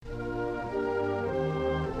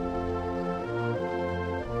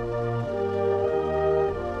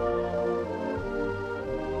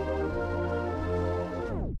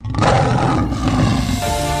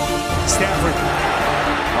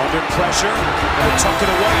They tuck it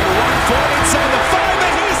away and run for it inside the 5,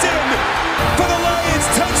 and he's in for the Lions.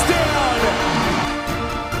 Touchdown!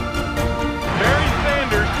 Barry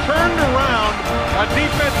Sanders turned around a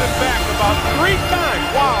defensive back about 3 times.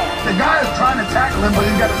 Wow. The guy is trying to tackle him, but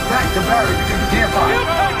he's got his back to Barry because he can't find him.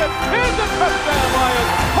 He'll take it. Here's a touchdown, Lions.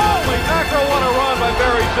 Holy mackerel, what a run by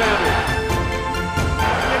Barry Sanders.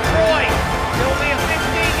 Detroit, there will be a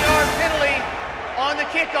 15-yard penalty on the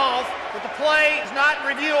kickoff, but the play is not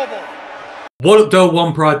reviewable. What up, though,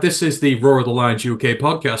 One Pride? This is the Roar of the Lions UK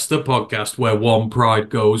podcast, the podcast where One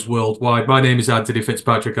Pride goes worldwide. My name is Anthony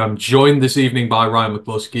Fitzpatrick. I'm joined this evening by Ryan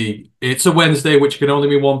McCluskey. It's a Wednesday, which can only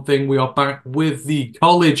mean one thing. We are back with the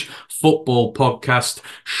college football podcast,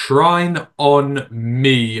 Shrine on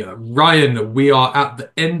Me. Ryan, we are at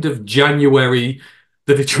the end of January.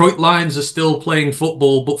 The Detroit Lions are still playing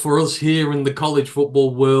football, but for us here in the college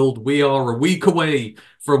football world, we are a week away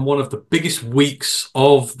from one of the biggest weeks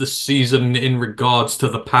of the season in regards to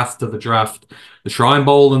the path to the draft. The Shrine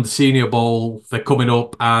Bowl and the Senior Bowl, they're coming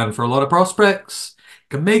up, and for a lot of prospects,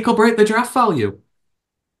 can make or break the draft value.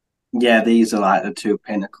 Yeah, these are like the two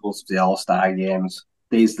pinnacles of the All-Star games.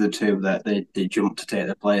 These are the two that they jump to take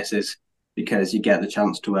their places because you get the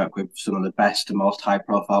chance to work with some of the best and most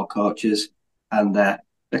high-profile coaches, and they're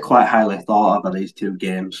quite highly thought of at these two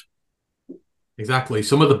games. Exactly.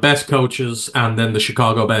 Some of the best coaches and then the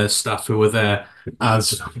Chicago Bears staff who are there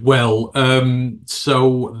as well.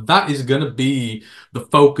 So that is going to be the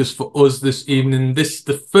focus for us this evening.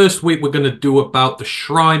 The first week we're going to do about the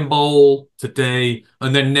Shrine Bowl today,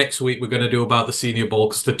 and then next week we're going to do about the Senior Bowl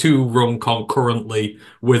because the two run concurrently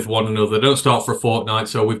with one another. They don't start for a fortnight.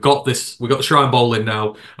 So we've got the Shrine Bowl in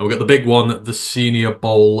now, and we've got the big one, the Senior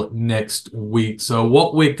Bowl, next week. So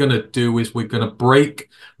what we're going to do is we're going to break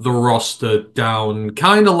the roster down,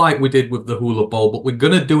 kind of like we did with the Hula Bowl, but we're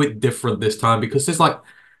going to do it different this time because there's like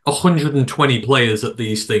 120 players at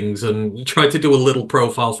these things, and you try to do a little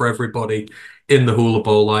profile for everybody in the Hula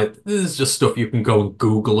Bowl. Like, there's just stuff you can go and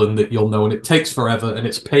Google and that you'll know, and it takes forever and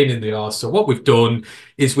it's a pain in the arse. So what we've done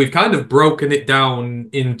is we've kind of broken it down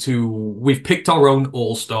we've picked our own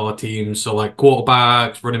all-star teams, so like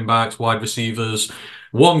quarterbacks, running backs, wide receivers,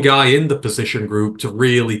 one guy in the position group to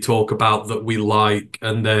really talk about that we like.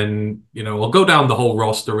 And then, I'll go down the whole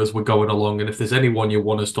roster as we're going along. And if there's anyone you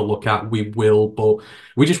want us to look at, we will. But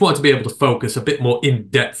we just want to be able to focus a bit more in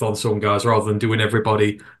depth on some guys rather than doing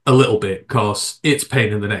everybody a little bit, because it's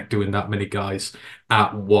pain in the neck doing that many guys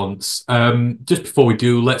at once. Just before we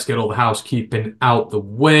do, let's get all the housekeeping out the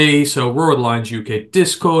way. So Roar of the Lions UK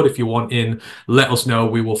Discord, if you want in, let us know.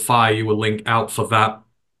 We will fire you a link out for that.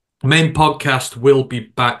 Main podcast will be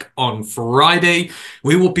back on Friday.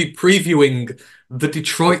 We will be previewing the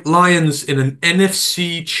Detroit Lions in an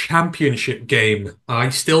NFC Championship game. I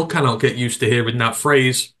still cannot get used to hearing that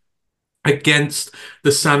phrase. Against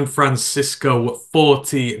the San Francisco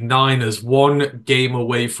 49ers, one game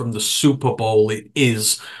away from the Super Bowl. It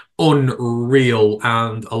is unreal,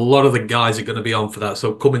 and a lot of the guys are going to be on for that.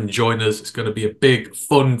 So come and join us. It's going to be a big,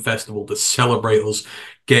 fun festival to celebrate us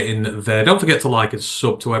getting there. Don't forget to like and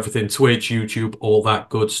sub to everything, Twitch, YouTube, all that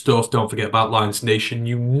good stuff. Don't forget about Lions Nation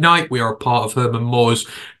Unite. We are a part of Herman Moore's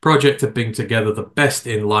project to bring together the best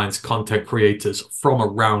in Lions content creators from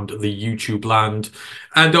around the YouTube land.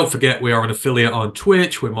 And don't forget, we are an affiliate on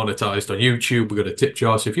Twitch. We're monetized on YouTube. We've got a tip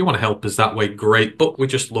jar, so if you want to help us that way, great. But we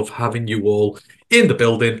just love having you all in the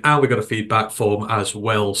building, and we've got a feedback form as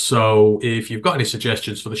well. So if you've got any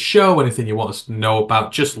suggestions for the show, anything you want us to know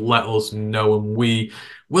about, just let us know, and we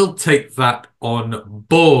will take that on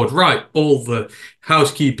board. Right, all the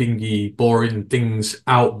housekeeping-y, boring things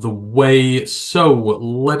out the way. So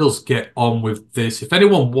let us get on with this. If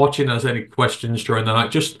anyone watching has any questions during the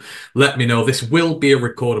night, just let me know. This will be a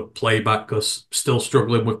recorded playback because still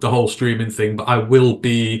struggling with the whole streaming thing, but I will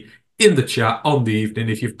be in the chat on the evening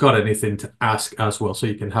if you've got anything to ask as well, so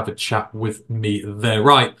you can have a chat with me there.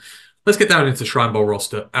 Right, let's get down into Shrine Bowl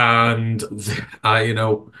roster. And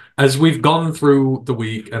as we've gone through the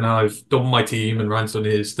week and I've done my team and Ryan's done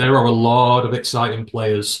his, there are a lot of exciting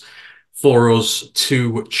players for us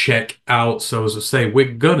to check out. So as I say,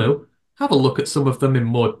 we're going to have a look at some of them in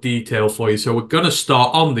more detail for you. So we're going to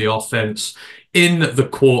start on the offense in the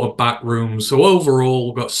quarterback room. So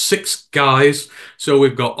overall, we've got 6 guys. So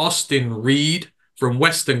we've got Austin Reed from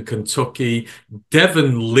Western Kentucky,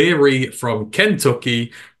 Devin Leary from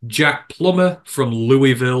Kentucky, Jack Plummer from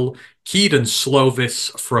Louisville, Kedon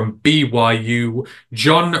Slovis from BYU,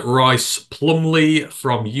 John Rice Plumlee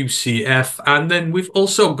from UCF, and then we've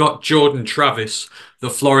also got Jordan Travis, the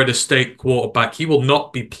Florida State quarterback. He will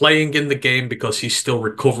not be playing in the game because he's still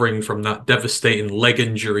recovering from that devastating leg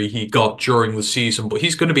injury he got during the season, but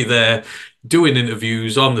he's going to be there doing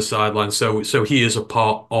interviews on the sideline, so he is a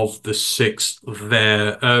part of the sixth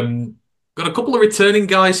there. Got a couple of returning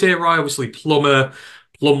guys here, right? Obviously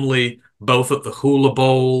Plumlee, both at the Hula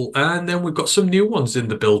Bowl, and then we've got some new ones in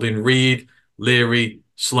the building: Reed, Leary,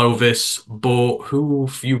 Slovis. But who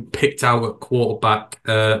have you picked out at quarterback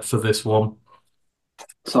for this one?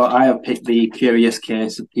 So I have picked the curious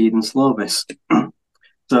case of Kedon Slovis.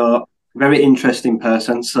 So very interesting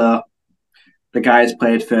person. So the guy's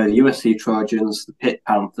played for the USC Trojans, the Pitt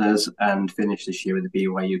Panthers, and finished this year with the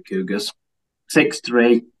BYU Cougars.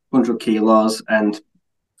 6'3", 100 kilos, and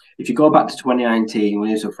if you go back to 2019 when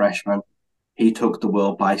he was a freshman, he took the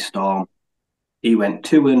world by storm. He went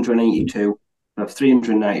 282 of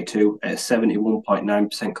 392 at a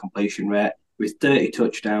 71.9% completion rate with 30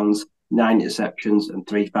 touchdowns, 9 interceptions, and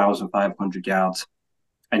 3,500 yards.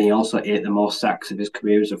 And he also ate the most sacks of his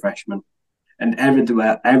career as a freshman. And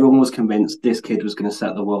everyone was convinced this kid was going to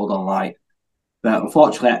set the world on light. But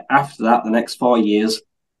unfortunately, after that, the next 4 years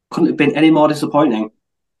couldn't have been any more disappointing.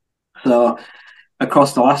 So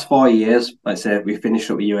across the last 4 years, let's say we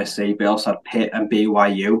finished up with USC, but also had Pitt and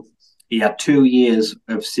BYU. He had 2 years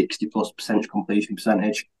of 60+% completion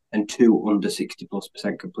percentage and 2 under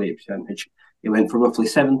 60+% complete percentage. He went from roughly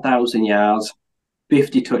 7,000 yards,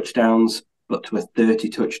 50 touchdowns, but to a 30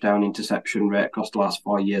 touchdown interception rate across the last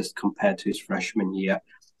 4 years compared to his freshman year.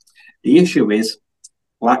 The issue is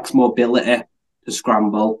lacks mobility to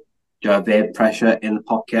scramble, to evade pressure in the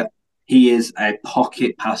pocket. He is a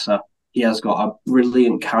pocket passer. He has got a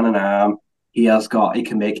brilliant cannon arm. He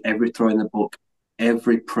can make every throw in the book,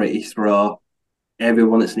 every pretty throw,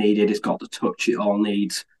 everyone that's needed. He's got the touch it all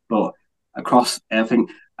needs. But across everything,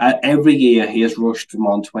 every year he has rushed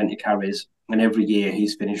more than 20 carries, and every year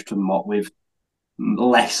he's finished them with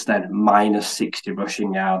less than minus 60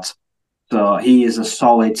 rushing yards. So he is a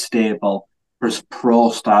solid, stable,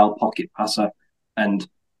 pro-style pocket passer. And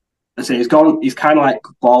I say he's kind of like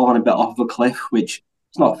fallen a bit off a cliff, which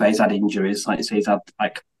it's not fair. He's had injuries. Like I say, he's had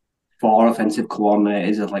like 4 offensive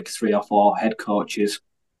coordinators and like 3 or 4 head coaches.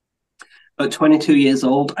 At 22 years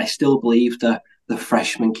old, I still believe the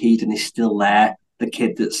freshman Kedon is still there, the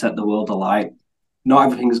kid that set the world alight. Not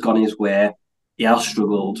everything's gone his way. He has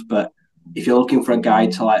struggled, but if you're looking for a guy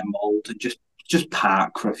to like mold and just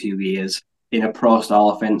park for a few years in a pro-style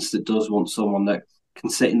offense that does want someone that can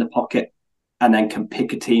sit in the pocket and then can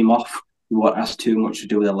pick a team off, who won't ask too much to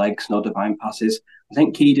do with their legs, no divine passes, I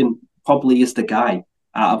think Kedon probably is the guy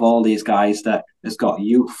out of all these guys that has got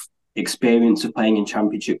youth experience of playing in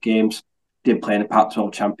championship games, did play in a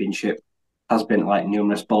Pac-12 championship, has been at like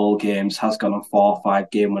numerous bowl games, has gone on 4 or 5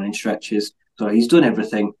 game-winning stretches. So he's done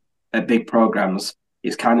everything at big programs.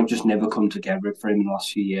 It's kind of just never come together for him in the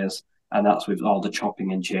last few years. And that's with all the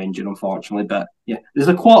chopping and changing, unfortunately. But yeah, there's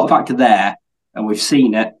a quarterback there, and we've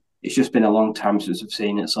seen it. It's just been a long time since we've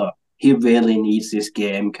seen it. So he really needs this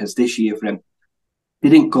game because this year for him, it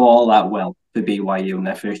didn't go all that well for BYU in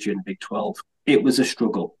their first year in the Big 12. It was a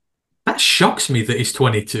struggle. That shocks me that he's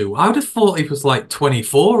 22. I would have thought he was like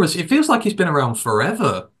 24. It feels like he's been around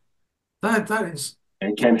forever. That is...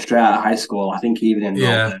 He came straight out of high school. I think he even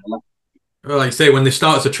enrolled there. Well, like I say, when they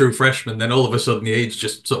start as a true freshman, then all of a sudden the age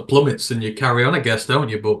just sort of plummets and you carry on, I guess, don't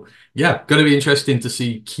you? But yeah, going to be interesting to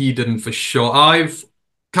see Kedon for sure. I've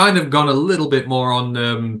kind of gone a little bit more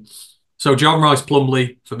on... So John Rice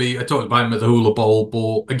Plumlee, for me, I talked about him at the Hula Bowl,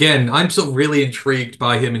 but again, I'm sort of really intrigued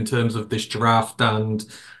by him in terms of this draft and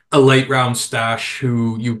a late round stash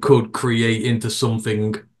who you could create into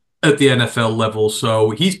something at the NFL level.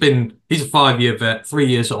 So he's a 5-year vet, 3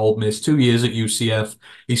 years at Ole Miss, 2 years at UCF.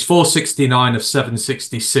 He's 469 of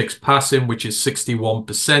 766 passing, which is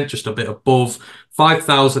 61%, just a bit above.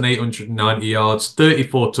 5,890 yards,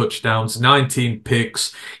 34 touchdowns, 19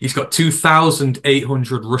 picks. He's got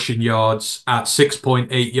 2,800 rushing yards at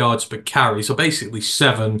 6.8 yards per carry. So basically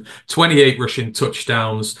 28 rushing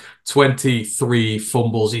touchdowns, 23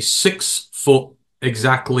 fumbles. He's 6 foot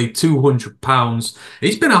exactly, 200 pounds.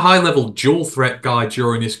 He's been a high-level dual threat guy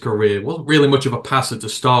during his career. Wasn't really much of a passer to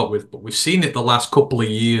start with, but we've seen it the last couple of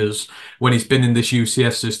years when he's been in this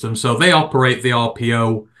UCF system. So they operate the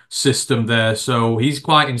RPO system there. So he's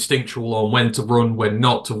quite instinctual on when to run, when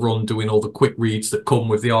not to run, doing all the quick reads that come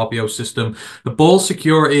with the RPO system. The ball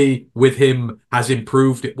security with him has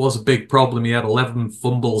improved. It was a big problem. He had 11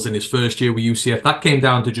 fumbles in his first year with UCF. That came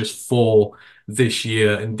down to just 4 this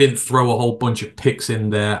year and didn't throw a whole bunch of picks in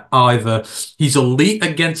there either. He's elite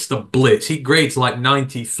against the blitz. He grades like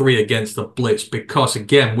 93 against the blitz because,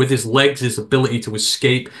 again, with his legs, his ability to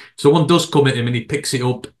escape, if someone does come at him and he picks it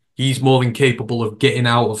up, he's more than capable of getting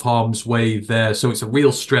out of harm's way there. So it's a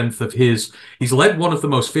real strength of his. He's led one of the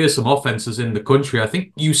most fearsome offenses in the country. I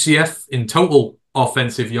think UCF in total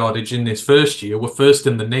offensive yardage in this first year were first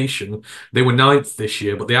in the nation. They were 9th this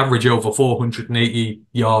year, but they average over 480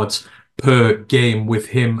 yards per game with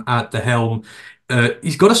him at the helm.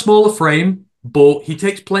 He's got a smaller frame, but he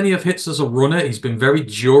takes plenty of hits as a runner. He's been very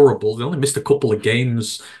durable. He only missed a couple of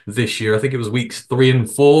games this year. I think it was weeks 3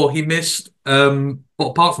 and 4 he missed. But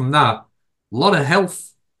apart from that, a lot of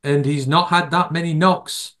health, and he's not had that many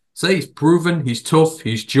knocks. So he's proven, he's tough,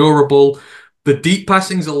 he's durable. The deep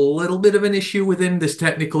passing's a little bit of an issue with him. There's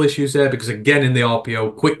technical issues there because, again, in the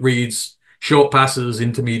RPO, quick reads, short passes,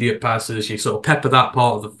 intermediate passes, you sort of pepper that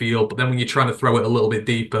part of the field. But then when you're trying to throw it a little bit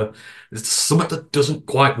deeper, there's something that doesn't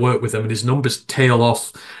quite work with him, and his numbers tail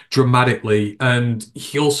off dramatically. And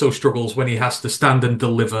he also struggles when he has to stand and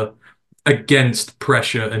deliver against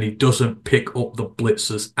pressure, and he doesn't pick up the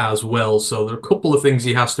blitzes as well. So there are a couple of things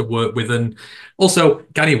he has to work with. And also,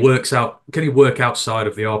 can he work outside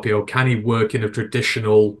of the RPO? Can he work in a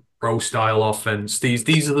traditional pro style offense?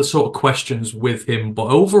 These are the sort of questions with him. But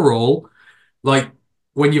overall, like,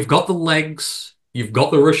 when you've got the legs, you've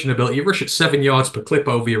got the rushing ability, you rush at 7 yards per clip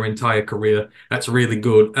over your entire career. That's really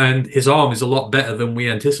good. And his arm is a lot better than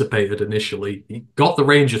we anticipated initially. He got the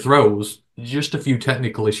range of throws, just a few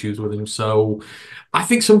technical issues with him. So I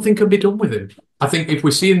think something can be done with him. I think if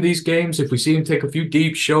we see him these games, if we see him take a few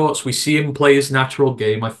deep shots, we see him play his natural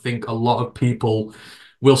game, I think a lot of people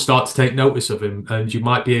will start to take notice of him, and you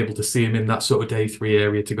might be able to see him in that sort of day 3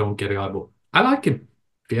 area to go and get a guy. But I like him.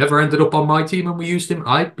 If he ever ended up on my team and we used him,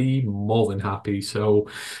 I'd be more than happy. So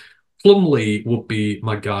Plumlee would be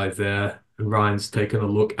my guy there. And Ryan's taking a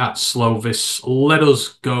look at Slovis. Let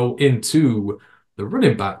us go into the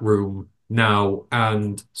running back room now,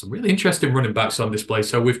 and some really interesting running backs on display.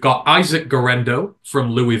 So we've got Isaac Guerendo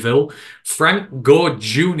from Louisville, Frank Gore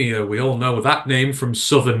Jr., we all know that name from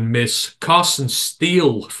Southern Miss, Carson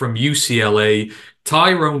Steele from UCLA,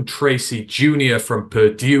 Tyrone Tracy Jr. from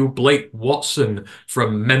Purdue, Blake Watson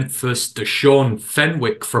from Memphis, Deshaun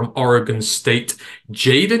Fenwick from Oregon State,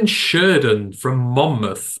 Jaden Sheridan from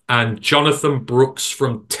Monmouth, and Jonathan Brooks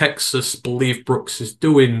from Texas. Believe Brooks is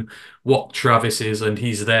doing what Travis is, and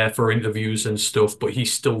he's there for interviews and stuff, but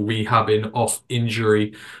he's still rehabbing off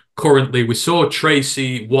injury. Currently, we saw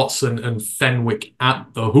Tracy, Watson, and Fenwick at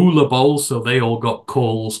the Hula Bowl, so they all got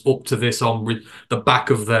calls up to this on the back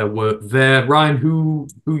of their work there. Ryan, who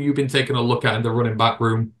you've been taking a look at in the running back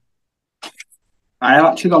room? I've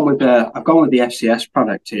actually gone with the FCS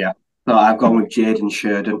product here. So I've gone with Jaden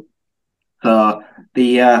Sheridan. So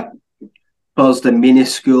the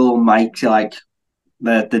minuscule mighty, like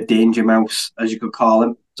the danger mouse, as you could call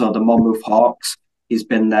him. So the Monmouth Hawks. He's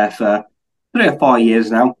been there for 3 or 4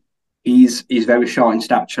 years now. He's very short in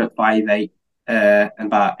stature at 5'8", and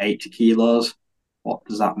about 80 kilos. What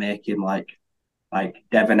does that make him, like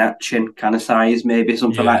Devon Atchin kind of size, maybe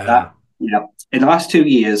something like that? Yeah. In the last 2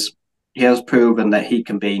 years, he has proven that he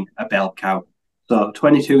can be a bell cow. So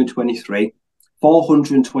 22 and 23,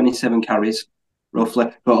 427 carries, roughly,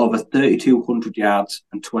 for over 3,200 yards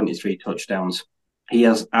and 23 touchdowns. He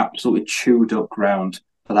has absolutely chewed up ground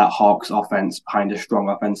for that Hawks offense behind a strong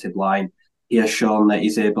offensive line. He has shown that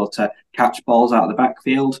he's able to catch balls out of the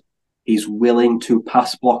backfield. He's willing to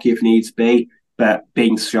pass block if needs be, but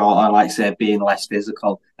being shorter, like I said, being less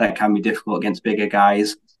physical, that can be difficult against bigger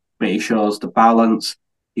guys. But he shows the balance.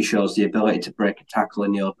 He shows the ability to break a tackle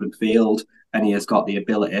in the open field, and he has got the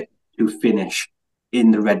ability to finish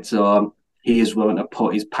in the red zone. He is willing to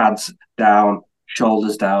put his pads down,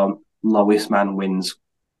 shoulders down, lowest man wins.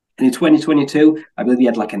 And in 2022, I believe he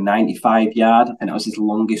had like a 95-yard, and it was his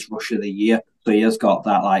longest rush of the year. So he has got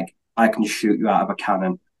that, like, I can shoot you out of a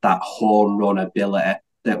cannon, that home run ability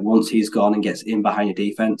that once he's gone and gets in behind your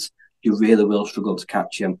defense, you really will struggle to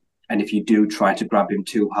catch him. And if you do try to grab him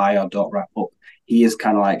too high or don't wrap up, he is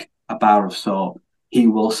kind of like a bar of soap. He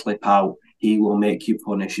will slip out. He will make you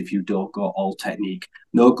punish if you don't go all technique.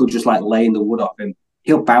 No good just like laying the wood off him.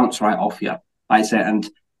 He'll bounce right off you, like I said, and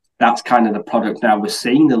that's kind of the product now. We're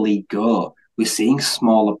seeing the league go. We're seeing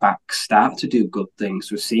smaller backs start to do good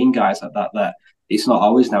things. We're seeing guys like that it's not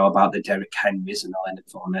always now about the Derrick Henrys and the Leonard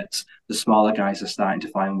Fournettes. The smaller guys are starting to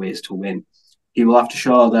find ways to win. He will have to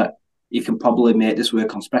show that he can probably make this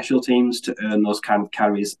work on special teams to earn those kind of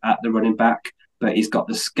carries at the running back, but he's got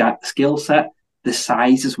the skill set, the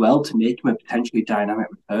size as well to make him a potentially dynamic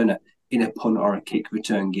returner in a punt or a kick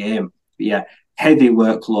return game. But yeah, heavy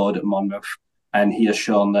workload at Monmouth, and he has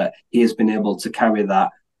shown that he has been able to carry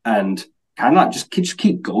that and kind of like just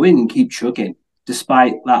keep going and keep chugging,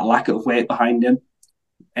 despite that lack of weight behind him.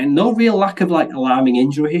 And no real lack of like alarming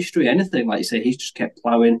injury history, anything. Like you say, he's just kept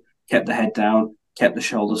ploughing, kept the head down, kept the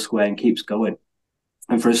shoulders square, and keeps going.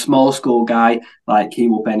 And for a small school guy, like he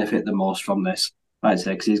will benefit the most from this, like I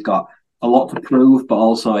say, because he's got a lot to prove, but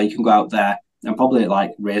also he can go out there and probably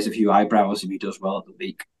like raise a few eyebrows if he does well at the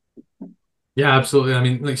week. Yeah, absolutely. I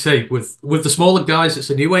mean, like you say, with the smaller guys, it's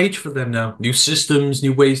a new age for them now. New systems,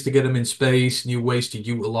 new ways to get them in space, new ways to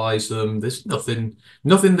utilize them. There's nothing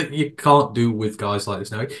that you can't do with guys like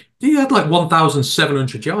this now. He had like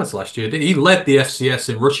 1,700 yards last year. He led the FCS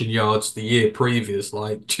in rushing yards the year previous.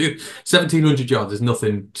 Like 1,700 yards is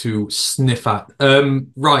nothing to sniff at.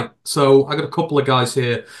 Right. So I got a couple of guys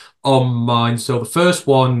here on mine. So the first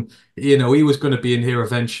one, he was going to be in here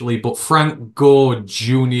eventually, but Frank Gore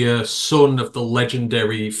Jr., son of the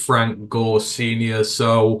legendary Frank Gore Sr.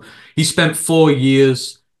 So he spent 4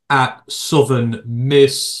 years at Southern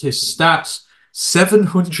Miss. His stats,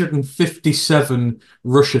 757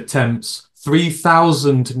 rush attempts,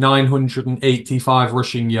 3,985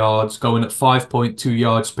 rushing yards, going at 5.2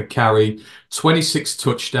 yards per carry, 26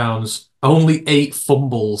 touchdowns, only 8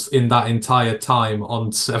 fumbles in that entire time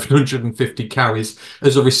on 750 carries.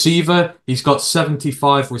 As a receiver, he's got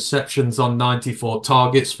 75 receptions on 94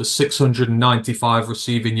 targets for 695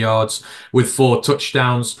 receiving yards with 4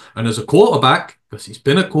 touchdowns. And as a quarterback, because he's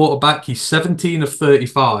been a quarterback, he's 17 of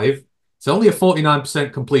 35. It's only a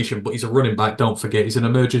 49% completion, but he's a running back, don't forget. He's an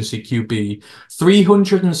emergency QB.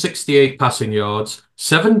 368 passing yards,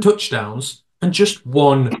 7 touchdowns, and just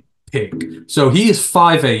 1 pick. So he is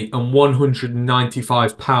 5'8" and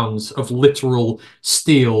 195 pounds of literal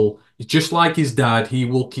steel. Just like his dad, he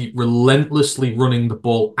will keep relentlessly running the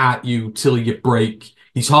ball at you till you break.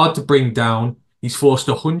 He's hard to bring down. He's forced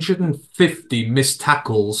 150 missed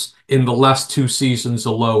tackles in the last 2 seasons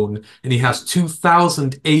alone, and he has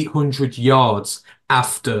 2,800 yards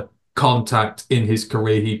after contact in his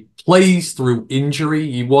career. He plays through injury.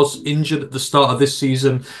 He was injured at the start of this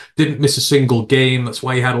season, didn't miss a single game. That's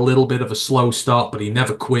why he had a little bit of a slow start, but he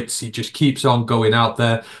never quits. He just keeps on going out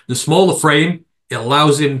there. The smaller frame, it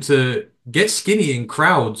allows him to get skinny in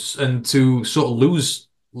crowds and to sort of lose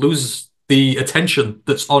the attention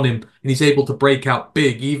that's on him, and he's able to break out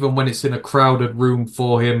big even when it's in a crowded room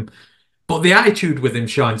for him. But the attitude with him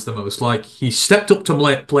shines the most. Like, he stepped up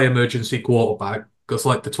to play emergency quarterback, because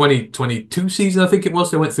like the 2022 season, I think it was,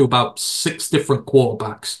 they went through about 6 different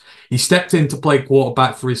quarterbacks. He stepped in to play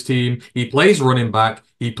quarterback for his team. He plays running back.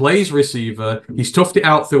 He plays receiver. He's toughed it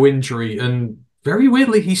out through injury, and very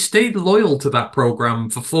weirdly, he stayed loyal to that program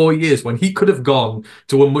for 4 years when he could have gone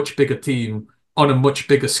to a much bigger team on a much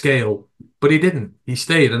bigger scale, but he didn't. He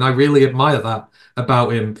stayed, and I really admire that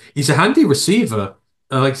about him. He's a handy receiver.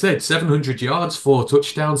 Like I said, 700 yards, 4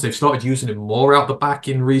 touchdowns. They've started using him more out the back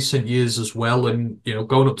in recent years as well, and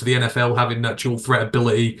going up to the NFL, having that dual threat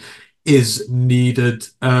ability is needed.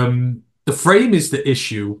 The frame is the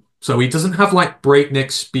issue, so he doesn't have like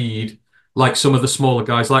breakneck speed like some of the smaller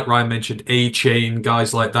guys, like Ryan mentioned, A-Chain,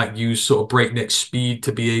 guys like that use sort of breakneck speed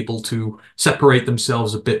to be able to separate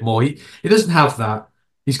themselves a bit more. He doesn't have that.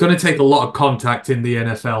 He's going to take a lot of contact in the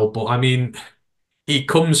NFL, but I mean, he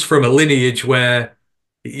comes from a lineage where,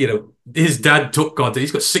 his dad took contact.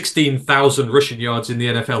 He's got 16,000 rushing yards in the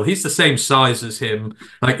NFL. He's the same size as him.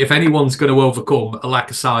 Like, if anyone's going to overcome a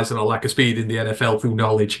lack of size and a lack of speed in the NFL through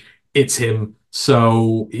knowledge, it's him.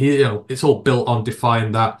 So, it's all built on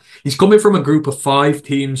defying that. He's coming from a group of 5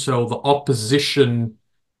 teams, so the opposition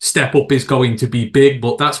step up is going to be big,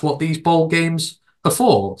 but that's what these bowl games are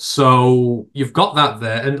for. So you've got that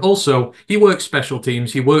there. And also, he works special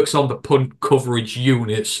teams. He works on the punt coverage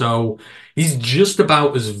unit. So he's just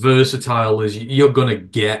about as versatile as you're going to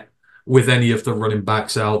get with any of the running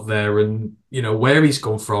backs out there. And, where he's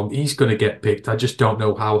come from, he's going to get picked. I just don't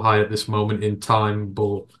know how high at this moment in time,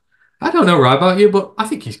 but I don't know right about you, but I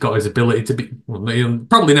think he's got his ability to be, well, he'll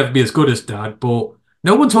probably never be as good as Dad, but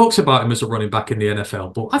no one talks about him as a running back in the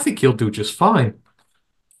NFL, but I think he'll do just fine.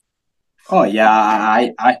 Oh, yeah,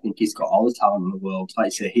 I think he's got all the talent in the world. Like I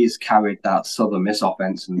say, he's carried that Southern Miss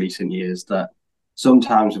offense in recent years that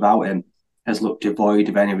sometimes without him has looked devoid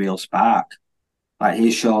of any real spark. Like,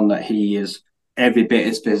 he's shown that he is every bit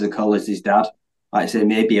as physical as his dad. Like I say,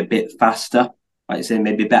 maybe a bit faster. Like I say,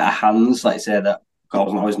 maybe better hands. Like I say, that God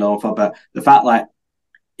wasn't always known for, but the fact like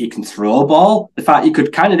he can throw a ball, the fact you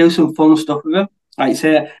could kind of do some fun stuff with him. Like I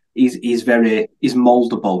say, he's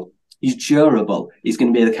moldable, he's durable. He's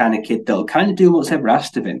going to be the kind of kid that'll kind of do what's ever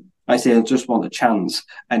asked of him. Like I say, he'll just want a chance,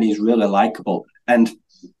 and he's really likable. And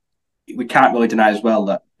we can't really deny as well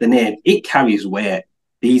that the name, it carries weight.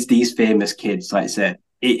 These famous kids, like I said,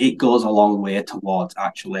 it goes a long way towards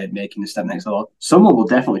actually making the step next level. Someone will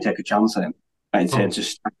definitely take a chance on him. Like I said,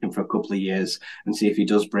 just stack him for a couple of years and see if he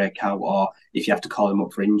does break out or if you have to call him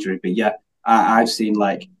up for injury. But yeah, I've seen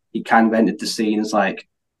like he kind of entered the scene as like,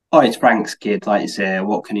 oh, it's Frank's kid, like you say,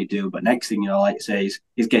 what can he do? But next thing you know, like you say,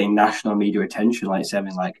 he's getting national media attention, like you say,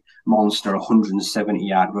 having like monster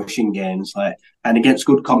 170-yard rushing games, like, and against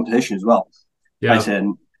good competition as well. Yeah. Like I said,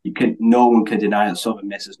 no one can deny that Southern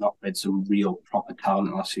Miss has not bred some real proper talent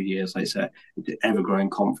in the last few years. Like I say, it's an ever-growing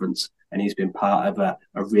conference, and he's been part of a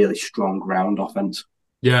really strong ground offense.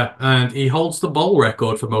 Yeah, and he holds the bowl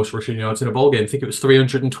record for most rushing yards in a bowl game. I think it was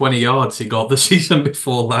 320 yards he got the season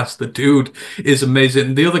before last. The dude is amazing.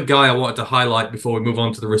 And the other guy I wanted to highlight before we move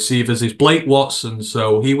on to the receivers is Blake Watson.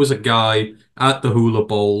 So he was a guy at the Hula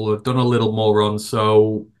Bowl I've done a little more on.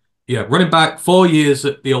 So yeah, running back, 4 years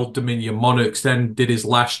at the Old Dominion Monarchs, then did his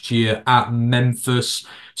last year at Memphis.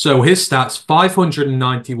 So his stats,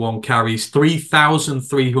 591 carries,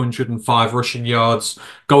 3,305 rushing yards,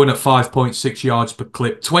 going at 5.6 yards per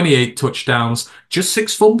clip, 28 touchdowns, just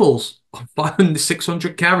 6 fumbles on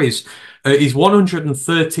 600 carries. He's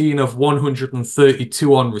 113 of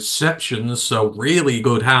 132 on receptions, so really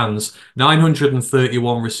good hands.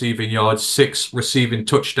 931 receiving yards, 6 receiving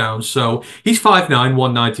touchdowns. So he's 5'9",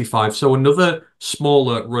 195. So another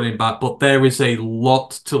smaller running back, but there is a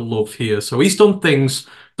lot to love here. So he's done things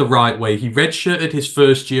the right way. He redshirted his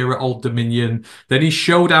first year at Old Dominion. Then he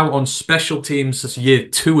showed out on special teams as year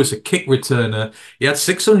 2 as a kick returner. He had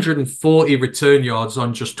 640 return yards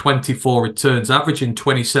on just 24 returns, averaging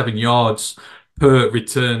 27 yards per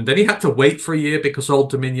return. Then he had to wait for a year because Old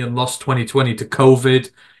Dominion lost 2020 to COVID.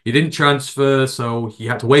 He didn't transfer, so he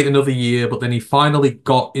had to wait another year, but then he finally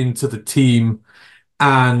got into the team.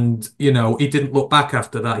 And, you know, he didn't look back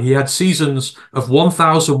after that. He had seasons of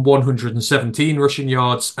 1,117 rushing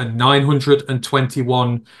yards and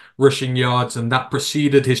 921 rushing yards. And that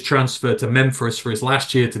preceded his transfer to Memphis for his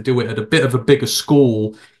last year to do it at a bit of a bigger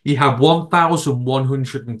school. He had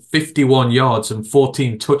 1,151 yards and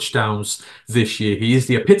 14 touchdowns this year. He is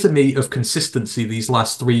the epitome of consistency these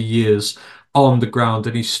last 3 years on the ground,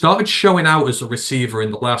 and he started showing out as a receiver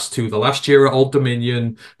in the last 2. The last year at Old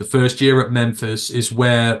Dominion, the first year at Memphis is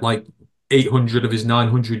where like 800 of his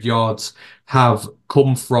 900 yards have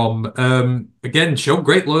come from. Again, showed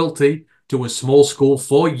great loyalty to a small school.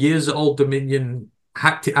 4 years at Old Dominion,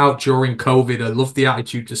 hacked it out during COVID. I love the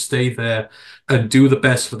attitude to stay there and do the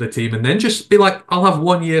best for the team, and then just be like, I'll have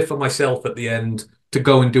 1 year for myself at the end to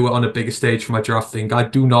go and do it on a bigger stage for my drafting. I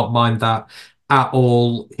do not mind that at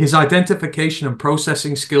all. His identification and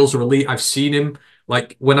processing skills are elite. I've seen him,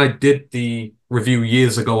 like when I did the review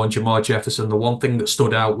years ago on Jamar Jefferson, the one thing that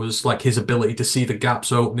stood out was like his ability to see the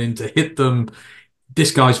gaps opening, to hit them.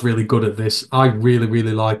 This guy's really good at this. I really,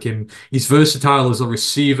 really like him. He's versatile as a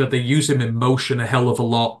receiver. They use him in motion a hell of a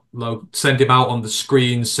lot. Like, send him out on the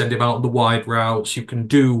screens, send him out on the wide routes. You can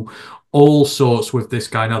do all sorts with this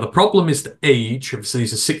guy. Now, the problem is the age. Obviously,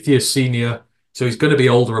 he's a 6th-year senior, so he's going to be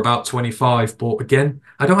older, about 25. But again,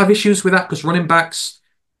 I don't have issues with that because running backs,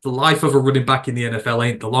 the life of a running back in the NFL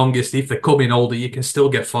ain't the longest. If they come in older, you can still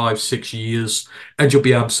get 5-6 years and you'll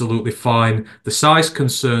be absolutely fine. The size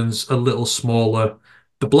concern's a little smaller.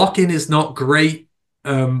 The blocking is not great,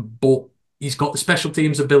 but he's got the special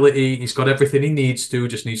teams ability. He's got everything he needs to,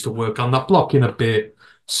 just needs to work on that blocking a bit.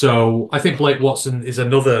 So I think Blake Watson is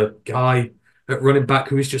another guy at running back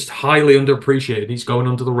who is just highly underappreciated. He's going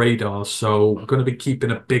under the radar, so I'm going to be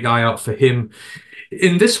keeping a big eye out for him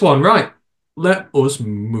in this one. Right, let us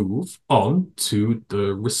move on to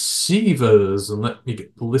the receivers, and let me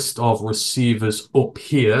get the list of receivers up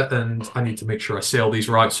here, and I need to make sure I say all these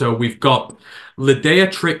right. So we've got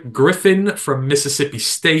Ladea Griffin from Mississippi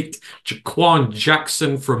State, Jaquan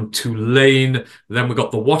Jackson from Tulane. Then we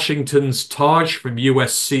got the Washingtons, Taj from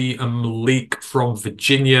USC, and Malik from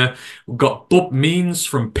Virginia. We've got Bub Means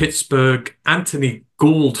from Pittsburgh, Anthony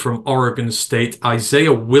Gould from Oregon State,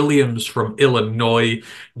 Isaiah Williams from Illinois,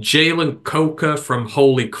 Jalen Coker from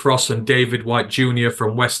Holy Cross, and David White Jr.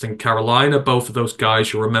 from Western Carolina. Both of those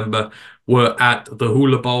guys, you remember, were at the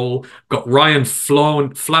Hula Bowl. Got Ryan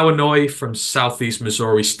Flournoy from Southeast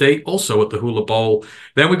Missouri State, also at the Hula Bowl.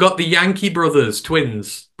 Then we got the Yankee brothers,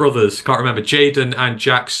 twins brothers, can't remember, Jaden and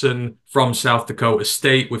Jackson from South Dakota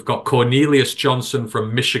State. We've got Cornelius Johnson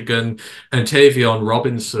from Michigan and Tavion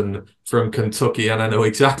Robinson from Kentucky. And I know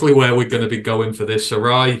exactly where we're going to be going for this.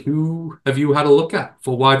 Sarai, who have you had a look at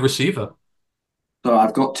for wide receiver? So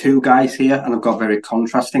I've got 2 guys here, and I've got very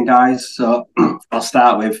contrasting guys. So I'll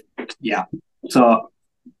start with, so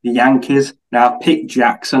the Yankees. Now, I picked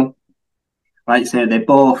Jackson Like I say, they're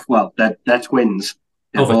both, well, they're twins.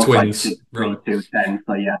 They're They're both like twins. 6'3", Right. 210.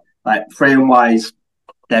 So yeah, like frame-wise,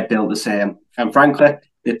 they're built the same. And frankly,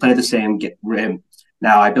 they play the same game.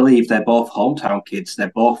 Now, I believe they're both hometown kids.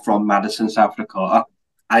 They're both from Madison, South Dakota.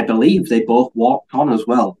 I believe they both walked on as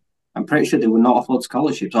well. I'm pretty sure they were not offered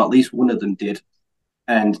scholarships, or at least one of them did.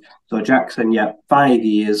 And so Jackson, yeah, 5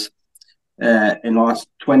 years in the last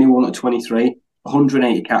 21 to 23,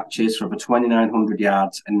 180 catches for over 2,900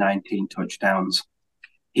 yards and 19 touchdowns.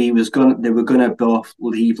 They were gonna both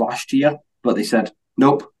leave last year, but they said,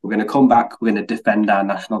 nope, we're gonna come back, we're gonna defend our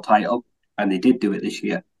national title. And they did do it this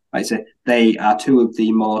year. Like I say, they are two of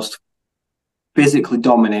the most physically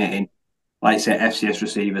dominating, like I say, FCS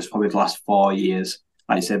receivers probably the last 4 years.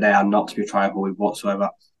 Like I say, they are not to be trifled with whatsoever.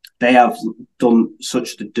 They have done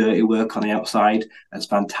such the dirty work on the outside as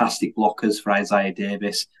fantastic blockers for Isaiah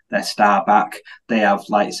Davis, their star back. They have,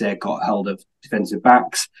 like I say, got hold of defensive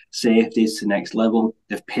backs, safeties to the next level.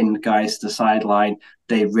 They've pinned guys to the sideline.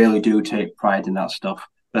 They really do take pride in that stuff.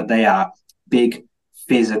 But they are big,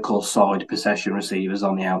 physical, solid possession receivers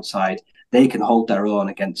on the outside. They can hold their own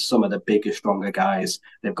against some of the bigger, stronger guys.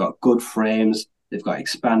 They've got good frames. They've got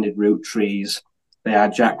expanded route trees. They are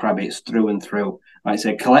jackrabbits through and through. Like I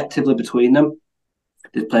say, collectively between them,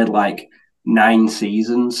 they've played like 9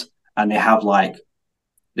 seasons, and they have like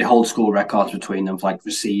they hold school records between them for like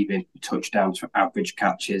receiving, touchdowns, for average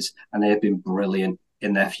catches, and they have been brilliant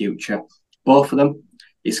in their future. Both of them,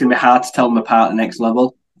 it's going to be hard to tell them apart at the next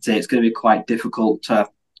level. I'd say it's going to be quite difficult to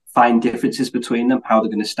find differences between them, how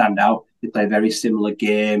they're going to stand out. They play a very similar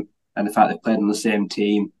game, and the fact they've played on the same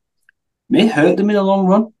team may hurt them in the long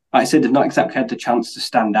run. Like I said, they've not exactly had the chance to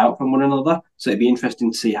stand out from one another. So it'd be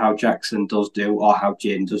interesting to see how Jackson does do, or how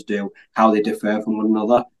Jayden does do, how they differ from one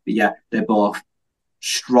another. But yeah, they're both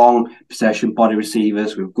strong possession body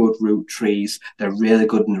receivers with good route trees. They're really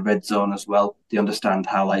good in the red zone as well. They understand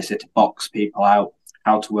how, like I said, to box people out,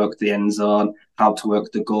 how to work the end zone, how to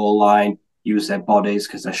work the goal line, use their bodies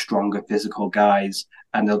because they're stronger physical guys.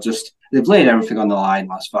 And they've laid everything on the line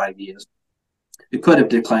last 5 years. They could have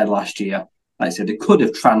declared last year. Like I said, they could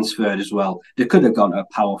have transferred as well. They could have gone to a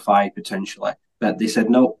Power 5 potentially. But they said,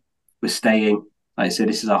 no, we're staying. Like I said,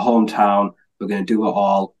 this is our hometown. We're going to do it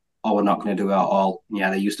all, or we're not going to do it at all. And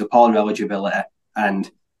yeah, they used up all their eligibility.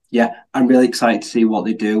 And yeah, I'm really excited to see what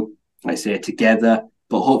they do, like I say, together,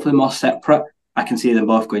 but hopefully more separate. I can see them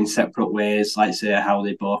both going separate ways. Like I say, how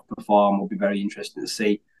they both perform will be very interesting to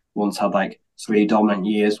see. One's had like 3 dominant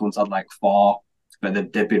years, one's had like 4,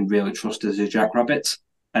 but they've been really trusted as Jackrabbits.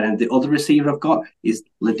 And then the other receiver I've got is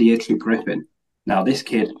LaDeatrick Griffin. Now, this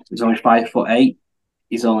kid is only 5'8".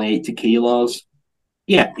 He's only 80 kilos.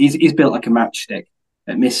 Yeah, he's built like a matchstick.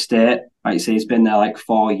 At Miss State, like you say, he's been there like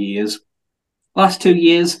 4 years. Last 2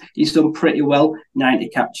 years, he's done pretty well. 90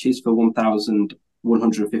 catches for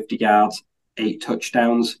 1,150 yards, 8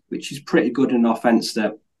 touchdowns, which is pretty good in an offense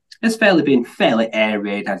that has been fairly air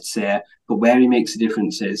raid, I'd say. But where he makes a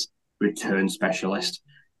difference is return specialist.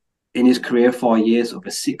 In his career, 4 years, over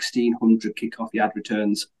 1,600 kickoff yard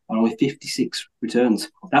returns on only 56 returns.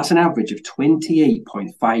 That's an average of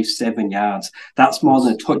 28.57 yards. That's more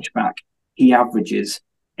than a touchback he averages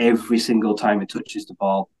every single time he touches the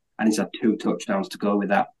ball. And he's had 2 touchdowns to go with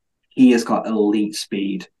that. He has got elite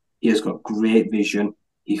speed. He has got great vision.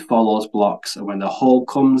 He follows blocks. And when the hole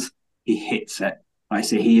comes, he hits it. Like I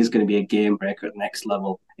say, he is going to be a game breaker at the next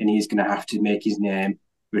level. And he's going to have to make his name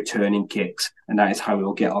returning kicks, and that is how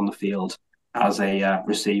he'll get on the field as a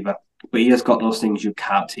receiver. But he has got those things you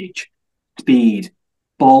can't teach: speed,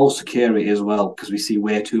 ball security as well, because we see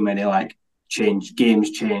way too many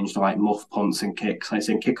games changed like muff punts and kicks. Like I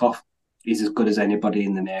say, kickoff, he's as good as anybody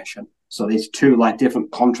in the nation. So these 2 like different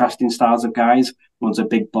contrasting styles of guys. One's a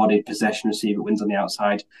big bodied possession receiver, wins on the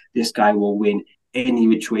outside. This guy will win any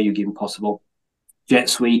which way you give him possible. Jet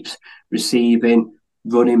sweeps, receiving,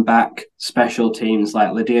 running back, special teams. Like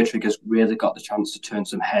LaDeatrick has really got the chance to turn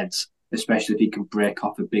some heads, especially if he can break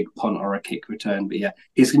off a big punt or a kick return. But yeah,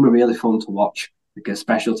 he's going to be really fun to watch, because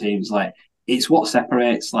special teams, like, it's what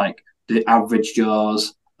separates like the average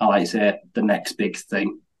Joes, I like to say, the next big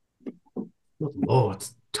thing. Lord,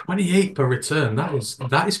 28 per return. That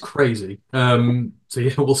is crazy. So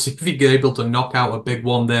yeah, we'll see if he's able to knock out a big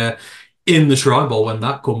one there in the Shrine Bowl when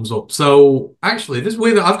that comes up. So actually, this is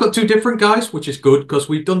weird. I've got 2 different guys, which is good because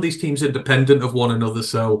we've done these teams independent of one another.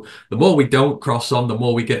 So the more we don't cross on, the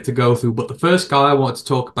more we get to go through. But the first guy I wanted to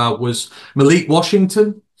talk about was Malik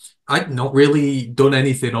Washington. I'd not really done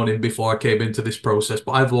anything on him before I came into this process,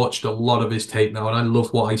 but I've watched a lot of his tape now and I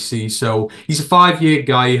love what I see. So he's a 5-year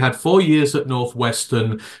guy. He had 4 years at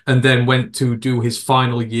Northwestern and then went to do his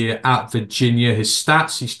final year at Virginia. His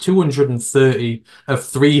stats, he's 230 of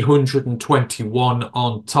 321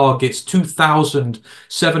 on targets,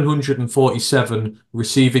 2,747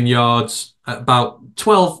 receiving yards, about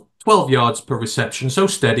 12 yards per reception, so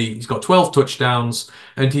steady. He's got 12 touchdowns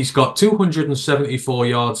and he's got 274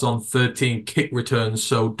 yards on 13 kick returns,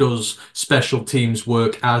 so does special teams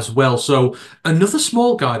work as well. So another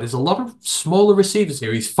small guy. There's a lot of smaller receivers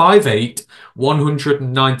here. He's 5'8",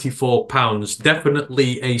 194 pounds,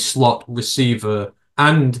 definitely a slot receiver.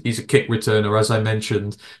 And he's a kick returner, as I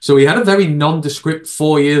mentioned. So he had a very nondescript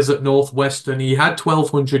 4 years at Northwestern. He had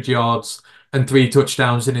 1,200 yards and 3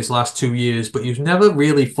 touchdowns in his last 2 years, but he was never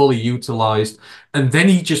really fully utilized. And then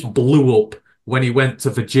he just blew up when he went to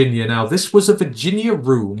Virginia. Now, this was a Virginia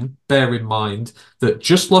room, bear in mind, that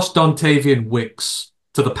just lost Dontavian Wicks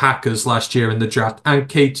to the Packers last year in the draft, and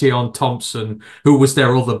K'Taon Thompson, who was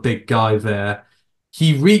their other big guy there.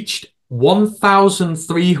 He reached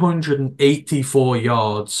 1,384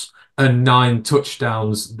 yards and 9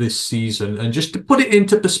 touchdowns this season. And just to put it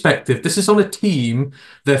into perspective, this is on a team,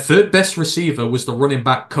 their third best receiver was the running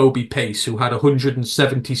back Kobe Pace, who had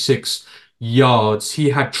 176 yards. He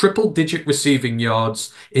had triple-digit receiving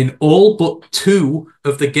yards in all but 2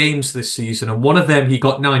 of the games this season, and one of them he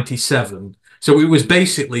got 97. So it was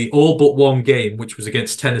basically all but one game, which was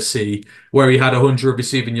against Tennessee, where he had 100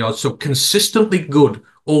 receiving yards. So consistently good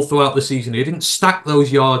all throughout the season. He didn't stack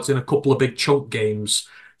those yards in a couple of big chunk games.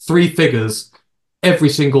 3 figures every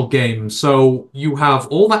single game. So you have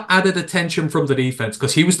all that added attention from the defense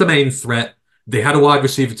because he was the main threat. They had a wide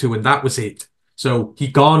receiver too, and that was it. So he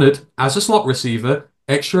garnered, as a slot receiver,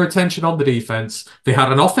 extra attention on the defense. They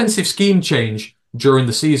had an offensive scheme change during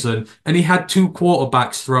the season, and he had 2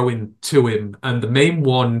 quarterbacks throwing to him. And the main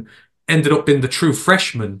one ended up being the true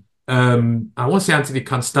freshman. I want to say Anthony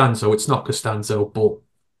Costanzo. It's not Costanzo, but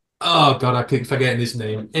oh God, I keep forgetting his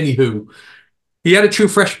name. Anywho, he had a true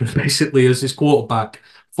freshman basically as his quarterback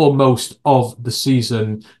for most of the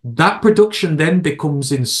season. That production then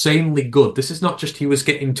becomes insanely good. This is not just he was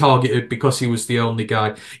getting targeted because he was the only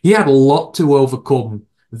guy. He had a lot to overcome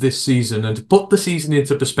this season. And to put the season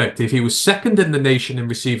into perspective, he was second in the nation in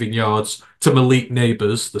receiving yards to Malik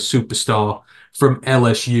Nabers, the superstar from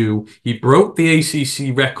LSU. He broke the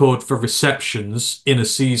ACC record for receptions in a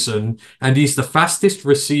season, and he's the fastest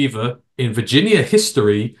receiver in Virginia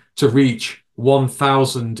history to reach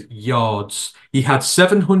 1,000 yards. He had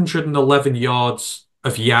 711 yards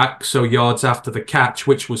of yak, so yards after the catch,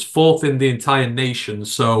 which was 4th in the entire nation.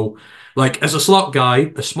 So, like, as a slot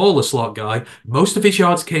guy, a smaller slot guy, most of his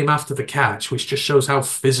yards came after the catch, which just shows how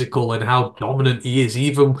physical and how dominant he is,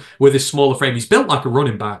 even with his smaller frame. He's built like a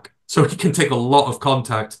running back, so he can take a lot of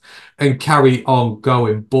contact and carry on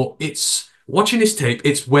going. But it's watching his tape,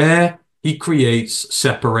 it's where he creates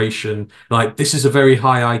separation. Like, this is a very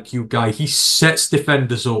high IQ guy. He sets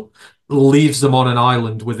defenders up, leaves them on an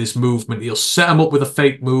island with his movement. He'll set them up with a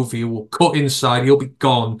fake move. He will cut inside. He'll be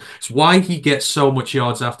gone. It's why he gets so much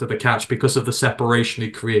yards after the catch, because of the separation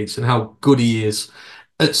he creates and how good he is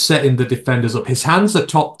at setting the defenders up. His hands are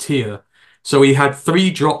top tier. So he had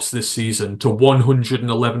 3 drops this season to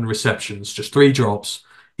 111 receptions, just 3 drops.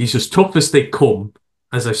 He's as tough as they come,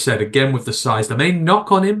 as I said, again with the size. The main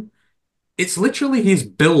knock on him, it's literally his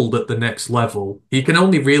build at the next level. He can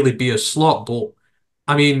only really be a slot, but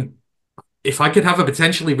I mean, if I could have a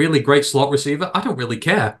potentially really great slot receiver, I don't really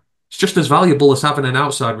care. It's just as valuable as having an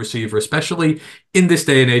outside receiver, especially in this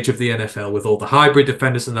day and age of the NFL with all the hybrid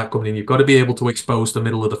defenders and that coming in. You've got to be able to expose the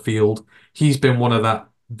middle of the field. He's been one of that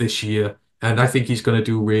this year, and I think he's going to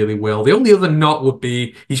do really well. The only other knock would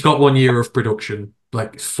be he's got 1 year of production,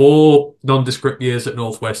 like 4 nondescript years at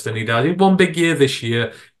Northwestern. He did 1 big year this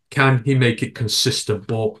year. Can he make it consistent?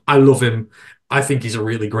 But I love him. I think he's a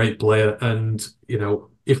really great player. And, you know,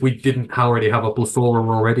 if we didn't already have a plethora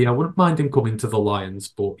already, I wouldn't mind him coming to the Lions.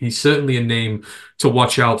 But he's certainly a name to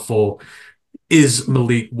watch out for, is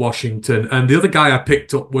Malik Washington. And the other guy I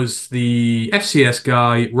picked up was the FCS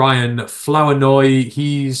guy, Ryan Flournoy.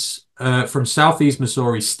 He's from Southeast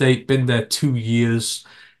Missouri State, been there 2 years.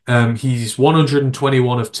 He's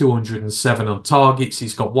 121 of 207 on targets.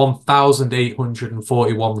 He's got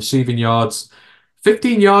 1,841 receiving yards,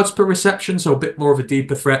 15 yards per reception, so a bit more of a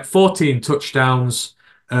deeper threat, 14 touchdowns.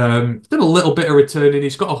 Done a little bit of returning.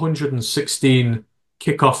 He's got 116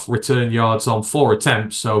 kickoff return yards on 4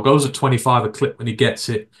 attempts, so goes at 25 a clip when he gets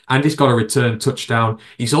it, and he's got a return touchdown.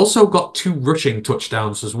 He's also got 2 rushing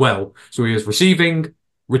touchdowns as well. So he has receiving,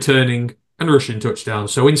 returning, and rushing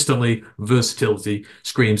touchdowns. So instantly, versatility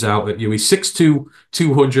screams out at you. He's 6'2",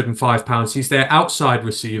 205 pounds. He's their outside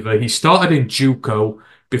receiver. He started in JUCO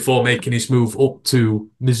before making his move up to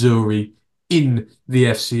Missouri in the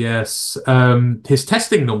FCS. His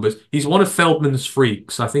testing numbers, he's one of Feldman's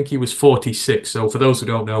freaks. I think he was 46. So for those who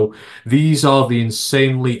don't know, these are the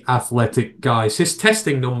insanely athletic guys. His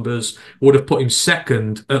testing numbers would have put him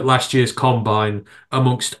second at last year's combine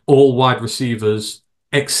amongst all wide receivers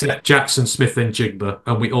except Jackson Smith and Jigba.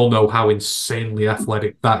 And we all know how insanely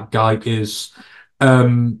athletic that guy is.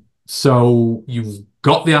 So you've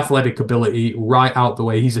got the athletic ability right out the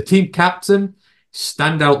way. He's a team captain.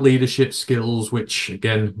 Standout leadership skills, which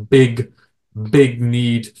again, big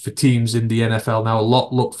need for teams in the NFL now. A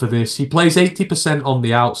lot look for this. He plays 80% on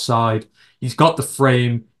the outside. He's got the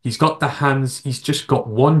frame. He's got the hands. He's just got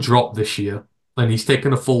one drop this year, and he's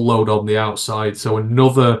taken a full load on the outside. So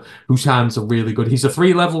another whose hands are really good. He's a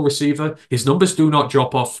 3-level receiver. His numbers do not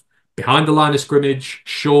drop off behind the line of scrimmage,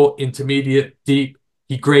 short, intermediate, deep.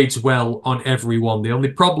 He grades well on every one. The only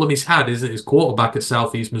problem he's had is that his quarterback at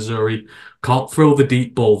Southeast Missouri can't throw the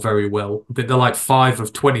deep ball very well. They're like 5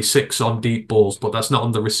 of 26 on deep balls, but that's not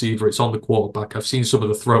on the receiver. It's on the quarterback. I've seen some of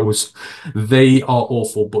the throws. They are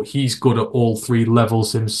awful, but he's good at all 3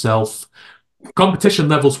 levels himself. Competition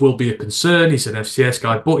levels will be a concern. He's an FCS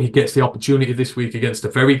guy, but he gets the opportunity this week against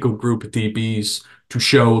a very good group of DBs to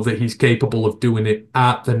show that he's capable of doing it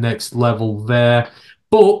at the next level there.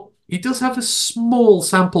 But he does have a small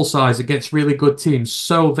sample size against really good teams.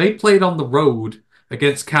 So they played on the road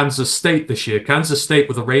against Kansas State this year. Kansas State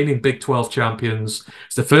were the reigning Big 12 champions.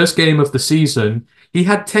 It's the first game of the season. He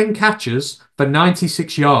had 10 catches for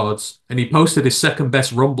 96 yards, and he posted his second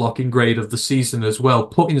best run blocking grade of the season as well,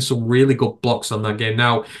 putting some really good blocks on that game.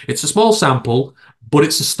 Now, it's a small sample, but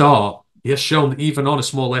it's a start. He has shown that even on a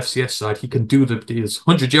small FCS side, he can do his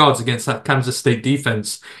 100 yards against that Kansas State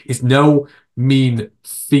defense is no mean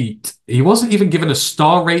feat. He wasn't even given a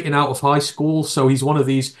star rating out of high school, so he's one of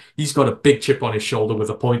these, he's got a big chip on his shoulder with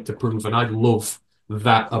a point to prove, and I love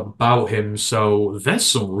that about him. So there's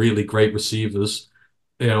some really great receivers.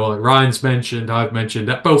 You know, like Ryan's mentioned, I've mentioned,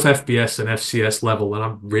 at both FBS and FCS level, and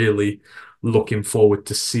I'm really looking forward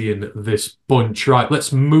to seeing this bunch. Right,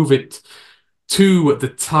 let's move it to the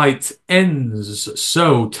tight ends.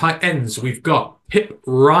 So, tight ends, we've got Pip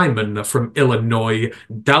Ryman from Illinois,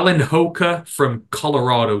 Dallin Hoker from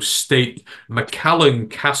Colorado State, McCallan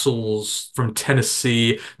Castles from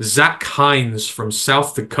Tennessee, Zach Hines from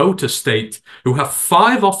South Dakota State, who have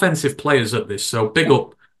 5 offensive players at this. So, big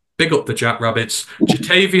up the Jackrabbits.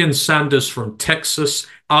 Jatavian Sanders from Texas,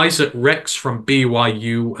 Isaac Rex from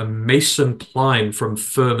BYU, and Mason Klein from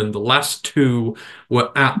Furman. The last 2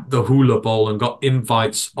 were at the Hula Bowl and got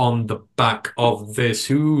invites on the back of this.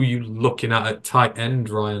 Who are you looking at tight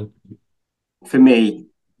end, Ryan? For me,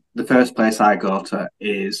 the first place I go to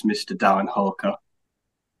is Mr. Dallin Hoker.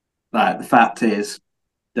 Like, the fact is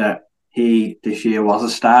that he this year was a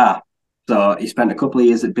star. So he spent a couple of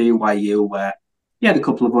years at BYU where he had a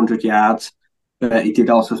couple of 100 yards, but he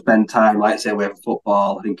did also spend time, like I say, with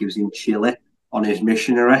football. I think he was in Chile on his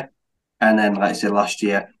missionary. And then, like I said, last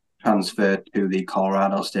year, transferred to the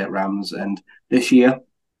Colorado State Rams. And this year,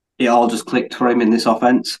 it all just clicked for him in this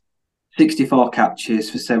offense. 64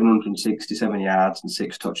 catches for 767 yards and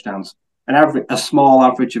 6 touchdowns. A small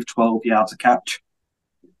average of 12 yards a catch.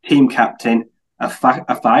 Team captain, a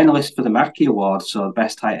finalist for the Mackey Award, so the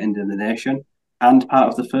best tight end in the nation, and part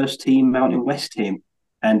of the first team Mountain West team.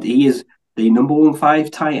 And he is the number 1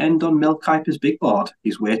 tight end on Mel Kiper's big board.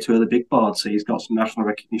 He's way too early big board, so he's got some national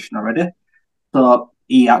recognition already. So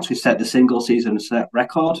he actually set the single season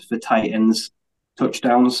record for tight ends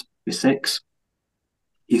touchdowns with 6.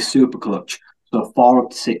 He's super clutch. So 4 of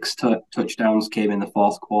the 6 touchdowns came in the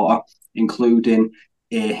fourth quarter, including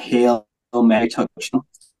a Hail Mary touchdown,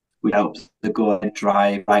 which helped the go-ahead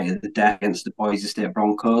drive right at the death against the Boise State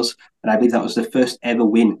Broncos. And I believe that was the first ever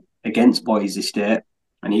win against Boise State.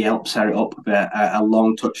 And he helped set it up with a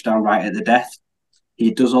long touchdown right at the death.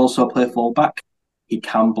 He does also play fullback. He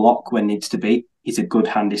can block when needs to be. He's a good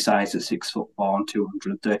handy size at 6'4" and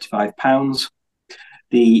 235 pounds.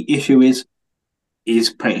 The issue is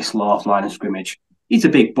he's pretty slow off line of scrimmage. He's a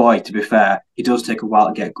big boy, to be fair. He does take a while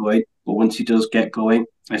to get going, but once he does get going,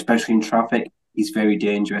 especially in traffic, he's very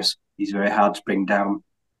dangerous. He's very hard to bring down.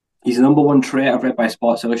 His number 1 trait I've read by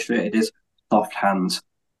Sports Illustrated is soft hands.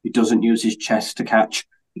 He doesn't use his chest to catch.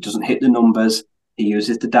 He doesn't hit the numbers. He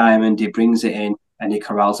uses the diamond. He brings it in and he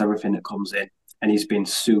corrals everything that comes in. And he's been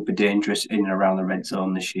super dangerous in and around the red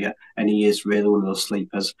zone this year. And he is really one of those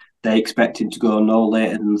sleepers. They expect him to go no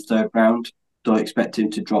later than the 3rd round. Don't expect him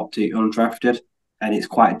to drop to undrafted. and it's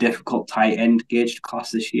quite a difficult tight end gauged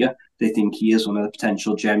class this year. They think he is one of the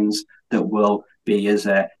potential gems that will be as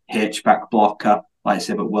a H-back blocker, like I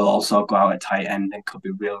say, but will also go out at tight end and could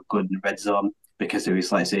be real good in the red zone because of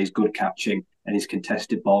his, like I say, his good catching and his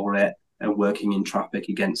contested ball rate and working in traffic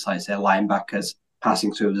against, like I say, linebackers,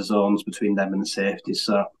 passing through the zones between them and the safeties.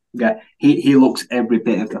 So yeah, he looks every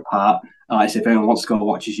bit of the part. Like I say, if anyone wants to go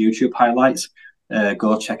watch his YouTube highlights,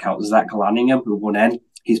 go check out Zach Lanningham, who won N.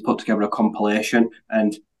 He's put together a compilation,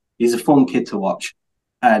 and he's a fun kid to watch.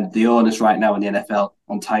 And the onus right now in the NFL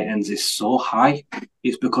on tight ends is so high,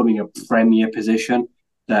 it's becoming a premier position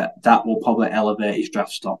that will probably elevate his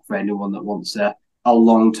draft stock for anyone that wants a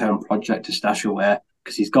long-term project to stash away,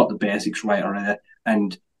 because he's got the basics right already.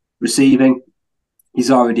 And receiving,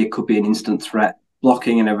 he's already could be an instant threat.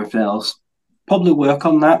 Blocking and everything else, probably work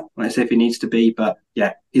on that, let's say, if he needs to be. But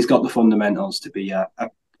yeah, he's got the fundamentals to be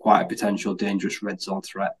quite a potential dangerous red zone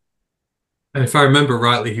threat. And if I remember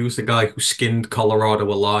rightly, he was the guy who skinned Colorado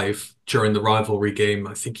alive during the rivalry game.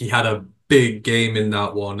 I think he had a big game in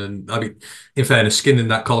that one. And I mean, in fairness, skinning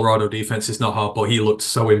that Colorado defense is not hard, but he looked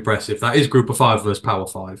so impressive. That is Group of Five versus Power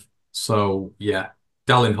Five. So yeah,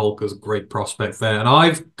 Dallin Holker's a great prospect there. And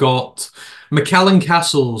I've got McAllen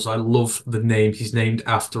Castles. I love the name. He's named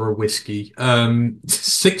after a whiskey.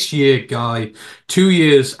 6-year guy, 2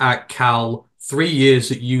 years at Cal, 3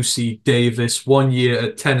 years at UC Davis, 1 year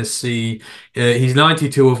at Tennessee. He's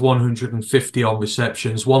 92 of 150 on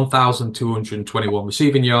receptions, 1,221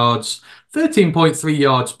 receiving yards, 13.3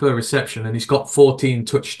 yards per reception, and he's got 14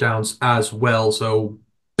 touchdowns as well. So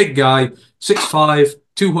big guy, 6'5",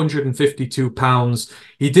 252 pounds.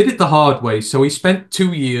 He did it the hard way. So he spent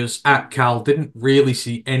 2 years at Cal, didn't really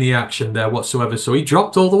see any action there whatsoever. So he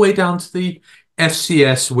dropped all the way down to the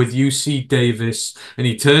FCS with UC Davis, and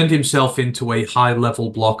he turned himself into a high-level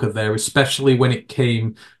blocker there, especially when it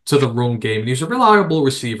came to the run game. And he's a reliable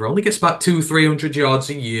receiver. Only gets about 200-300 yards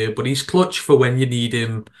a year, but he's clutch for when you need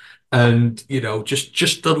him. And, you know,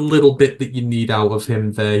 just a little bit that you need out of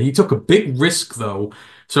him there. He took a big risk, though.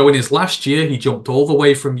 So in his last year, he jumped all the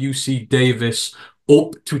way from UC Davis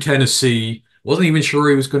up to Tennessee. Wasn't even sure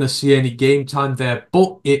he was going to see any game time there,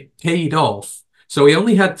 but it paid off. So he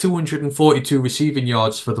only had 242 receiving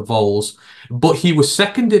yards for the Vols, but he was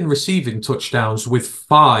second in receiving touchdowns with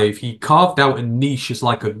 5. He carved out a niche as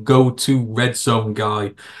like a go-to red zone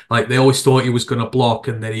guy. Like they always thought he was going to block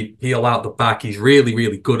and then he'd peel out the back. He's really,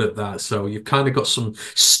 really good at that. So you've kind of got some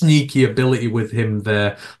sneaky ability with him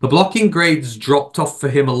there. The blocking grades dropped off for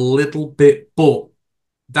him a little bit, but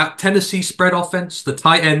that Tennessee spread offense, the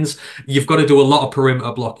tight ends, you've got to do a lot of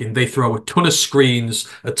perimeter blocking. They throw a ton of screens,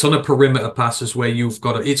 a ton of perimeter passes where you've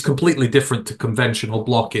got to, it's completely different to conventional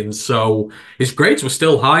blocking. So his grades were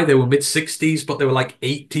still high. They were mid-60s, but they were like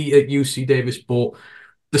 80 at UC Davis. But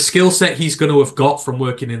the skill set he's going to have got from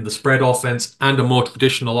working in the spread offense and a more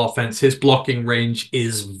traditional offense, his blocking range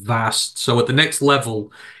is vast. So at the next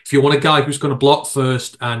level, if you want a guy who's going to block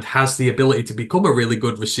first and has the ability to become a really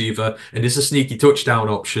good receiver and is a sneaky touchdown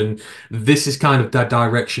option, this is kind of that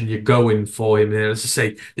direction you're going for him. And as I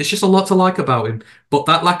say, there's just a lot to like about him. But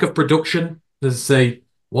that lack of production, as I say,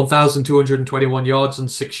 1,221 yards in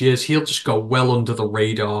 6 years, he'll just go well under the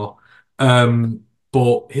radar.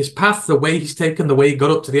 But his path, the way he's taken, the way he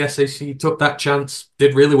got up to the SEC, took that chance,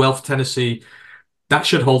 did really well for Tennessee. That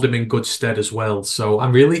should hold him in good stead as well. So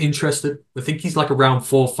I'm really interested. I think he's like a round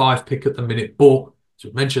 4 or 5 pick at the minute. But as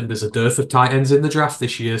we mentioned, there's a dearth of tight ends in the draft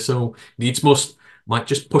this year. So needs must might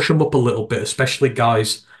just push him up a little bit, especially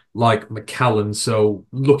guys like McAllen. So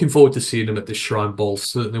looking forward to seeing him at this Shrine Bowl.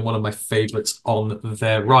 Certainly one of my favorites on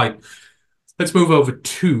there. Right. Let's move over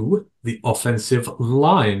to the offensive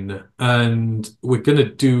line, and we're going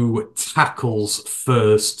to do tackles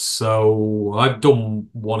first. So I've done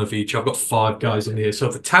one of each. I've got 5 guys in here. So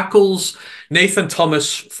the tackles, Nathan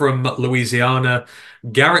Thomas from Louisiana,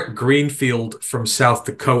 Garrett Greenfield from South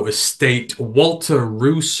Dakota State, Walter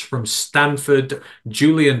Roos from Stanford,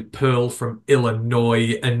 Julian Pearl from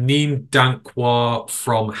Illinois, Aneen Dankwa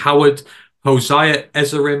from Howard, Hosea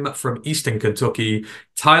Ezerim from Eastern Kentucky,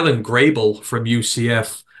 Tylen Grable from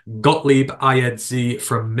UCF, Gottlieb Ayedzi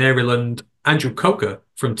from Maryland, Andrew Coker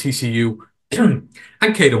from TCU, and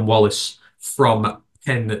Caden Wallace from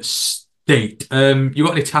Penn State. You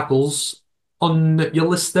got any tackles on your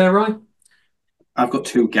list there, Ryan? I've got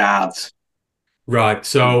 2 guards. Right,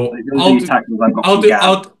 so I'll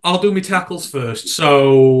do my tackles first.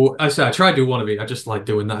 So I said I try to do one of each. I just like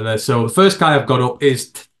doing that there. So the first guy I've got up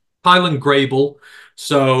is Tylen Grable.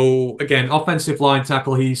 So again, offensive line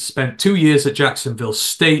tackle. He spent 2 years at Jacksonville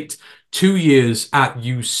State, 2 years at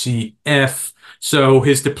UCF. So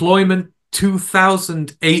his deployment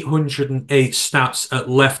 2,808 snaps at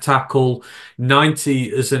left tackle,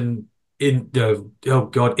 90 as inside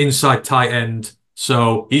tight end.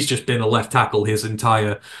 So he's just been a left tackle his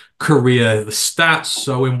entire career. The stats,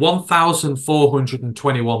 so in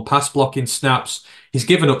 1,421 pass blocking snaps, he's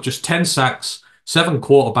given up just 10 sacks, 7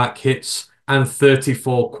 quarterback hits, and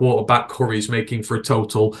 34 quarterback hurries, making for a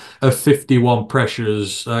total of 51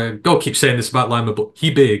 pressures. Go keep saying this about Lima, but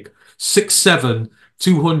he big. 6'7",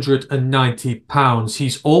 290 pounds.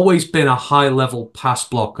 He's always been a high-level pass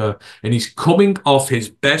blocker, and he's coming off his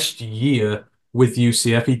best year with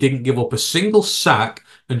UCF. He didn't give up a single sack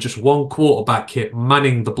and just 1 quarterback hit,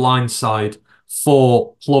 manning the blind side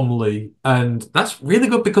for Plumlee. And that's really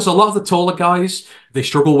good because a lot of the taller guys, they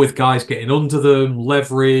struggle with guys getting under them,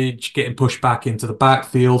 leverage, getting pushed back into the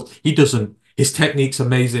backfield. He doesn't. His technique's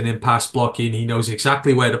amazing in pass blocking. He knows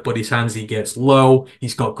exactly where to put his hands. He gets low.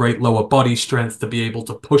 He's got great lower body strength to be able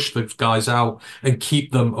to push those guys out and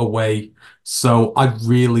keep them away. So I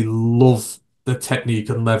really love the technique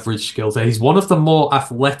and leverage skills there. He's one of the more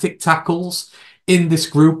athletic tackles in this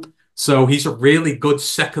group. So he's a really good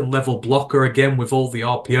second level blocker again with all the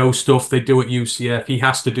RPO stuff they do at UCF. He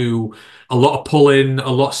has to do a lot of pulling, a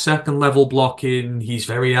lot of second level blocking. He's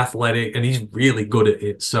very athletic and he's really good at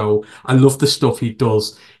it. So I love the stuff he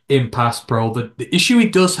does in pass pro. The issue he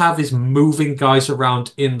does have is moving guys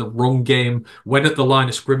around in the run game. When at the line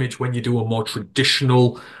of scrimmage, when you do a more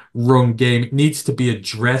traditional run game, it needs to be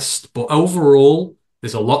addressed. But overall,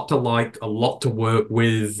 there's a lot to like, a lot to work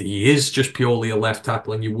with. He is just purely a left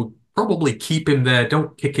tackle, and you would probably keep him there.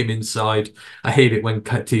 Don't kick him inside. I hate it when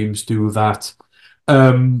teams do that.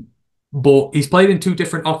 But he's played in 2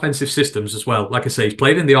 different offensive systems as well. Like I say, he's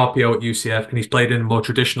played in the RPO at UCF, and he's played in a more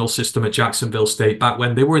traditional system at Jacksonville State. Back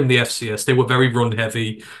when they were in the FCS, they were very run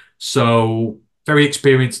heavy. So very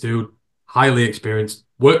experienced dude, highly experienced,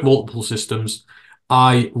 worked multiple systems.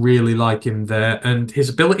 I really like him there, and his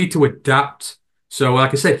ability to adapt. So,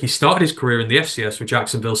 like I said, he started his career in the FCS with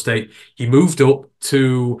Jacksonville State. He moved up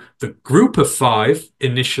to the Group of 5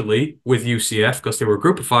 initially with UCF because they were a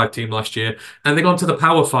Group of 5 team last year, and they got to the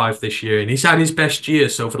Power 5 this year, and he's had his best year.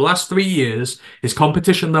 So, for the last 3 years, his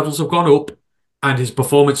competition levels have gone up, and his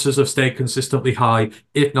performances have stayed consistently high,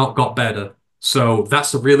 if not got better. So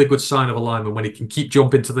that's a really good sign of a lineman when he can keep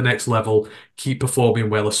jumping to the next level, keep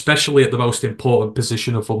performing well, especially at the most important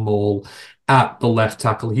position of them all, at the left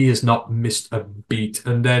tackle. He has not missed a beat.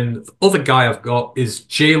 And then the other guy I've got is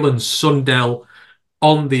Jalen Sundell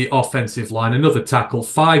on the offensive line, another tackle,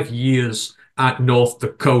 5 years at North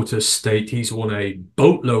Dakota State. He's won a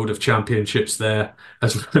boatload of championships there,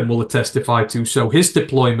 as will testify to. So his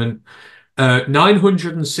deployment,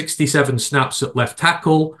 967 snaps at left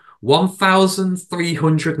tackle,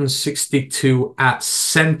 1,362 at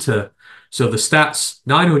center. So the stats,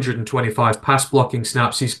 925 pass blocking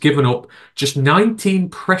snaps. He's given up just 19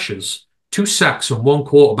 pressures, 2 sacks and 1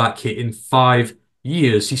 quarterback hit in 5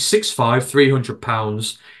 years. He's 6'5", 300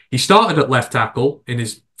 pounds. He started at left tackle in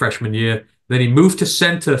his freshman year. Then he moved to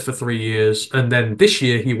center for 3 years. And then this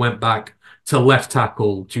year he went back to left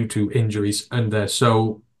tackle due to injuries and there.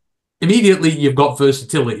 So immediately, you've got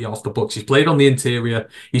versatility off the books. He's played on the interior.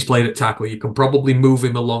 He's played at tackle. You can probably move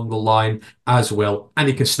him along the line as well. And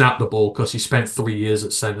he can snap the ball because he spent 3 years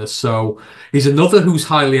at center. So he's another who's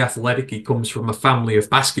highly athletic. He comes from a family of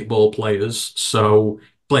basketball players. So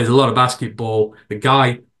plays a lot of basketball. The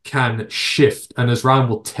guy can shift. And as Ryan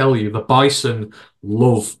will tell you, the Bison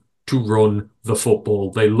love to run the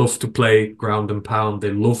football. They love to play ground and pound.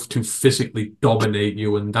 They love to physically dominate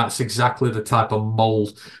you. And that's exactly the type of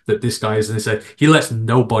mold that this guy is. And they said he lets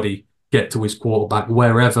nobody get to his quarterback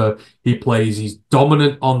wherever he plays. He's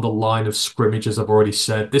dominant on the line of scrimmage, as I've already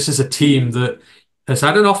said. This is a team that has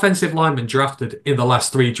had an offensive lineman drafted in the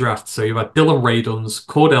last 3 drafts. So you've had Dylan Raduns,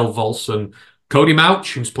 Cordell Volson, Cody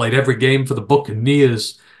Mauch, who's played every game for the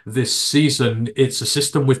Buccaneers this season. It's a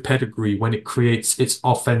system with pedigree when it creates its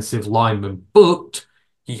offensive linemen, but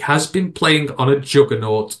he has been playing on a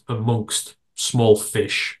juggernaut amongst small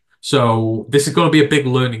fish. So this is going to be a big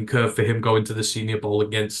learning curve for him going to the Senior Bowl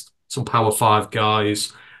against some Power 5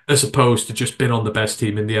 guys, as opposed to just being on the best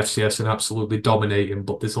team in the FCS and absolutely dominating.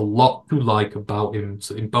 But there's a lot to like about him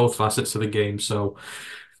in both facets of the game. So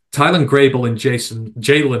Tylan Grable and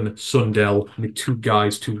Jalen Sundell, the 2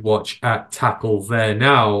 guys to watch at tackle there.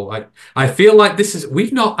 Now, I feel like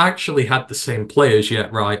we've not actually had the same players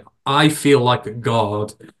yet, right? I feel like at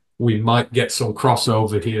guard, we might get some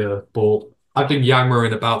crossover here, but I've been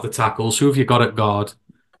yammering about the tackles. Who have you got at guard?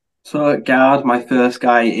 So at guard, my first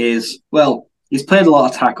guy is, well, he's played a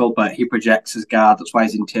lot of tackle, but he projects as guard. That's why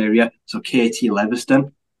he's interior. So KT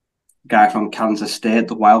Leverston. guy from Kansas State,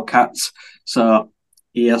 the Wildcats. So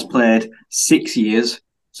he has played 6 years.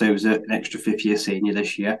 So he was an extra fifth-year senior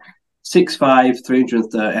this year. 6'5",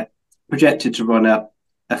 330, projected to run a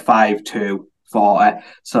 5'2", 40.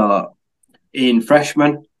 So in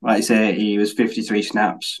freshman, like I say, he was 53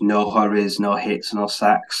 snaps, no hurries, no hits, no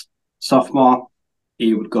sacks. Sophomore,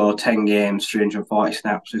 he would go 10 games, 340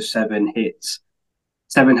 snaps with 7 hits,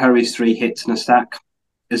 7 hurries, 3 hits, and a sack.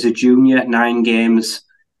 As a junior, 9 games,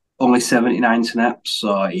 only 79 snaps,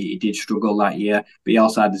 so he did struggle that year. But he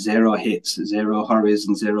also had 0 hits, 0 hurries,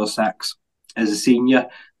 and 0 sacks. As a senior,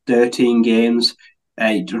 13 games,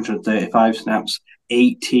 835 snaps,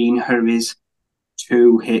 18 hurries,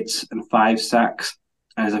 2 hits, and 5 sacks.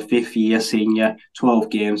 And as a fifth-year senior, 12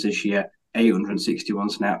 games this year, 861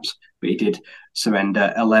 snaps. But he did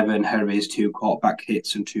surrender 11 hurries, 2 quarterback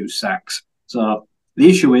hits, and 2 sacks. So the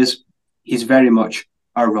issue is he's very much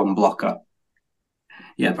a run blocker.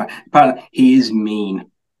 Yeah, but he is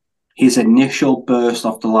mean. His initial burst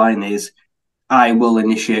off the line is, I will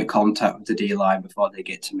initiate contact with the D-line before they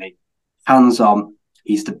get to me. Hands on,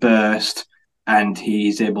 he's the burst, and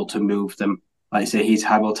he's able to move them. Like I say, he's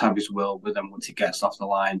able to have his will with them once he gets off the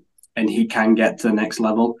line. And he can get to the next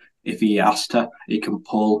level if he has to. He can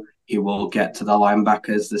pull. He will get to the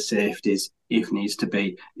linebackers, the safeties, if needs to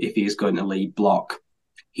be, if he's going to lead block.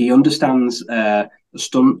 He understands a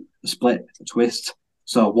stunt, a split, a twist.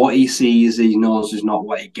 So what he sees, he knows is not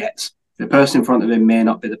what he gets. The person in front of him may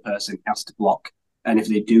not be the person he has to block. And if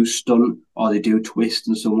they do stunt or they do twist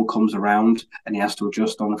and someone comes around and he has to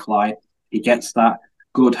adjust on the fly, he gets that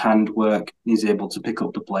good hand work. He's able to pick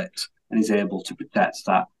up the blitz and he's able to protect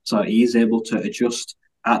that. So he's able to adjust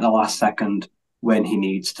at the last second when he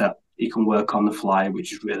needs to. He can work on the fly,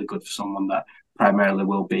 which is really good for someone that primarily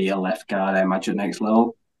will be a left guard, I imagine, next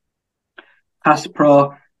level. Pass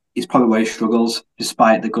pro is probably where he struggles,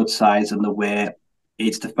 despite the good size and the weight.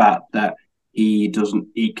 It's the fact that he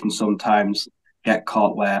can sometimes get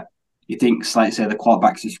caught where he thinks, like say, the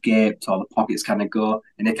quarterback's escaped or the pockets kind of go,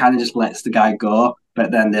 and he kind of just lets the guy go,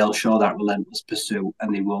 but then they'll show that relentless pursuit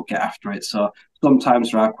and they will get after it. So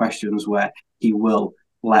sometimes there are questions where he will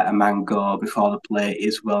let a man go before the play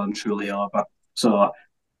is well and truly over. So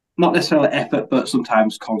not necessarily effort, but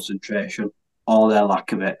sometimes concentration or their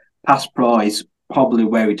lack of it. Pass pro is probably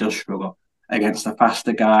where he does struggle against the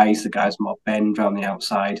faster guys, the guys more bend around the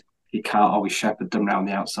outside. He can't always shepherd them around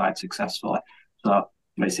the outside successfully. So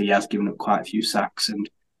he has given up quite a few sacks and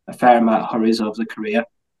a fair amount of hurries over the career.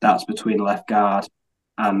 That's between left guard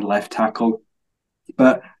and left tackle.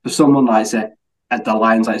 But for someone like say at the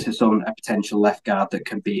lines, like say someone a potential left guard that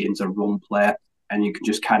can be into a run player, and you can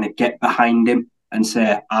just kind of get behind him and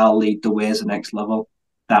say, I'll lead the way as the next level.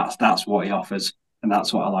 That's what he offers, and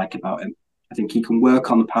that's what I like about him. I think he can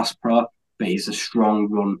work on the pass pro, but he's a strong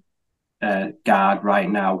run guard right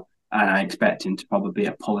now, and I expect him to probably be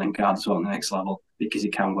a pulling guard as well at the next level because he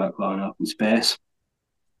can work well in open space.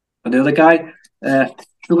 But the other guy,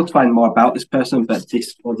 struggle to find more about this person, but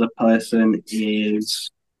this other person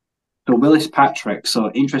is so Willis Patrick.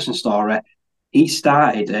 So interesting story. He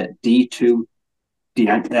started at D2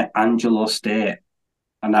 D'Angelo State,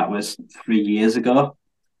 and that was 3 years ago.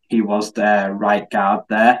 He was their right guard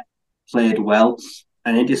there, played well,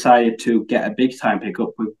 and he decided to get a big time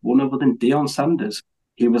pickup with one other than Deion Sanders.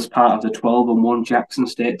 He was part of the 12-1 Jackson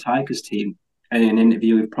State Tigers team. And in an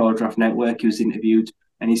interview with Pro Draft Network, he was interviewed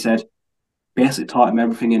and he said, basically taught him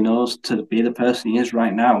everything he knows to be the person he is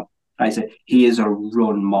right now. I said, he is a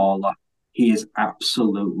run mauler. He is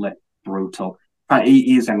absolutely brutal.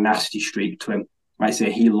 He is a nasty streak to him. I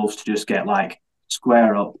say he loves to just get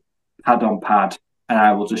square up, pad on pad, and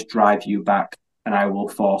I will just drive you back and I will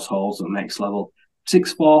force holes at the next level.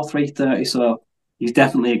 6'4", 330, so he's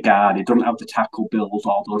definitely a guard. He doesn't have the tackle build,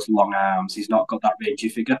 all those long arms. He's not got that rangy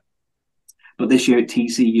figure. But this year at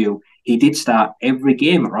TCU, he did start every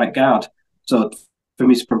game at right guard. So from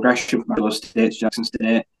his progression from those states, Jackson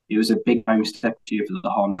State, it was a big time step year for the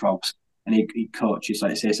Horned Frogs. And he coaches,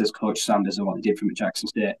 like I say, says Coach Sanders and what he did from Jackson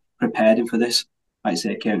State, prepared him for this. Like I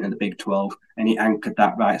say, came in the Big 12 and he anchored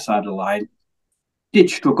that right side of the line.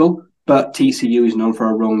 Did struggle, but TCU is known for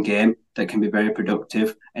a run game that can be very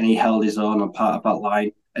productive, and he held his own on part of that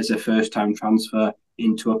line as a first-time transfer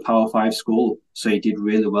into a Power 5 school. So he did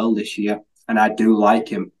really well this year, and I do like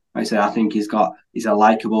him. Like I say, I think he's a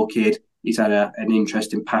likable kid. He's had an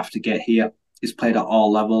interesting path to get here. He's played at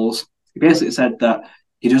all levels. He basically said that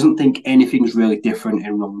he doesn't think anything's really different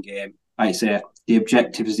in run game. Like I say, the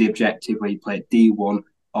objective is the objective where you play D1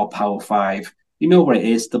 or Power 5. You know where it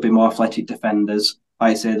is. There'll be more athletic defenders.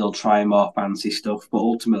 Like I say, they'll try more fancy stuff. But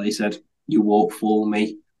ultimately, he said, you won't fool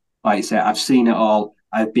me. Like I say, I've seen it all.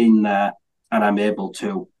 I've been there and I'm able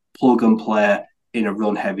to plug and play in a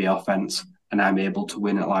run-heavy offense, and I'm able to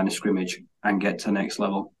win at line of scrimmage and get to the next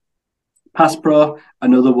level. Pass pro,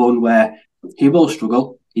 another one where he will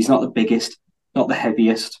struggle. He's not the biggest, not the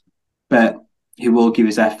heaviest, but he will give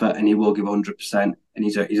his effort and he will give 100%. And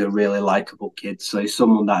he's a really likable kid. So he's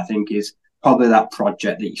someone that I think is probably that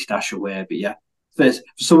project that you stash away. But yeah, for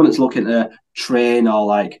someone that's looking to train or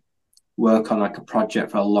like work on like a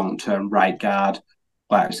project for a long-term right guard,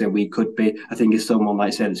 like I said, we could be. I think it's someone, like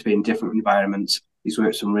I said, that's been in different environments. He's worked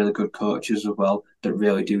with some really good coaches as well that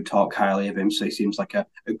really do talk highly of him. So he seems like a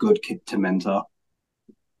good kid to mentor.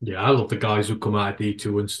 Yeah, I love the guys who come out of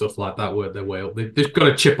D2 and stuff like that, work their way up. They've got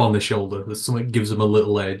a chip on the shoulder. There's something that gives them a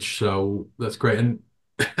little edge. So that's great. And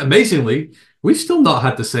amazingly, we've still not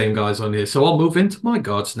had the same guys on here. So I'll move into my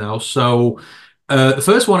guards now. So the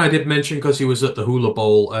first one I did mention because he was at the Hula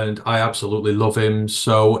Bowl and I absolutely love him.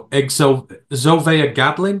 So Xavier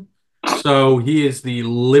Gadlin. So he is the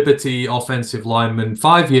Liberty offensive lineman,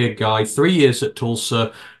 5-year guy, 3 years at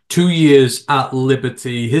Tulsa, 2 years at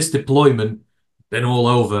Liberty. His deployment been all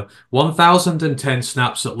over. 1,010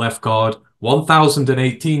 snaps at left guard,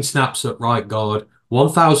 1,018 snaps at right guard,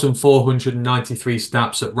 1,493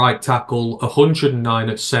 snaps at right tackle, 109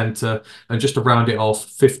 at center, and just to round it off,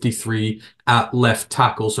 53 at left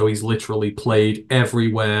tackle. So he's literally played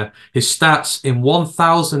everywhere. His stats in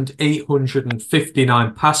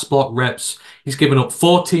 1,859 pass block reps, he's given up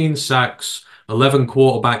 14 sacks, 11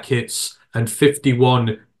 quarterback hits, and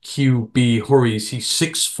 51 QB hurries. He's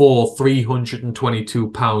 6'4", 322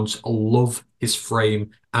 pounds. I love his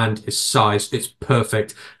frame and his size. It's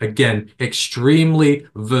perfect. Again, extremely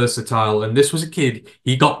versatile. And this was a kid,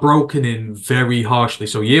 he got broken in very harshly.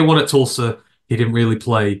 So year 1 at Tulsa, he didn't really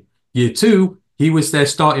play. Year 2, he was their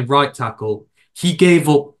starting right tackle. He gave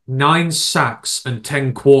up 9 sacks and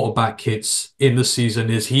 10 quarterback hits in the season.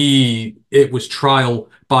 It was trial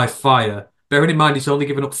by fire. Bearing in mind, he's only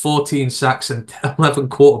given up 14 sacks and 11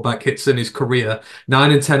 quarterback hits in his career.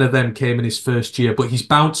 9 and 10 of them came in his first year, but he's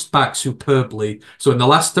bounced back superbly. So in the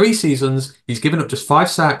last 3 seasons, he's given up just 5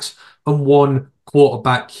 sacks and 1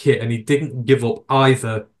 quarterback hit, and he didn't give up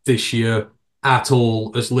either this year at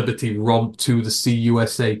all as Liberty romped to the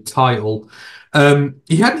CUSA title.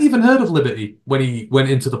 He hadn't even heard of Liberty when he went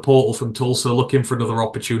into the portal from Tulsa looking for another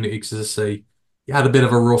opportunity, because as I say, he had a bit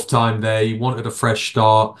of a rough time there. He wanted a fresh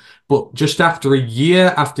start. But just after a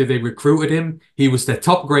year after they recruited him, he was their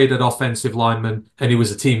top graded offensive lineman and he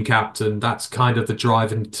was a team captain. That's kind of the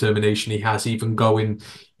drive and determination he has, even going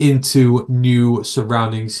into new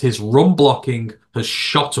surroundings. His run blocking has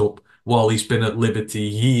shot up while he's been at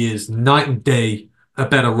Liberty. He is night and day a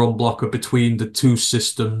better run blocker between the two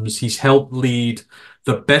systems. He's helped lead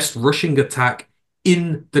the best rushing attack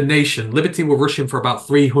in the nation. Liberty were rushing for about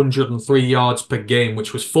 303 yards per game,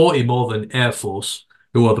 which was 40 more than Air Force,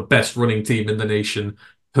 who are the best running team in the nation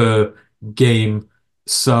per game.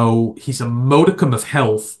 So he's a modicum of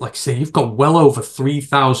health. Like I say, you've got well over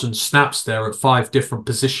 3,000 snaps there at 5 different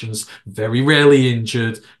positions, very rarely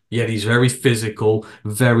injured, yet he's very physical,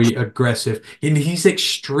 very aggressive, and he's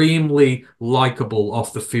extremely likable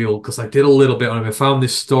off the field, because I did a little bit on him. I found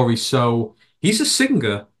this story. So he's a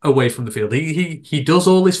singer away from the field. He does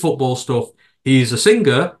all his football stuff. He's a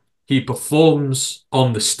singer. He performs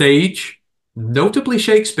on the stage, notably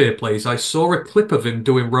Shakespeare plays. I saw a clip of him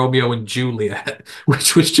doing Romeo and Juliet,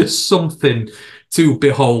 which was just something to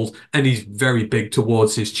behold. And he's very big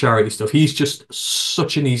towards his charity stuff. He's just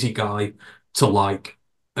such an easy guy to like.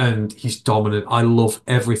 And he's dominant. I love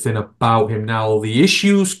everything about him. Now, the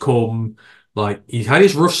issues come, like, he had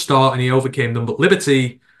his rough start and he overcame them. But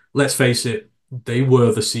Liberty, let's face it, they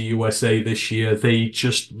were the CUSA this year. They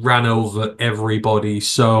just ran over everybody.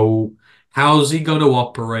 So how's he going to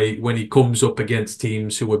operate when he comes up against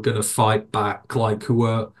teams who are going to fight back, like who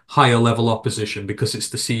are higher level opposition? Because it's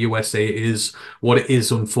the CUSA. It is what it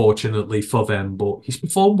is, unfortunately, for them. But he's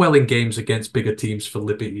performed well in games against bigger teams for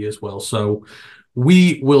Liberty as well. So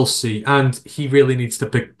we will see. And he really needs to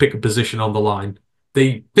pick a position on the line.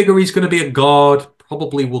 They figure he's going to be a guard,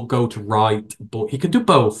 probably will go to right, but he can do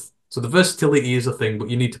both. So the versatility is a thing, but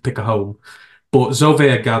you need to pick a home. But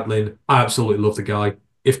Xavier Gadlin, I absolutely love the guy.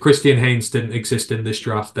 If Christian Haynes didn't exist in this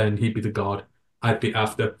draft, then he'd be the guard I'd be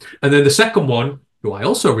after. And then the second one, who I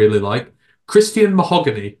also really like, Christian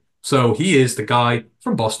Mahogany. So he is the guy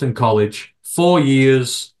from Boston College. 4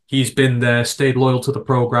 years, he's been there, stayed loyal to the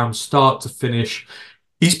program, start to finish.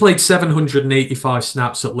 He's played 785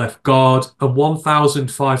 snaps at left guard and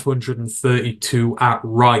 1,532 at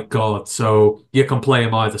right guard. So you can play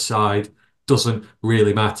him either side. Doesn't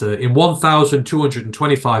really matter. In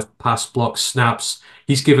 1,225 pass block snaps,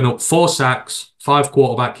 he's given up 4 sacks, 5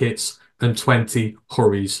 quarterback hits, and 20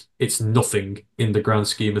 hurries. It's nothing in the grand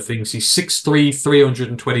scheme of things. He's 6'3",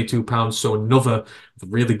 322 pounds, so another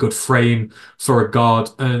really good frame for a guard,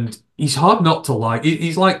 and he's hard not to like.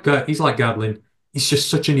 He's like Gadlin. He's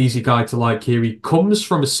just such an easy guy to like here. He comes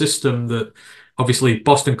from a system that, obviously,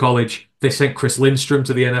 Boston College, they sent Chris Lindstrom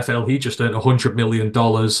to the NFL. He just earned $100 million.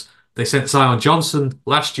 They sent Zion Johnson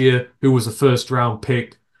last year, who was a first-round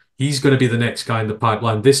pick. He's going to be the next guy in the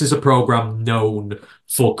pipeline. This is a program known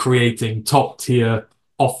for creating top-tier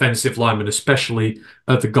offensive linemen, especially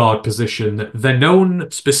at the guard position. They're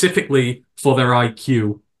known specifically for their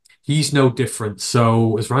IQ. He's no different.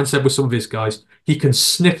 So, as Ryan said with some of his guys, he can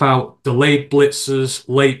sniff out delayed blitzers,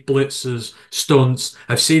 late blitzers, stunts.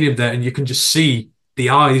 I've seen him there, and you can just see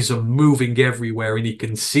the eyes are moving everywhere, and he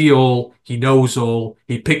can see all, he knows all,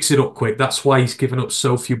 he picks it up quick. That's why he's given up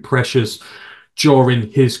so few pressures during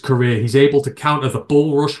his career. He's able to counter the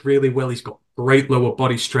bull rush really well. He's got great lower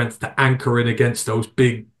body strength to anchor in against those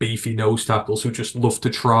big, beefy nose tackles who just love to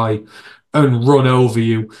try and run over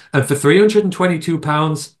you. And for 322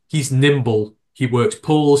 pounds, he's nimble. He works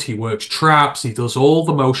pulls, he works traps, he does all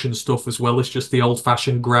the motion stuff as well as just the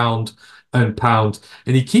old-fashioned ground and pound.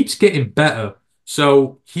 And he keeps getting better.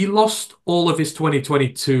 So he lost all of his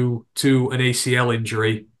 2022 to an ACL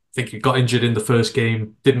injury. I think he got injured in the first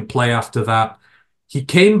game, didn't play after that. He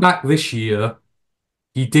came back this year.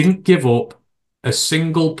 He didn't give up a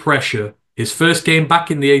single pressure. His first game back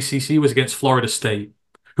in the ACC was against Florida State,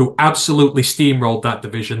 who absolutely steamrolled that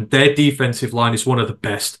division. Their defensive line is one of the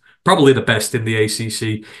best, probably the best in the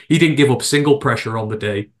ACC. He didn't give up single pressure on the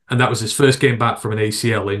day, and that was his first game back from an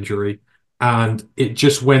ACL injury. And it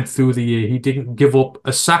just went through the year. He didn't give up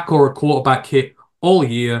a sack or a quarterback hit all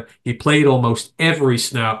year. He played almost every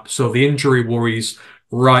snap, so the injury worries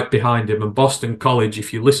right behind him. And Boston College,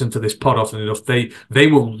 if you listen to this pod often enough, they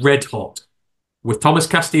were red hot. With Thomas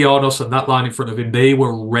Castellanos and that line in front of him, they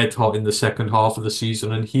were red hot in the second half of the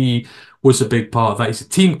season, and he was a big part of that. He's a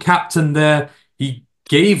team captain there. He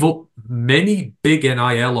gave up many big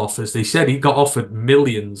NIL offers. They said he got offered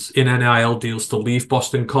millions in NIL deals to leave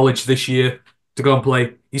Boston College this year to go and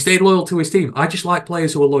play. He stayed loyal to his team. I just like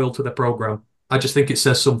players who are loyal to their program. I just think it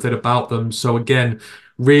says something about them. So again,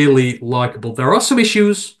 really likable. There are some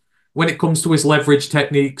issues when it comes to his leverage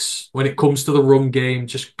techniques, when it comes to the run game,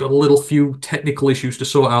 just got a little few technical issues to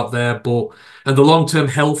sort out there. And the long-term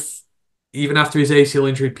health, even after his ACL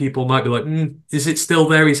injury, people might be like, is it still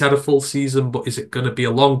there? He's had a full season, but is it going to be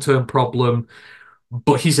a long-term problem?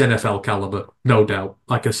 But he's NFL caliber, no doubt.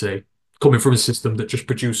 Like I say, coming from a system that just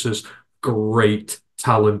produces great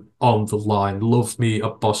talent on the line. Love me a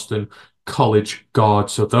Boston College guard.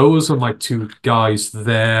 So those are my two guys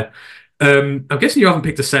there. I'm guessing you haven't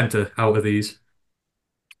picked a center out of these.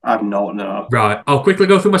 I've not, no. Right. I'll quickly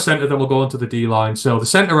go through my center, then we'll go on to the D-line. So the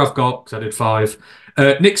center I've got, because I did 5,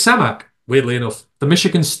 Nick Samak, weirdly enough, the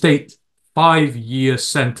Michigan State 5-year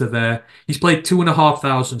center there. He's played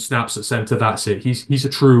 2,500 snaps at center. That's it. He's a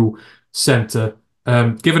true center.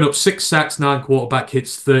 Given up 6 sacks, 9 quarterback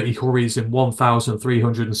hits, 30 hurries in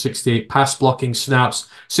 1,368 pass blocking snaps.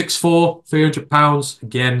 6'4", 300 pounds.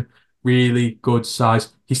 Again, really good size.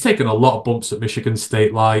 He's taken a lot of bumps at Michigan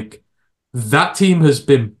State. Like, that team has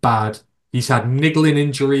been bad. He's had niggling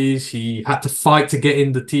injuries. He had to fight to get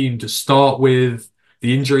in the team to start with.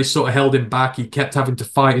 The injury sort of held him back. He kept having to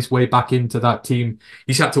fight his way back into that team.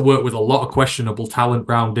 He's had to work with a lot of questionable talent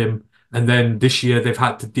around him. And then this year they've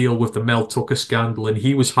had to deal with the Mel Tucker scandal, and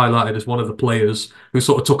he was highlighted as one of the players who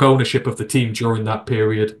sort of took ownership of the team during that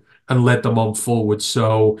period and led them on forward.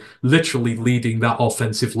 So literally leading that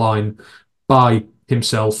offensive line by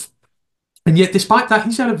himself. And yet, despite that,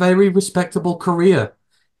 he's had a very respectable career.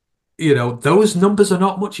 You know, those numbers are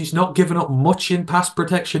not much. He's not given up much in pass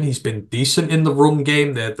protection. He's been decent in the run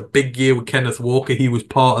game. The big year with Kenneth Walker, he was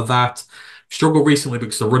part of that. Struggled recently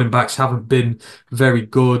because the running backs haven't been very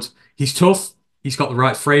good. He's tough. He's got the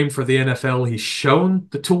right frame for the NFL. He's shown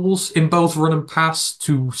the tools in both run and pass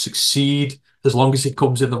to succeed as long as he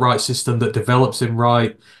comes in the right system that develops him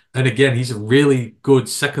right. And again, he's a really good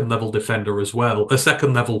second-level defender as well, a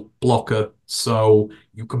second-level blocker. So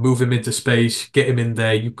you can move him into space, get him in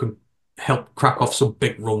there. You can help crack off some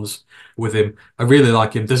big runs with him. I really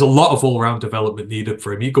like him. There's a lot of all-round development needed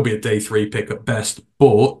for him. He could be a day 3 pick at best,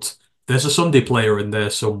 but there's a Sunday player in there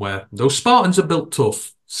somewhere. Those Spartans are built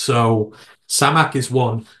tough. So Samak is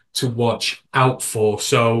one to watch out for.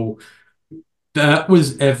 So that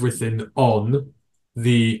was everything on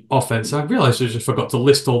the offense. I realized I just forgot to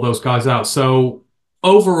list all those guys out. So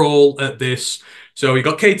overall at this, So you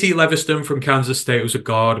got KT Leviston from Kansas State, who's a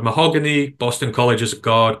guard. Mahogany, Boston College, as a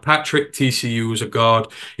guard. Patrick, TCU, who's a guard.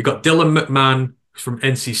 You got Dylan McMahon from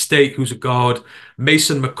NC State, who's a guard.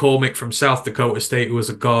 Mason McCormick from South Dakota State, who was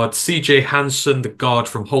a guard. CJ Hansen, the guard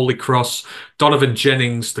from Holy Cross. Donovan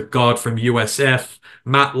Jennings, the guard from USF.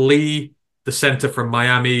 Matt Lee, the center from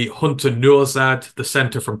Miami. Hunter Nurzad, the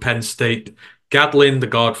center from Penn State. Gadlin, the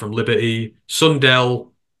guard from Liberty. Sundell,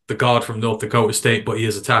 the guard from North Dakota State, but he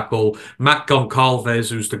is a tackle. Matt Goncalves,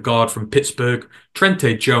 who's the guard from Pittsburgh.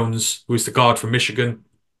 Trente Jones, who is the guard from Michigan.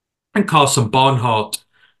 And Carson Barnhart,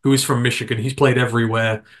 who is from Michigan. He's played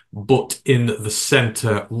everywhere but in the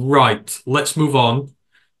center. Right, let's move on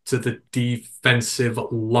to the defensive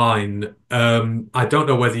line. I don't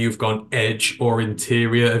know whether you've gone edge or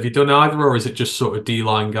interior. Have you done either, or is it just sort of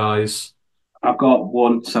D-line guys? I've got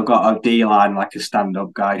one. So I've got a D-line, like a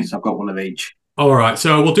stand-up guy. So I've got one of each. All right,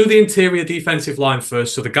 so we'll do the interior defensive line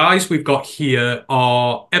first. So the guys we've got here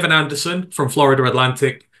are Evan Anderson from Florida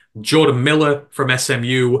Atlantic, Jordan Miller from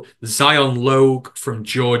SMU, Zion Logue from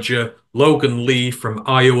Georgia, Logan Lee from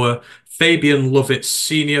Iowa, Fabian Lovett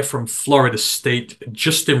Sr. from Florida State,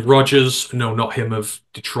 Justin Rogers, no, not him, of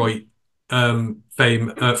Detroit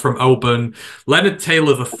fame, from Auburn, Leonard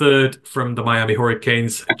Taylor III from the Miami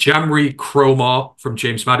Hurricanes, Jamri Cromar from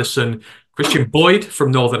James Madison, Christian Boyd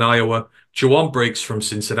from Northern Iowa, Juwan Briggs from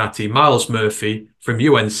Cincinnati, Miles Murphy from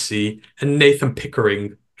UNC, and Nathan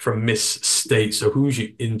Pickering from Miss State. So who's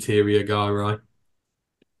your interior guy, right?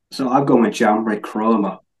 So I've gone with Jamri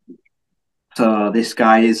Cromar. So this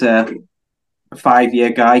guy is a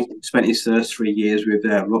 5-year guy. Spent his first 3 years with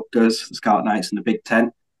Rutgers, the Scarlet Knights in the Big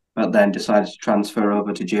Ten, but then decided to transfer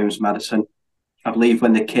over to James Madison. I believe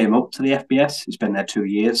when they came up to the FBS, he's been there 2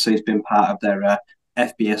 years, so he's been part of their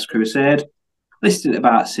FBS crusade. Listed at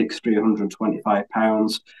about 6'3", 125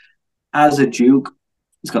 pounds. As a Duke,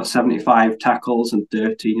 he's got 75 tackles and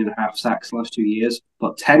 13.5 sacks the last 2 years,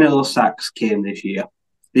 but 10 of those sacks came this year.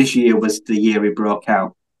 This year was the year he broke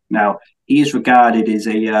out. Now, he is regarded as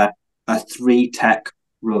a 3-tech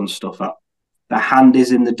run stuffer. The hand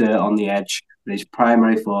is in the dirt on the edge, but his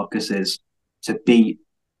primary focus is to beat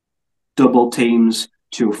double teams,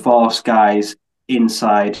 to force guys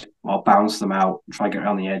inside or bounce them out and try to get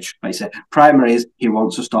around the edge. Like I said, primary is he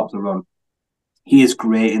wants to stop the run. He is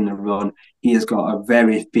great in the run. He has got a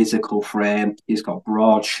very physical frame. He's got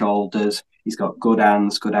broad shoulders. He's got good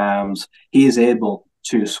hands, good arms. He is able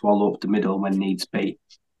to swallow up the middle when needs be.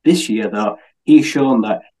 This year, though, he's shown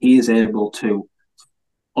that he is able to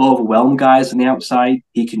overwhelm guys on the outside.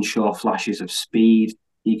 He can show flashes of speed.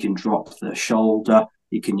 He can drop the shoulder.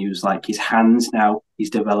 He can use like his hands now. He's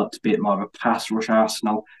developed a bit more of a pass rush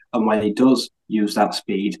arsenal. And when he does use that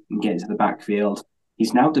speed and get into the backfield,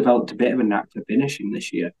 he's now developed a bit of a knack for finishing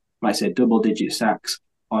this year. Like I said, double-digit sacks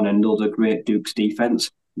on another great Duke's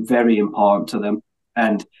defense, very important to them.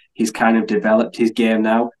 And he's kind of developed his game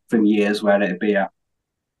now from years where it'd be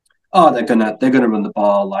they're gonna run the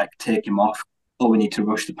ball, like take him off. Oh, we need to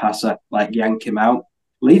rush the passer, like yank him out.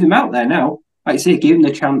 Leave him out there now. Like I say, give him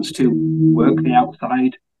the chance to work the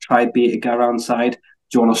outside, try beat a guy around side.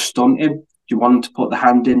 Do you want to stunt him? Do you want him to put the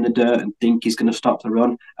hand in the dirt and think he's going to stop the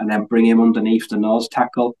run and then bring him underneath the nose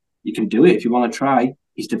tackle? You can do it if you want to try.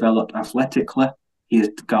 He's developed athletically. He's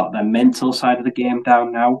got the mental side of the game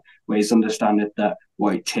down now, where he's understanding that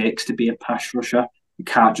what it takes to be a pass rusher. You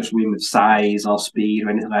can't just win with size or speed or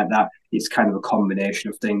anything like that. It's kind of a combination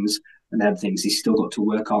of things. And then things he's still got to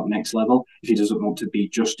work out next level if he doesn't want to be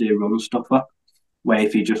just a run stuffer. Where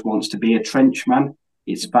if he just wants to be a trench man,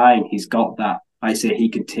 it's fine. He's got that. I say he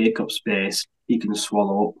can take up space. He can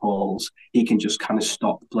swallow up holes. He can just kind of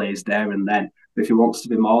stop plays there and then. But if he wants to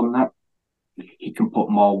be more than that, he can put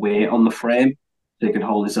more weight on the frame. So he can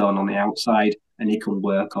hold his own on the outside and he can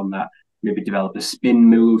work on that. Maybe develop a spin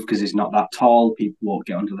move because he's not that tall. People won't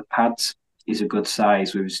get under the pads. He's a good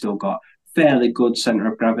size. We've still got fairly good centre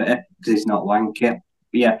of gravity because he's not lanky. But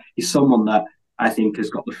yeah, he's someone that I think has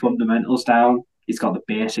got the fundamentals down. He's got the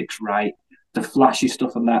basics right. The flashy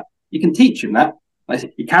stuff and that. You can teach him that.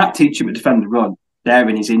 Like, you can't teach him to defend the run. They're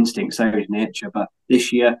in his instincts, they're his nature. But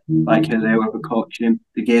this year, like they were coaching him,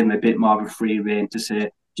 they gave him a bit more of a free rein to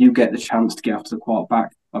say, do you get the chance to get after the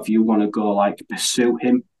quarterback? Or if you want to go like pursue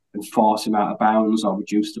him and force him out of bounds or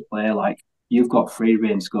reduce the play, like you've got free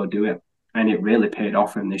rein to go do it. And it really paid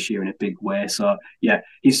off for him this year in a big way. So yeah,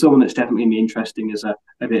 he's someone that's definitely me interesting as a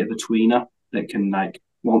bit of a tweener that can like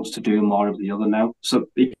wants to do more of the other now. So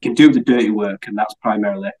he can do the dirty work, and that's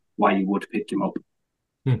primarily why you would pick him up.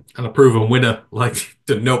 And a proven winner, like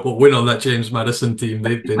the notable win on that James Madison team.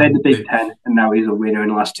 He played the Big Ten, and now he's a winner in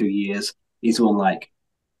the last 2 years. He's won like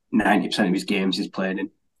 90% of his games he's played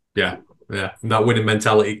in. Yeah, Yeah, and that winning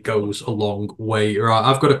mentality goes a long way. Right,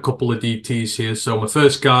 I've got a couple of DTs here. So my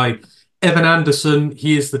first guy, Evan Anderson,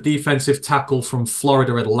 he is the defensive tackle from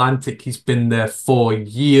Florida Atlantic. He's been there 4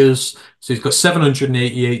 years. So he's got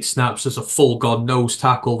 788 snaps as a full god nose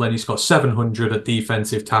tackle. Then he's got 700 at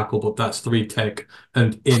defensive tackle, but that's 3 tech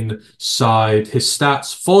and inside. His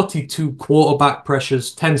stats, 42 quarterback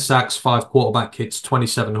pressures, 10 sacks, 5 quarterback hits,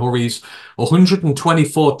 27 hurries,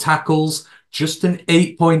 124 tackles, just an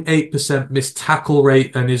 8.8% missed tackle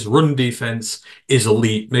rate, and his run defense is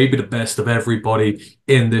elite, maybe the best of everybody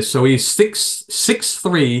in this. So he's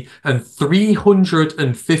 6'3" and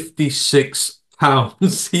 356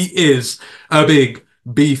 pounds. He is a big,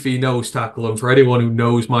 beefy nose tackle. And for anyone who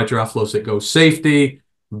knows my draft loves, it goes safety,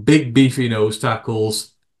 big, beefy nose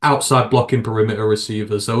tackles, outside blocking perimeter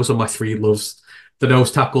receivers. Those are my 3 loves. The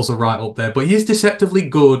nose tackles are right up there, but he's deceptively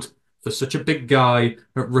good for such a big guy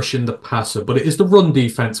at rushing the passer. But it is the run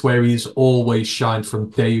defense where he's always shined from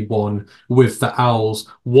day one with the Owls.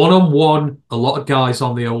 One-on-one, a lot of guys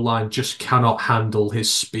on the O-line just cannot handle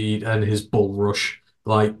his speed and his bull rush.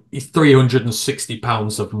 Like, he's 360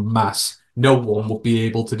 pounds of mass. No one would be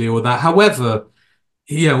able to deal with that. However,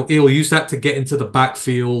 he'll use that to get into the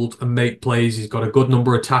backfield and make plays. He's got a good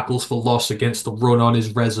number of tackles for loss against the run on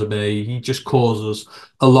his resume. He just causes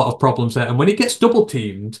a lot of problems there. And when he gets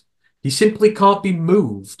double-teamed, he simply can't be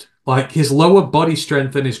moved. Like, his lower body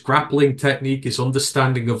strength and his grappling technique, his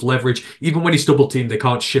understanding of leverage, even when he's double teamed, they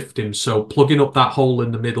can't shift him. So plugging up that hole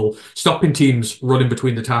in the middle, stopping teams running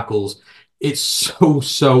between the tackles, it's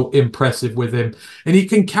so impressive with him. And he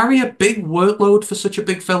can carry a big workload for such a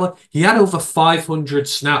big fella. He had over 500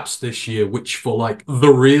 snaps this year, which for like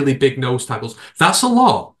the really big nose tackles, that's a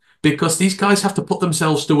lot. Because these guys have to put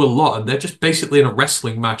themselves through a lot, and they're just basically in a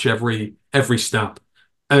wrestling match every snap.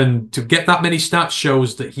 And to get that many stats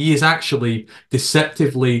shows that he is actually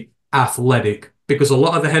deceptively athletic, because a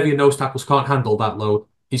lot of the heavier nose tackles can't handle that load.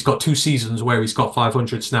 He's got 2 seasons where he's got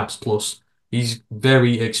 500 snaps plus. He's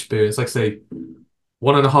very experienced. Like I say,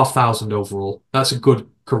 1,500 overall. That's a good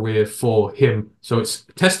career for him. So it's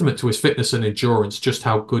a testament to his fitness and endurance, just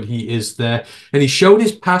how good he is there. And he showed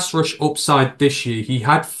his pass rush upside this year. He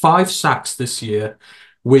had 5 sacks this year,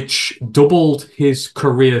 which doubled his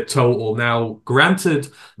career total. Now, granted,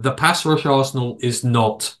 the pass rush arsenal is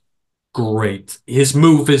not great. His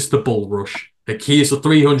move is the bull rush. Like, he is a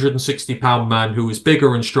 360-pound man who is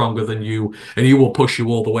bigger and stronger than you, and he will push you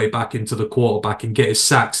all the way back into the quarterback and get his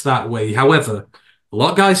sacks that way. However, a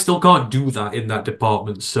lot of guys still can't do that in that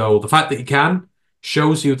department. So the fact that he can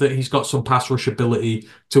shows you that he's got some pass rush ability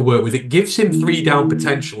to work with. It gives him 3-down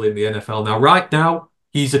potential in the NFL. Now, right now,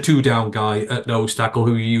 he's a 2-down guy at nose tackle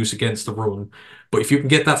who you use against the run. But if you can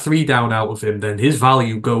get that 3-down out of him, then his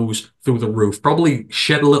value goes through the roof. Probably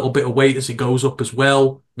shed a little bit of weight as he goes up as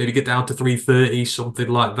well. Maybe get down to 330, something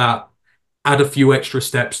like that. Add a few extra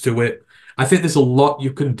steps to it. I think there's a lot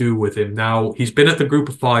you can do with him. Now, he's been at the group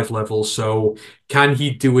of 5 level, so can he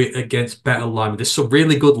do it against better linemen? There's some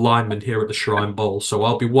really good linemen here at the Shrine Bowl, so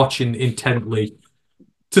I'll be watching intently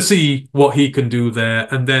to see what he can do there.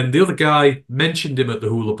 And then the other guy, mentioned him at the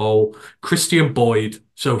Hula Bowl, Christian Boyd.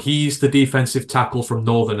 So he's the defensive tackle from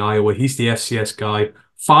Northern Iowa. He's the FCS guy.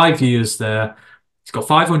 5 years there. He's got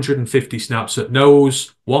 550 snaps at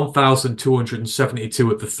nose,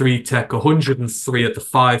 1,272 at the 3 tech, 103 at the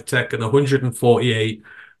 5 tech, and 148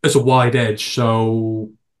 as a wide edge.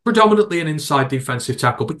 So predominantly an inside defensive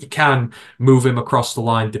tackle, but you can move him across the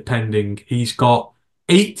line depending. He's got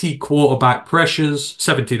 80 quarterback pressures,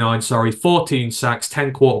 14 sacks,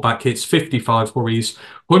 10 quarterback hits, 55 hurries,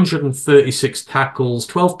 136 tackles,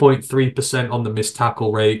 12.3% on the missed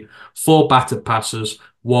tackle rate, 4 batted passes,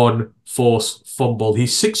 1 forced fumble.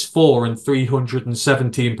 He's 6'4" and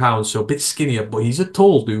 317 pounds, so a bit skinnier, but he's a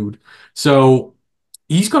tall dude. So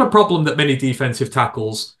he's got a problem that many defensive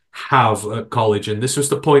tackles have at college, and this was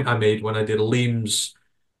the point I made when I did a Leams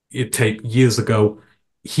tape years ago.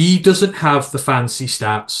 He doesn't have the fancy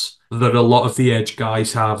stats that a lot of the edge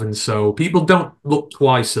guys have, and so people don't look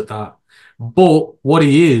twice at that. But what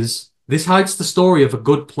he is, this hides the story of a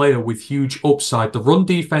good player with huge upside. The run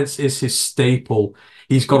defense is his staple.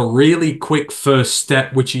 He's got a really quick first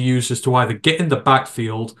step, which he uses to either get in the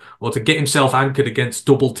backfield or to get himself anchored against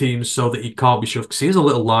double teams so that he can't be shoved, because he is a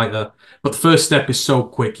little lighter. But the first step is so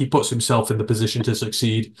quick, he puts himself in the position to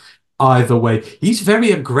succeed either way. He's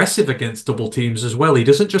very aggressive against double teams as well. He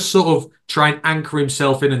doesn't just sort of try and anchor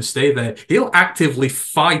himself in and stay there. He'll actively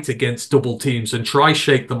fight against double teams and try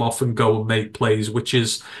shake them off and go and make plays, which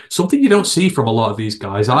is something you don't see from a lot of these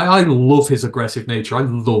guys. I love his aggressive nature. I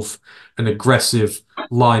love an aggressive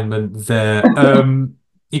lineman there.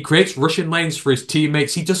 He creates rushing lanes for his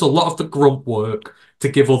teammates. He does a lot of the grunt work to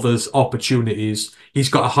give others opportunities. He's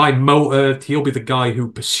got a high motor. He'll be the guy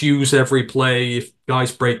who pursues every play. If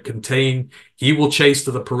guys break contain, he will chase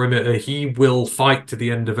to the perimeter. He will fight to the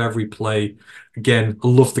end of every play. Again, I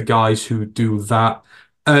love the guys who do that.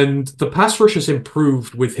 And the pass rush has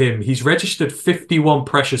improved with him. He's registered 51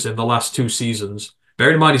 pressures in the last 2 seasons.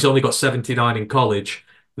 Bear in mind, he's only got 79 in college.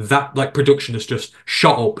 That production has just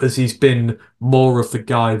shot up as he's been more of the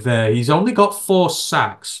guy there. He's only got 4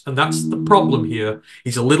 sacks, and that's the problem here.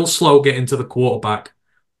 He's a little slow getting to the quarterback.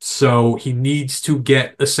 So he needs to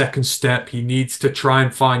get a second step. He needs to try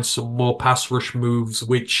and find some more pass rush moves,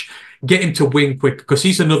 which get him to wing quick, because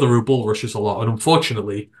he's another who bull rushes a lot. And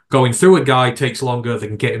unfortunately, going through a guy takes longer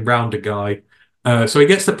than getting round a guy. So he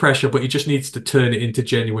gets the pressure, but he just needs to turn it into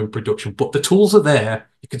genuine production. But the tools are there.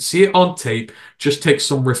 You can see it on tape. Just takes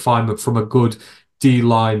some refinement from a good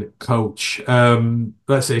D-line coach.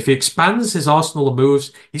 Let's say if he expands his arsenal of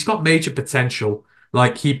moves, he's got major potential.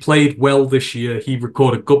 Like, he played well this year. He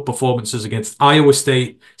recorded good performances against Iowa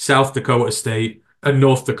State, South Dakota State, and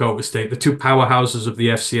North Dakota State, the 2 powerhouses of the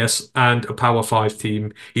FCS and a Power 5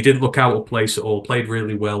 team. He didn't look out of place at all, played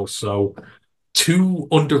really well. So 2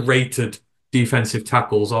 underrated defensive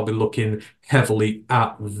tackles I'll be looking heavily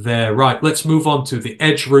at there. Right, let's move on to the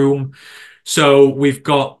edge room. So we've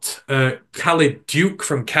got Khalid Duke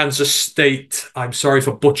from Kansas State. I'm sorry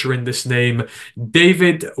for butchering this name.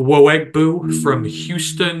 David Nwogbu from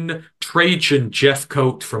Houston. Trajan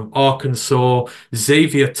Jeffcoat from Arkansas.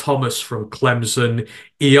 Xavier Thomas from Clemson.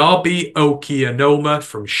 Iabi Okianoma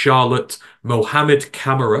from Charlotte. Mohamed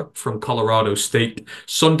Kamara from Colorado State.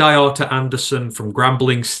 Sundiata Anderson from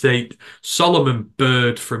Grambling State. Solomon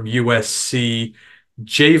Byrd from USC.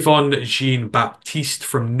 Javon Jean-Baptiste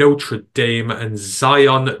from Notre Dame, and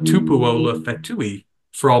Zion Tupuola-Fetui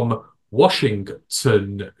from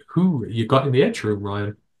Washington. Who you got in the edge room,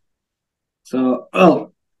 Ryan?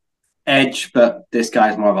 So, edge, but this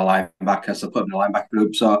guy's more of a linebacker, so put him in the linebacker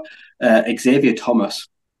group. So, Xavier Thomas,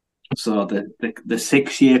 so the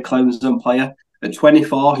 6-year Clemson player. At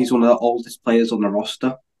 24, he's one of the oldest players on the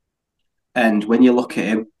roster. And when you look at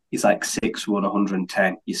him, he's like 6'1",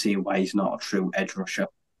 110. You see why he's not a true edge rusher.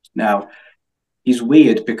 Now, he's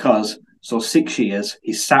weird because, 6 years,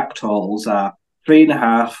 his sack totals are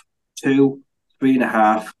 3.5, 2,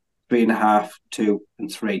 3.5, 3.5, 2,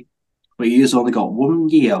 and 3. But he's only got 1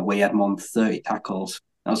 year where he had more than 30 tackles.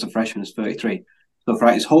 That was a freshman, is 33. So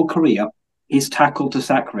throughout his whole career, his tackle to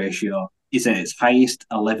sack ratio is at its highest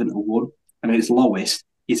 11-1, and at its lowest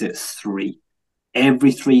is at 3.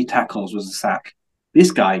 Every 3 tackles was a sack.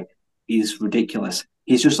 This guy is ridiculous.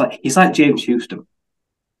 He's like James Houston.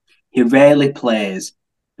 He rarely plays.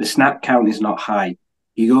 The snap count is not high.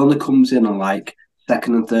 He only comes in on like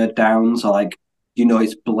 2nd and 3rd downs, or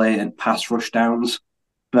it's blatant pass rush downs.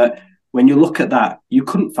 But when you look at that, you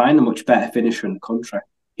couldn't find a much better finisher in the country.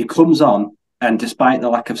 He comes on, and despite the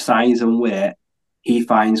lack of size and weight, he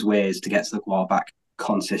finds ways to get to the quarterback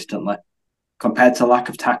consistently. Compared to lack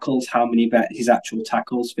of tackles, how many his actual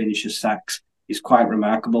tackles finish as sacks is quite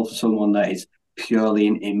remarkable for someone that is purely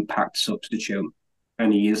an impact substitute.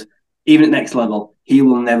 And he is, even at next level, he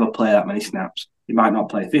will never play that many snaps. He might not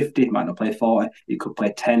play 50, he might not play 40, he could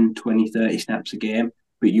play 10, 20, 30 snaps a game.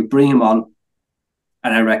 But you bring him on,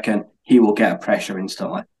 and I reckon he will get a pressure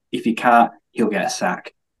instantly. If he can't, he'll get a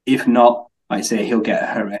sack. If not, like I say, he'll get a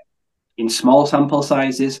hurry. In small sample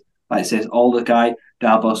sizes, like I say, older guy,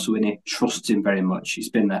 Dabo Swinney trusts him very much. He's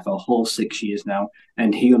been there for a whole 6 years now,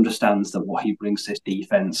 and he understands that what he brings to this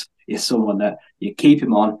defense is someone that you keep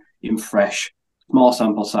him on in fresh, small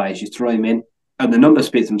sample size, you throw him in, and the numbers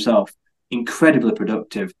speak themselves. Incredibly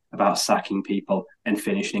productive about sacking people and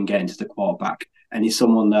finishing and getting to the quarterback. And he's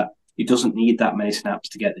someone that he doesn't need that many snaps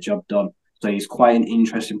to get the job done. So he's quite an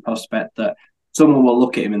interesting prospect that someone will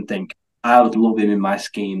look at him and think, I would love him in my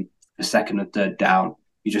scheme for 2nd and 3rd down.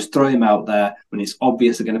 You just throw him out there when it's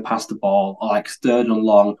obvious they're going to pass the ball, or like 3rd and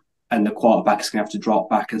long, and the quarterback is going to have to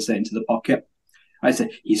drop back and sit into the pocket. I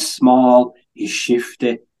say he's small, he's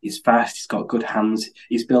shifty, he's fast, he's got good hands.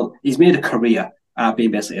 He's made a career out of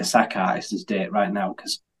being basically a sack artist as date right now,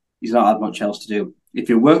 because he's not had much else to do. If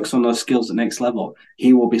he works on those skills at next level,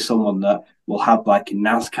 he will be someone that will have like in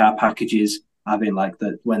NASCAR packages, having like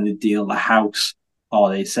when they deal the house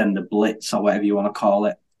or they send the blitz or whatever you want to call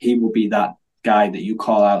it. He will be that guy that you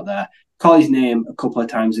call out there, call his name a couple of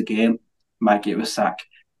times a game, might get a sack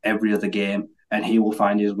every other game, and he will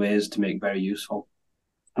find his ways to make very useful.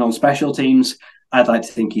 And on special teams, I'd like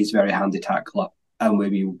to think he's a very handy tackler and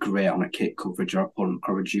will be great on a kick coverage or a punt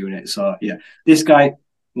coverage unit. So yeah, this guy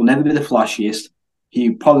will never be the flashiest.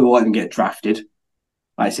 He probably won't even get drafted.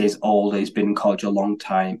 like I say, he's old, he's been in college a long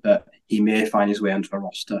time, but he may find his way onto a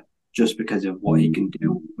roster just because of what he can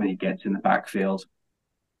do when he gets in the backfield.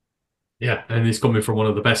 Yeah, and he's coming from one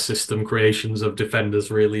of the best system creations of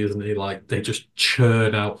defenders, really, isn't he? Like, they just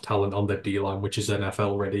churn out talent on their D-line, which is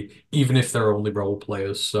NFL ready, even if they're only role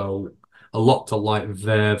players. So a lot to like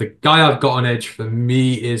there. The guy I've got on edge for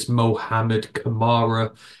me is Mohamed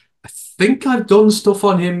Kamara. I think I've done stuff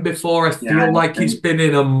on him before. I feel like he's been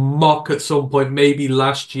in a mock at some point, maybe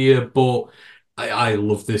last year, but I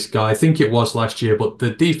love this guy. I think it was last year, but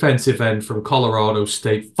the defensive end from Colorado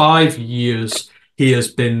State, 5 years he has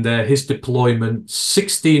been there. His deployment,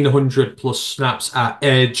 1,600 plus snaps at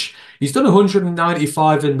edge. He's done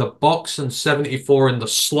 195 in the box and 74 in the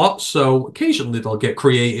slot, so occasionally they'll get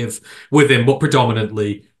creative with him, but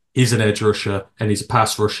predominantly he's an edge rusher and he's a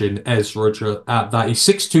pass rushing edge rusher at that. He's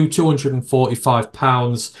 6'2", 245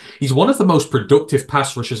 pounds. He's one of the most productive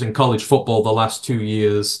pass rushers in college football the last 2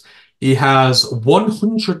 years. He has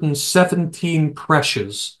 117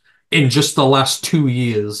 pressures in just the last 2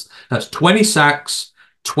 years. That's 20 sacks,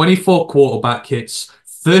 24 quarterback hits,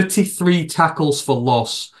 33 tackles for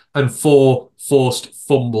loss, and 4 forced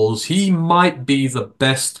fumbles. He might be the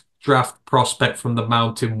best draft prospect from the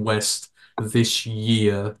Mountain West this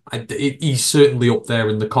year. He's certainly up there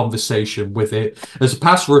in the conversation with it. As a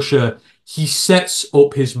pass rusher, he sets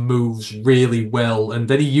up his moves really well, and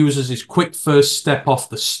then he uses his quick first step off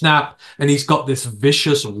the snap, and he's got this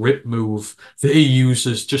vicious rip move that he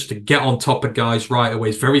uses just to get on top of guys right away.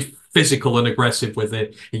 He's very physical and aggressive with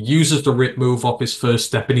it. He uses the rip move off his first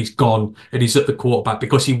step, and he's gone, and he's at the quarterback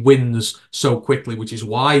because he wins so quickly, which is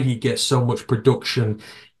why he gets so much production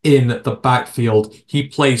in the backfield. He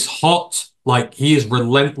plays hot. Like, he is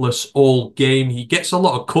relentless all game. He gets a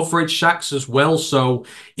lot of coverage sacks as well. So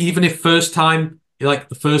even if first time, like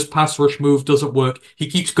the first pass rush move doesn't work, he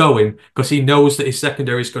keeps going because he knows that his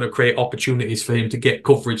secondary is going to create opportunities for him to get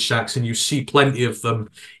coverage sacks. And you see plenty of them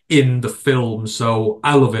in the film. So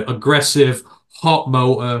I love it. Aggressive, hot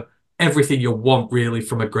motor, everything you want really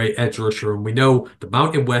from a great edge rusher. And we know the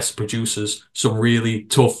Mountain West produces some really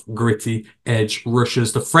tough, gritty edge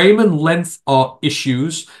rushers. The frame and length are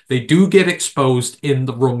issues. They do get exposed in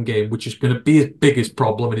the run game, which is going to be his biggest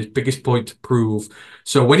problem and his biggest point to prove.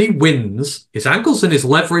 So when he wins, his ankles and his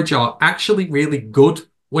leverage are actually really good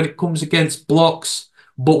when it comes against blocks.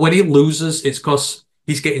 But when he loses, it's because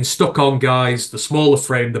he's getting stuck on guys. The smaller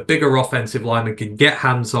frame, the bigger offensive lineman can get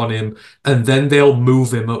hands on him, and then they'll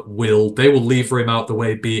move him at will. They will lever him out the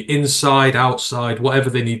way, be it inside, outside, whatever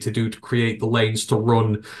they need to do to create the lanes to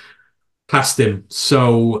run past him.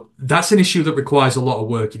 So that's an issue that requires a lot of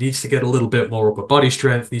work. He needs to get a little bit more upper body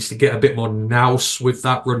strength, needs to get a bit more nous with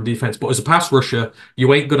that run defense. But as a pass rusher,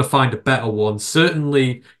 you ain't going to find a better one.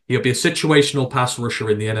 Certainly, he'll be a situational pass rusher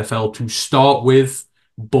in the NFL to start with,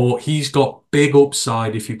 but he's got big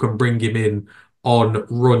upside if you can bring him in on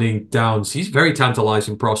running downs. He's a very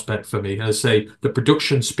tantalizing prospect for me. As I say, the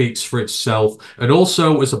production speaks for itself. And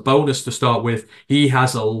also, as a bonus to start with, he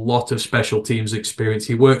has a lot of special teams experience.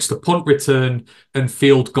 He works the punt return and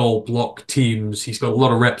field goal block teams. He's got a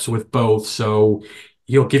lot of reps with both. So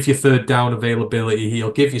he'll give you third down availability.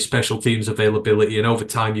 He'll give you special teams availability. And over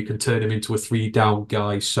time, you can turn him into a 3-down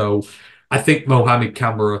guy. So I think Mohamed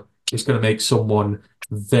Kamara is going to make someone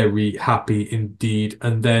very happy indeed.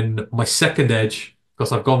 And then my second edge,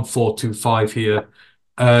 because I've gone 4-2-5 here,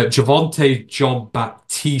 Javonte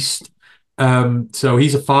Jean-Baptiste. So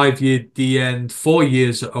he's a 5-year D-end, 4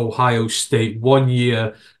 years at Ohio State, 1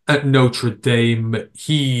 year at Notre Dame.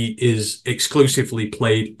 He is exclusively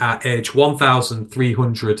played at edge,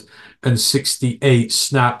 1,368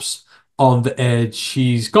 snaps on the edge.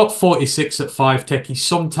 He's got 46 at 5 tech. He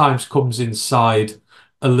sometimes comes inside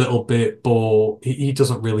a little bit, but he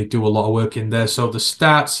doesn't really do a lot of work in there. So the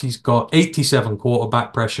stats, he's got 87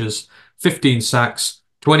 quarterback pressures, 15 sacks,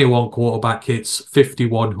 21 quarterback hits,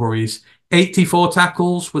 51 hurries, 84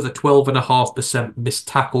 tackles with a 12.5% missed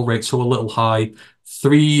tackle rate, so a little high,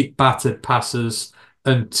 3 battered passes,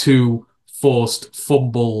 and 2 forced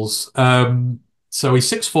fumbles. So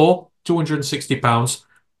he's 6'4", 260 pounds,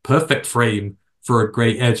 perfect frame for a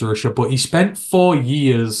great edge rusher, but he spent 4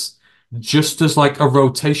 years just as like a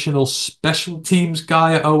rotational special teams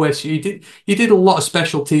guy at OSU. He did a lot of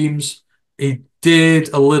special teams. He did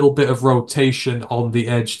a little bit of rotation on the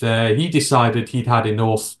edge there. He decided he'd had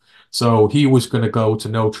enough. So he was going to go to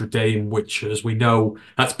Notre Dame, which, as we know,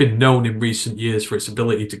 that's been known in recent years for its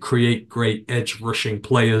ability to create great edge rushing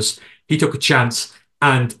players. He took a chance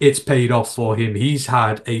and it's paid off for him. He's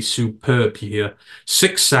had a superb year.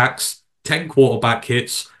 6 sacks, 10 quarterback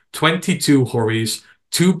hits, 22 hurries,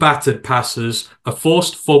 2 battered passes, a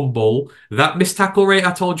forced fumble. That missed tackle rate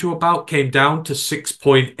I told you about came down to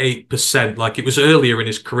 6.8%. Like it was earlier in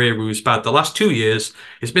his career where he was bad. The last 2 years,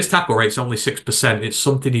 his missed tackle rate's only 6%. It's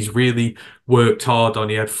something he's really worked hard on.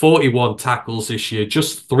 He had 41 tackles this year.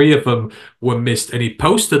 Just 3 of them were missed. And he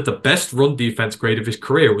posted the best run defense grade of his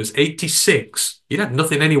career. It was 86. He'd had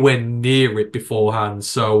nothing anywhere near it beforehand.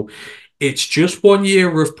 So it's just 1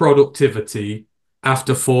 year of productivity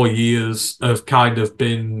after 4 years of kind of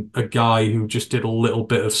been a guy who just did a little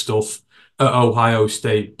bit of stuff at Ohio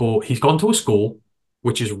State. But he's gone to a school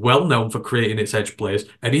which is well known for creating its edge players,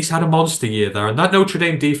 and he's had a monster year there. And that Notre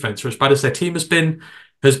Dame defense, for as bad as their team has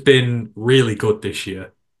been really good this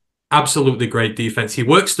year. Absolutely great defense. He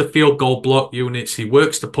works the field goal block units. He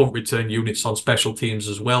works the punt return units on special teams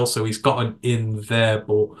as well. So he's got an in there,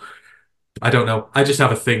 but I don't know. I just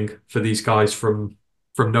have a thing for these guys from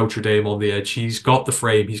Notre Dame on the edge. He's got the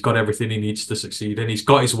frame. He's got everything he needs to succeed, and he's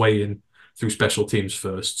got his way in through special teams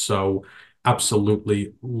first. So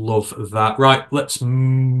absolutely love that. Right, let's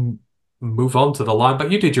move on to the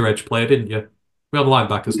linebacker. You did your edge player, didn't you? We're on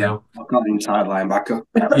linebackers now. I've got inside linebacker.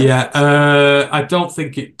 Yeah, I don't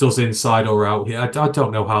think it does inside or out here. I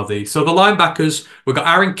don't know how they... So the linebackers, we've got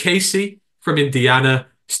Aaron Casey from Indiana,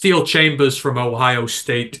 Steel Chambers from Ohio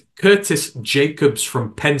State, Curtis Jacobs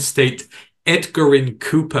from Penn State, Edgerrin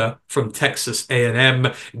Cooper from Texas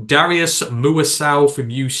A&M, Darius Muasau from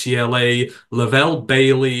UCLA, Lavelle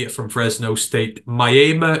Bailey from Fresno State,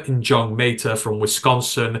 Maema Njongmeta from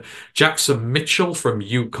Wisconsin, Jackson Mitchell from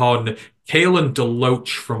UConn, Kalen DeLoach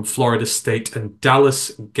from Florida State, and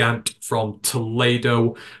Dallas Gant from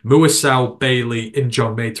Toledo. Muasau, Bailey,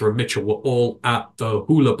 Njongmeta, and Mitchell were all at the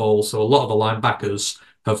Hula Bowl, so a lot of the linebackers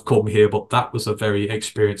have come here, but that was a very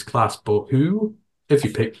experienced class. But who have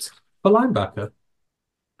you picked for linebacker?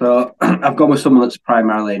 So I've gone with someone that's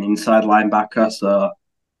primarily an inside linebacker.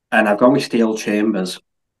 And I've gone with Steel Chambers.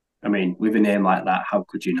 I mean, with a name like that, how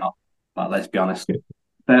could you not? But let's be honest.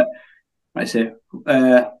 But I say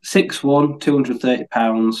 6'1", 230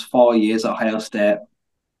 pounds, 4 years at Ohio State,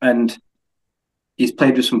 and he's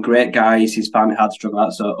played with some great guys. He's found it hard to struggle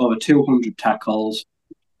out. So over 200 tackles,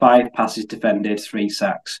 5 passes defended, 3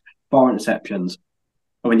 sacks, 4 interceptions.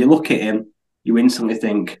 And when you look at him, you instantly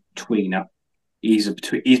think tweener. He's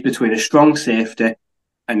between a strong safety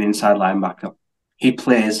and inside linebacker. He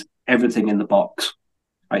plays everything in the box.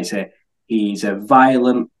 I'd say he's a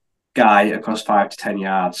violent guy across 5 to 10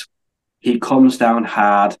 yards. He comes down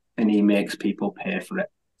hard and he makes people pay for it.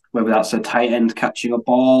 Whether that's a tight end catching a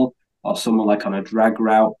ball or someone like on a drag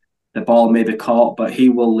route, the ball may be caught, but he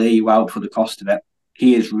will lay you out for the cost of it.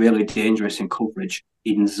 He is really dangerous in coverage,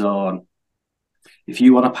 in zone. If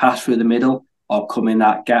you want to pass through the middle or come in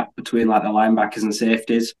that gap between like the linebackers and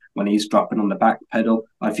safeties when he's dropping on the back pedal,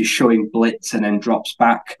 or if he's showing blitz and then drops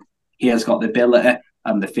back, he has got the ability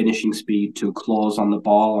and the finishing speed to close on the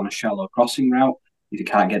ball on a shallow crossing route. If you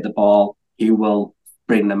can't get the ball, he will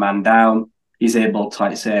bring the man down. He's able to,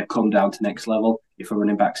 like say, come down to next level. If a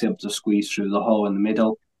running back's able to squeeze through the hole in the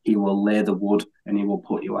middle, he will lay the wood and he will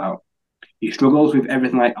put you out. He struggles with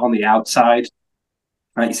everything like on the outside.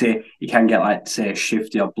 Like say, he can get like say a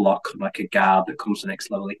shifty or block like a guard that comes to the next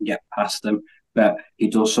level. He can get past them, but he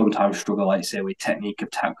does sometimes struggle, like say, with technique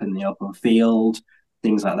of tackling the open field,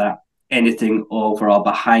 things like that. Anything over or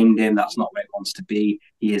behind him, that's not where he wants to be.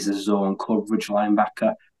 He is a zone coverage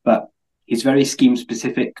linebacker, but he's very scheme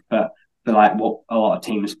specific. But for like what a lot of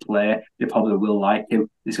teams play, they probably will like him.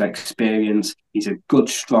 He's got experience. He's a good,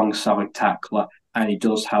 strong, solid tackler, and he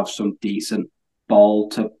does have some decent ball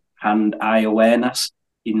to hand eye awareness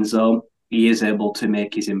in zone. He is able to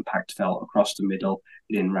make his impact felt across the middle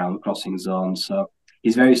in round crossing zones. So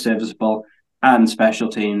he's very serviceable. And special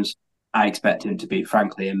teams, I expect him to be,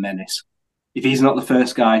 frankly, a menace. If he's not the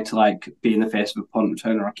first guy to like be in the face of a punt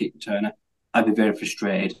returner or a kick returner, I'd be very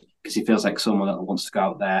frustrated because he feels like someone that wants to go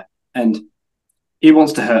out there and he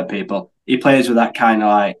wants to hurt people. He plays with that kind of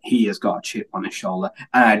like, he has got a chip on his shoulder.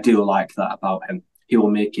 And I do like that about him. He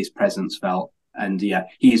will make his presence felt. And yeah,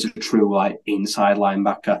 he's a true like inside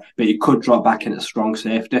linebacker. But he could drop back in a strong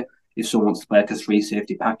safety if someone wants to play like a 3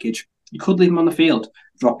 safety package. You could leave him on the field,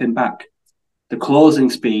 drop him back. The closing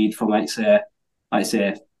speed from like say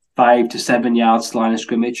 5 to 7 yards line of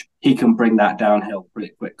scrimmage, he can bring that downhill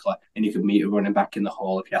pretty quickly, and he can meet a running back in the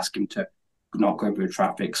hole if you ask him to, not going through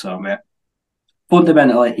traffic. So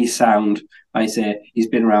fundamentally, he's sound. I say he's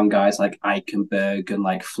been around guys like Eichenberg and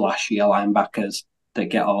like flashy linebackers that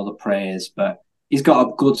get all the praise, but he's got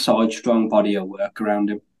a good, solid, strong body of work around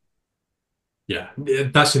him. Yeah,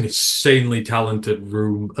 that's an insanely talented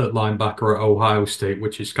room at linebacker at Ohio State,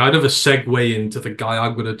 which is kind of a segue into the guy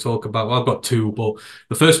I'm going to talk about. Well, I've got two, but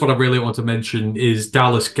the first one I really want to mention is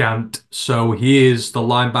Dallas Gant. So he is the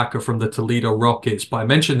linebacker from the Toledo Rockets. But I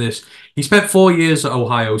mentioned this, he spent 4 years at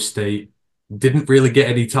Ohio State, didn't really get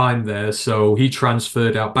any time there. So he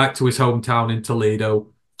transferred out back to his hometown in Toledo.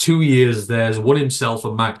 2 years there, has won himself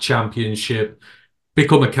a MAC championship,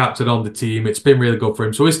 become a captain on the team. It's been really good for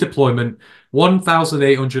him. So his deployment,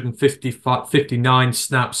 1,859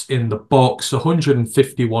 snaps in the box,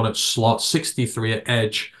 151 at slot, 63 at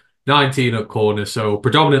edge, 19 at corner. So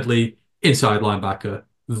predominantly inside linebacker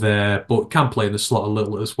there, but can play in the slot a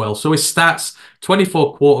little as well. So his stats,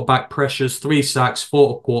 24 quarterback pressures, 3 sacks,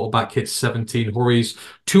 4 quarterback hits, 17 hurries,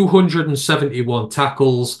 271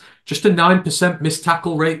 tackles, just a 9% missed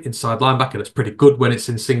tackle rate inside linebacker. That's pretty good when it's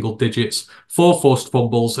in single digits. 4 forced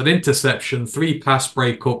fumbles, an interception, 3 pass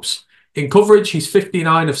breakups. In coverage, he's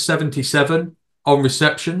 59 of 77 on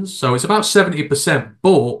receptions. So it's about 70%,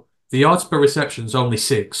 but the yards per reception is only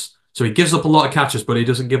 6. So he gives up a lot of catches, but he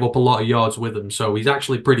doesn't give up a lot of yards with them. So he's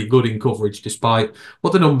actually pretty good in coverage, despite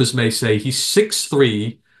what the numbers may say. He's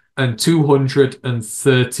 6'3" and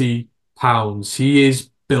 230 pounds. He is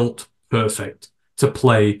built perfect to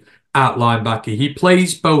play at linebacker. He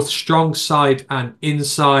plays both strong side and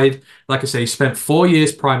inside. Like I say, he spent 4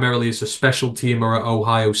 years primarily as a special teamer at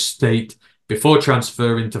Ohio State before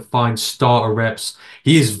transferring to find starter reps.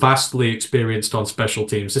 He is vastly experienced on special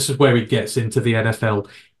teams. This is where he gets into the NFL.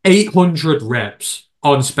 800 reps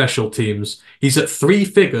on special teams. He's at 3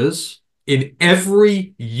 figures in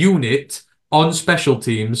every unit on special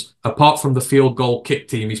teams, apart from the field goal kick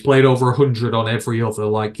team. He's played over 100 on every other.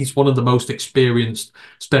 Like, he's one of the most experienced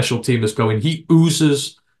special teamers going. He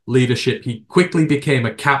oozes leadership. He quickly became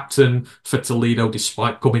a captain for Toledo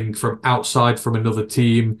despite coming from outside from another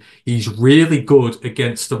team. He's really good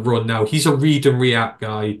against the run. Now, he's a read and react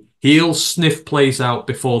guy. He'll sniff plays out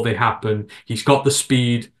before they happen. He's got the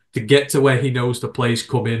speed to get to where he knows the play's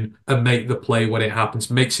coming and make the play when it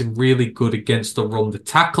happens. Makes him really good against the run. The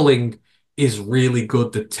tackling is really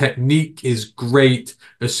good. The technique is great.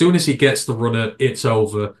 As soon as he gets the runner, it's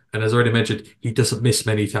over. And as I already mentioned, he doesn't miss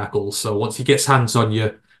many tackles. So once he gets hands on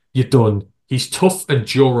you, you're done. He's tough and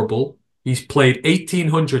durable. He's played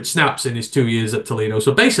 1,800 snaps in his 2 years at Toledo.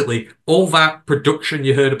 So basically, all that production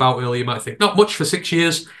you heard about earlier, you might think, not much for 6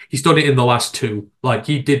 years. He's done it in the last 2. Like,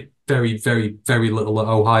 he did very, very, very little at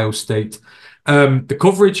Ohio State. The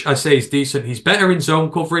coverage, I say, is decent. He's better in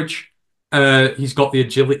zone coverage. He's got the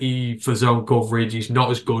agility for zone coverage. He's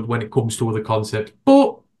not as good when it comes to other concepts.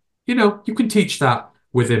 But, you know, you can teach that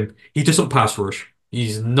with him. He doesn't pass rush.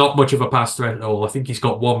 He's not much of a pass threat at all. I think he's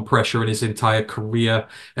got 1 pressure in his entire career.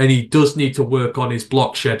 And he does need to work on his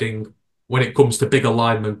block shedding when it comes to bigger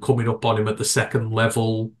linemen coming up on him at the second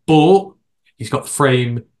level. But he's got the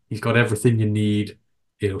frame. He's got everything you need.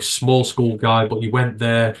 You know, small school guy, but he went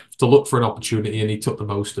there to look for an opportunity and he took the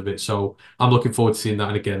most of it. So I'm looking forward to seeing that.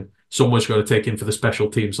 And again, someone's going to take him for the special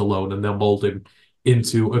teams alone and they'll mold him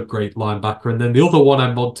into a great linebacker. And then the other one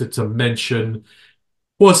I wanted to mention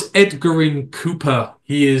was Edgerrin Cooper.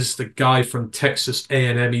 He is the guy from Texas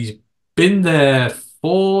A&M. He's been there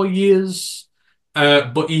 4 years,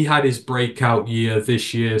 but he had his breakout year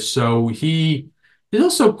this year. So he's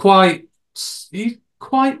also quite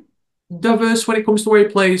diverse when it comes to where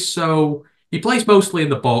he plays. So he plays mostly in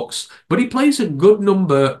the box, but he plays a good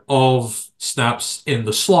number of snaps in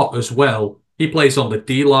the slot as well. He plays on the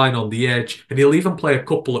D-line, on the edge, and he'll even play a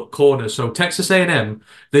couple at corner. So Texas A&M,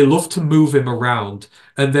 they love to move him around,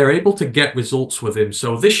 and they're able to get results with him.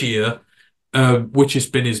 So this year, which has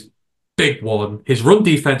been his big one, his run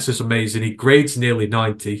defense is amazing. He grades nearly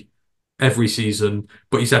 90 every season,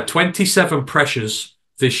 but he's had 27 pressures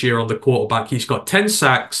this year on the quarterback. He's got 10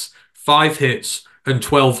 sacks, 5 hits, and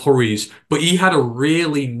 12 hurries, but he had a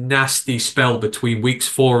really nasty spell between weeks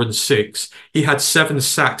 4 and 6. He had 7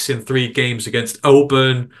 sacks in 3 games against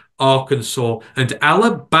Auburn, Arkansas, and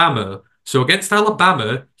Alabama. So against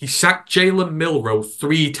Alabama, he sacked Jalen Milroe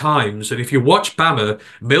 3 times. And if you watch Bama,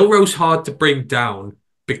 Milroe's hard to bring down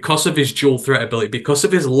because of his dual threat ability, because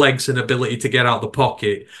of his legs and ability to get out the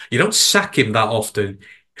pocket. You don't sack him that often.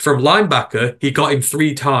 From linebacker, he got him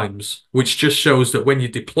 3 times, which just shows that when you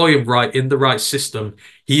deploy him right in the right system,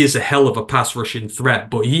 he is a hell of a pass rushing threat.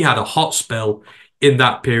 But he had a hot spell in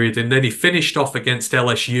that period. And then he finished off against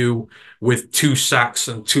LSU with 2 sacks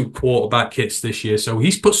and 2 quarterback hits this year. So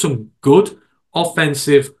he's put some good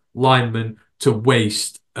offensive linemen to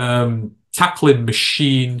waste. Tackling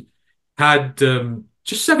machine, had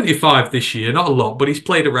just 75 this year, not a lot, but he's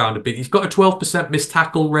played around a bit. He's got a 12% missed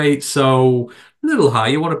tackle rate, so a little high.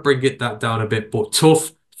 You want to bring that down a bit, but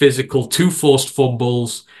tough, physical, 2 forced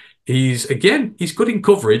fumbles. He's good in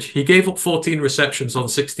coverage. He gave up 14 receptions on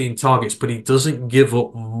 16 targets, but he doesn't give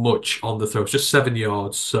up much on the throws, just 7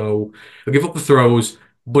 yards. So he'll give up the throws,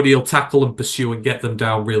 but he'll tackle and pursue and get them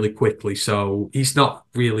down really quickly. So he's not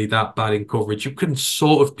really that bad in coverage. You can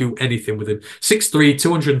sort of do anything with him. 6'3",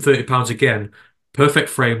 230 pounds again. Perfect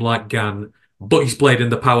frame like Gann, but he's played in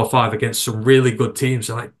the Power 5 against some really good teams.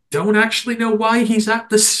 And I don't actually know why he's at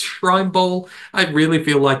the Shrine Bowl. I really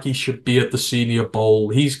feel like he should be at the Senior Bowl.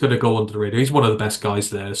 He's going to go under the radar. He's one of the best guys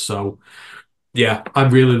there. So, yeah,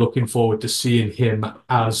 I'm really looking forward to seeing him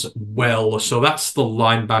as well. So that's the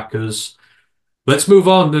linebackers. Let's move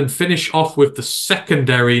on and finish off with the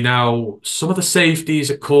secondary now. Some of the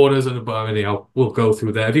safeties at corners, and anyhow, we'll go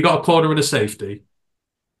through there. Have you got a corner and a safety?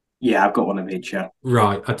 Yeah, I've got one of each, yeah.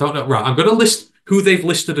 Right, I don't know. Right, I'm going to list who they've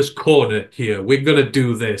listed as corner here. We're going to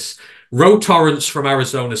do this. Ro Torrance from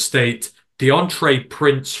Arizona State, DeAndre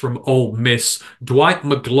Prince from Ole Miss, Dwight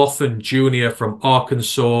McGlothern Jr. from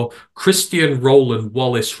Arkansas, Christian Roland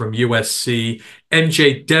Wallace from USC,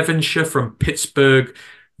 MJ Devonshire from Pittsburgh,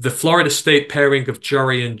 the Florida State pairing of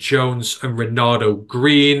Jarian Jones and Renato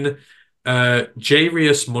Green,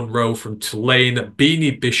 Jarius Monroe from Tulane,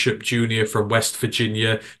 Beanie Bishop Jr. from West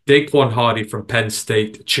Virginia, Daquan Hardy from Penn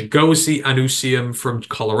State, Chigozie Anusium from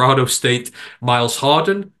Colorado State, Miles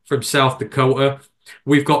Harden from South Dakota.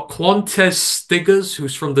 We've got Quantez Stiggers,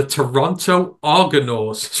 who's from the Toronto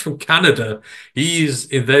Argonauts. He's from Canada.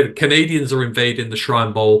 The Canadians are invading the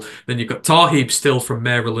Shrine Bowl. Then you've got Tarheeb Still from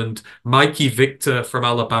Maryland, Mikey Victor from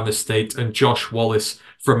Alabama State, and Josh Wallace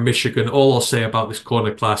from Michigan. All I'll say about this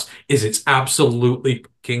corner class is it's absolutely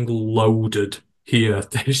fucking loaded here.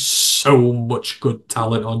 There's so much good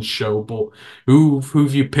talent on show, but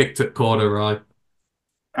who've you picked at corner, right?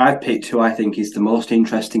 I've picked who I think is the most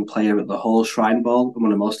interesting player at the whole Shrine Bowl and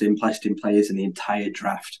one of the most interesting players in the entire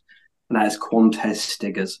draft. And that is Quantez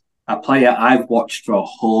Stiggers, a player I've watched for a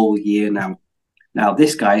whole year now. Now,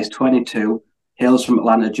 this guy is 22, hails from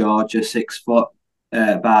Atlanta, Georgia, 6 foot,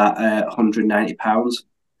 about 190 pounds.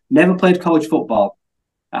 Never played college football.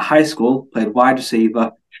 At high school, played wide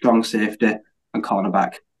receiver, strong safety, and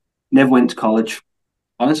cornerback. Never went to college.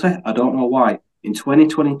 Honestly, I don't know why. In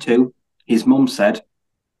 2022, his mum said,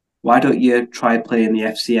 "Why don't you try playing the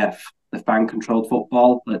FCF, the fan-controlled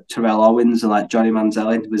football, like Terrell Owens and like Johnny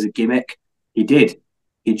Manziel? It was a gimmick." He did.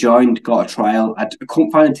 He joined, got a trial. I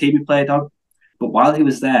couldn't find a team he played on. But while he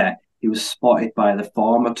was there, he was spotted by the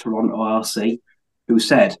former Toronto LC, who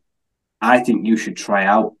said, "I think you should try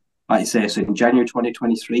out." Like I say, so in January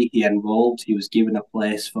 2023, he enrolled. He was given a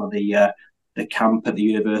place for the camp at the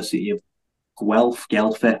University of Guelph,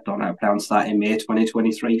 I don't know how to pronounce that, in May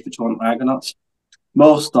 2023 for Toronto Argonauts.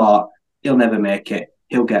 Most thought he'll never make it.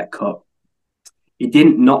 He'll get cut. He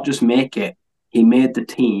didn't not just make it. He made the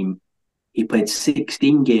team. He played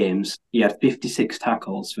 16 games. He had 56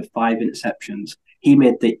 tackles for 5 interceptions. He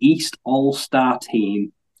made the East All-Star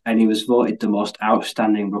team, and he was voted the most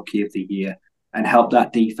outstanding rookie of the year and helped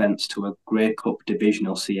that defense to a Grey Cup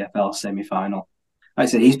divisional CFL semi-final. Like I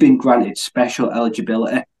said, he's been granted special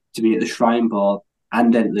eligibility to be at the Shrine Bowl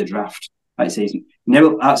and enter the draft. Like I say, he's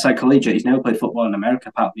never outside collegiate. He's never played football in America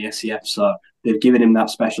apart from the SCF, so they've given him that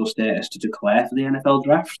special status to declare for the NFL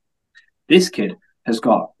draft. This kid has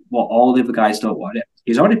got what all the other guys don't want it.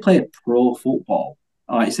 He's already played pro football.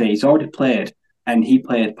 Like I say, he's already played, and he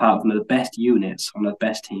played part of one of the best units on the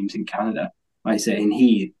best teams in Canada. Like I say, and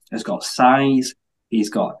he has got size. He's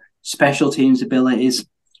got special teams abilities.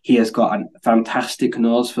 He has got a fantastic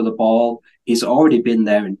nose for the ball. He's already been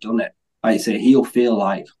there and done it. Like I say, he'll feel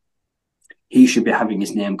like he should be having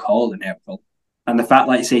his name called in April. And the fact,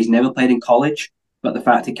 like I say, he's never played in college, but the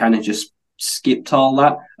fact he kind of just skipped all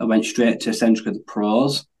that and went straight to essentially the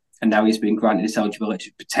pros, and now he's been granted this eligibility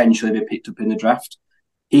to potentially be picked up in the draft.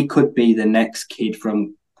 He could be the next kid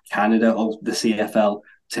from Canada or the CFL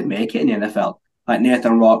to make it in the NFL. Like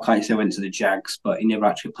Nathan Rourke, like I say, went to the Jags, but he never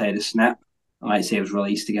actually played a snap. Like I say, he was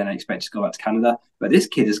released again. I expect to go back to Canada. But this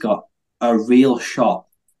kid has got a real shot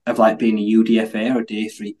of like being a UDFA or a day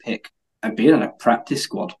 3 pick and being on a practice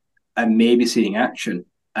squad and maybe seeing action.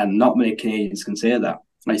 And not many Canadians can say that.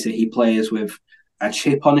 Like I say, he plays with a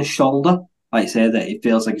chip on his shoulder. Like I say, that it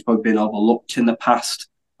feels like he's probably been overlooked in the past.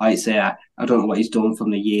 Like I say, I don't know what he's done from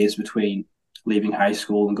the years between leaving high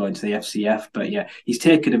school and going to the FCF. But yeah, he's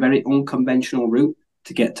taken a very unconventional route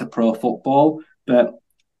to get to pro football. But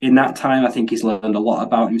in that time, I think he's learned a lot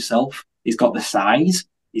about himself. He's got the size,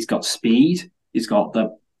 he's got speed, he's got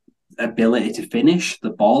the ability to finish,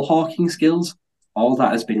 the ball hawking skills. all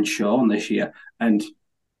that has been shown this year. And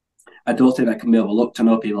I don't think that can be overlooked. I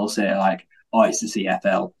know people say, like, oh, it's the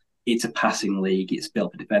CFL, it's a passing league, it's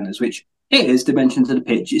built for defenders, which it is. Dimensions of the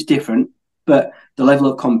pitch, it's different, but the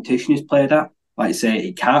level of competition he's played at, like I say,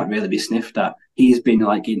 it can't really be sniffed at. He's been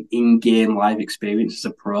like in-game live experience as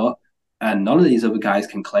a pro, and none of these other guys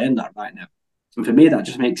can claim that right now. And for me, that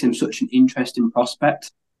just makes him such an interesting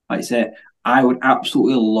prospect. Like I say, I would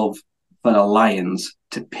absolutely love for the Lions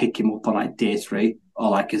to pick him up on like day 3 or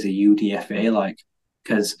like as a UDFA, like,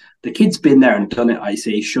 because the kid's been there and done it. I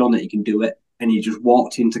say he's shown that he can do it, and he just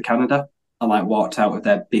walked into Canada and like walked out with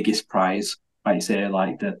their biggest prize. Like say,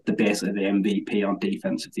 like the basically the MVP on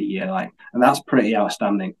defense of the year, like, and that's pretty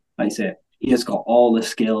outstanding. Like I say, he has got all the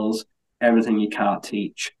skills, everything you can't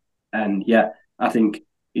teach, and yeah, I think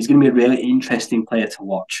he's going to be a really interesting player to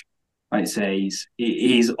watch. Like I say,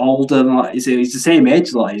 he's older, like he's the same age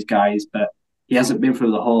as a lot of these guys, but he hasn't been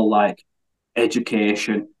through the whole like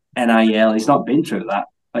education, NIL. He's not been through that.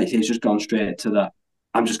 Like I say, he's just gone straight to the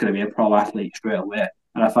I'm just going to be a pro athlete straight away,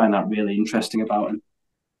 and I find that really interesting about him.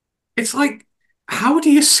 It's like, how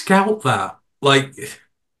do you scout that? Like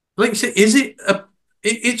you said, is it a?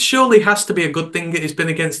 It surely has to be a good thing that it's been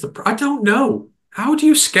against the. I don't know. How do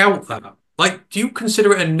you scout that? Like, do you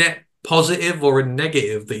consider it a net positive or a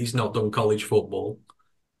negative that he's not done college football?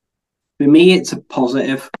 For me, it's a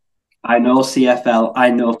positive. I know CFL, I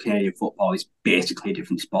know Canadian football is basically a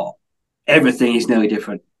different sport. Everything is nearly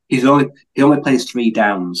different. He only plays 3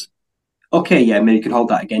 downs. Okay, yeah, maybe you can hold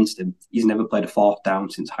that against him. He's never played a 4th down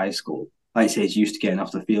since high school. Like I say, he's used to getting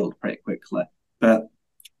off the field pretty quickly. But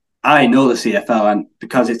I know the CFL, and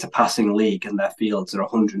because it's a passing league and their fields are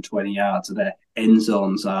 120 yards and their end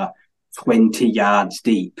zones are 20 yards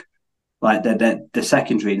deep, like the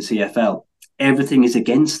secondary in CFL, everything is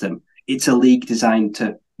against them. It's a league designed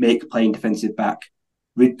to make playing defensive back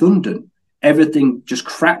redundant. Everything just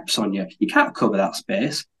craps on you. You can't cover that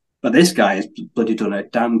space. But this guy has bloody done a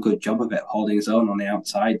damn good job of it, holding his own on the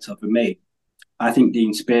outside. So for me, I think the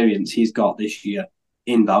experience he's got this year,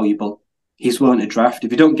 invaluable. He's willing to draft.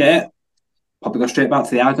 If you don't get it, probably go straight back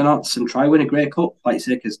to the Argonauts and try win a Grey Cup, like I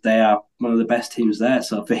say, because they are one of the best teams there.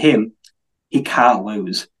 So for him, he can't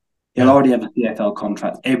lose. He'll already have a CFL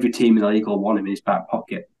contract. Every team in the league will want him in his back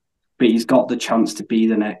pocket. But he's got the chance to be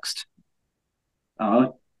the next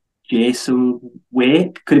Jason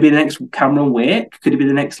Wake. Could he be the next Cameron Wake? Could he be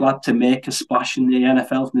the next lad to make a splash in the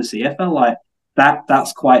NFL from the CFL? Like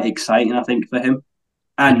that's quite exciting, I think, for him.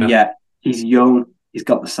 And yeah, he's young. He's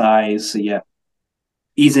got the size. So yeah,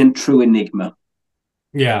 he's a true enigma.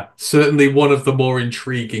 Yeah, certainly one of the more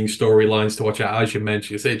intriguing storylines to watch out, as you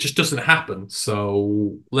mentioned. It just doesn't happen.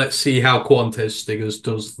 So let's see how Qwan'tez Stiggers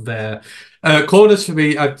does there. Corners for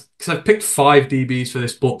me, because I've picked 5 DBs for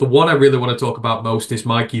this, but the one I really want to talk about most is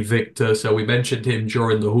Mikey Victor. So we mentioned him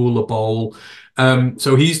during the Hula Bowl.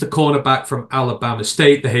 So he's the cornerback from Alabama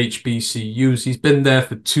State, the HBCUs. He's been there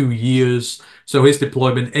for 2 years. So his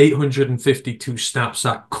deployment, 852 snaps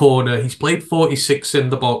at corner. He's played 46 in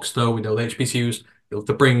the box, though. We know the HBCUs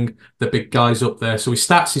to bring the big guys up there. So his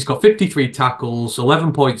stats, he's got 53 tackles,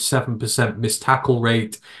 11.7% missed tackle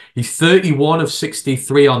rate. He's 31 of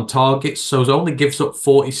 63 on targets, so he only gives up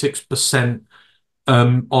 46%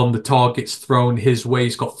 on the targets thrown his way.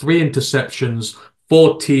 He's got 3 interceptions,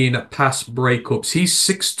 14 pass breakups. He's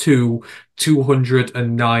 6'2",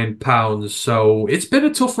 209 pounds. So it's been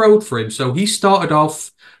a tough road for him. So he started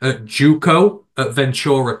off at JUCO at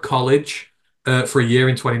Ventura College for a year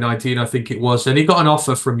in 2019, I think it was. And he got an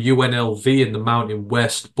offer from UNLV in the Mountain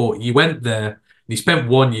West, but he went there and he spent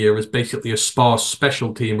 1 year as basically a sparse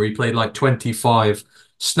special team where he played like 25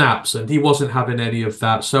 snaps and he wasn't having any of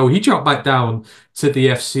that. So he dropped back down to the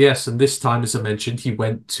FCS, and this time, as I mentioned, he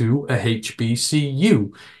went to a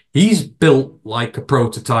HBCU. He's built like a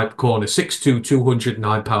prototype corner. 6'2",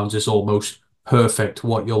 209 pounds is almost perfect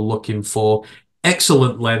what you're looking for.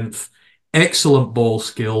 Excellent length, excellent ball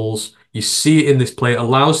skills. You see it in this play. It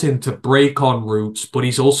allows him to break on routes, but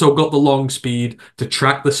he's also got the long speed to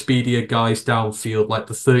track the speedier guys downfield, like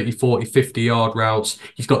the 30, 40, 50-yard routes.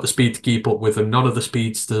 He's got the speed to keep up with them. None of the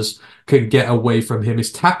speedsters can get away from him.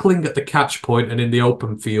 His tackling at the catch point and in the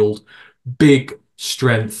open field, big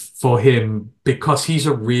strength for him because he's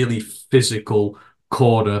a really physical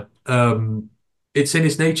corner. It's in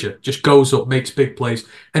his nature, just goes up, makes big plays,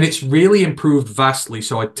 and it's really improved vastly.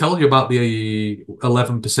 So I tell you about the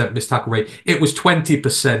 11% missed tackle rate. It was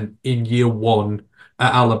 20% in year 1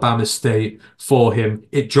 at Alabama State for him.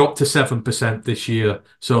 It dropped to 7% this year.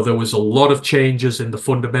 So there was a lot of changes in the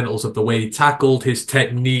fundamentals of the way he tackled, his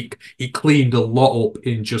technique. He cleaned a lot up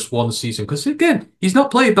in just one season. Because again, he's not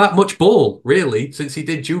played that much ball, really, since he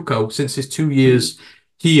did JUCO, since his 2 years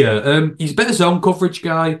here. He's a better zone coverage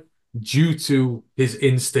guy due to his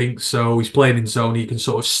instincts. So he's playing in zone. He can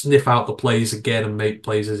sort of sniff out the plays again and make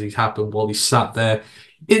plays as he's happened while he's sat there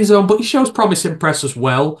in zone, but he shows promise in press as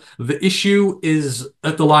well. The issue is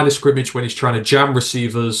at the line of scrimmage when he's trying to jam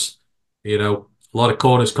receivers. You know, a lot of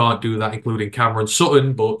corners can't do that, including Cameron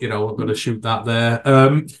Sutton, but, you know, I'm going to shoot that there.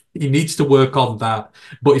 He needs to work on that.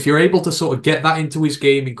 But if you're able to sort of get that into his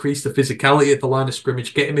game, increase the physicality at the line of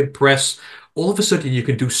scrimmage, get him in press, all of a sudden you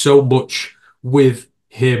can do so much with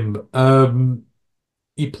him.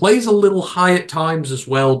 He plays a little high at times as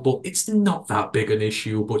well, but it's not that big an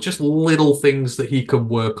issue, but just little things that he can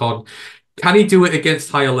work on. Can he do it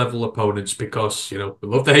against higher level opponents? Because, you know, we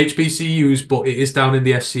love the HBCUs, but it is down in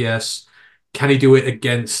the FCS. Can he do it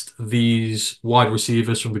against these wide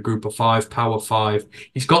receivers from the group of five, Power Five?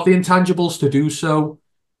 He's got the intangibles to do so,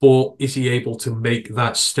 but is he able to make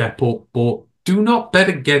that step up? But do not bet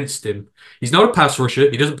against him. He's not a pass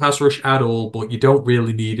rusher. He doesn't pass rush at all, but you don't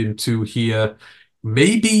really need him to here.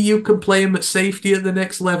 Maybe you can play him at safety at the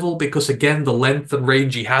next level because, again, the length and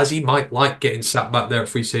range he has, he might like getting sat back there at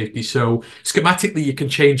free safety. So schematically, you can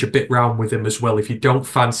change a bit round with him as well if you don't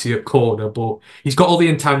fancy a corner. But he's got all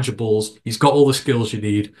the intangibles. He's got all the skills you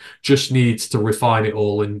need. Just needs to refine it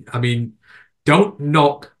all. And, I mean, don't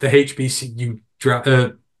knock the HBCU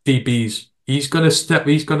DBs. He's going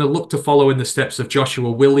to look to follow in the steps of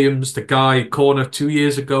Joshua Williams, the guy corner 2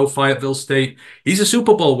 years ago, Fayetteville State. He's a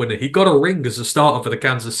Super Bowl winner. He got a ring as a starter for the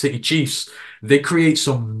Kansas City Chiefs. They create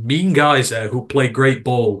some mean guys there who play great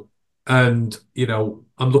ball. And, you know,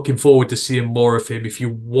 I'm looking forward to seeing more of him. If you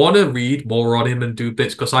want to read more on him and do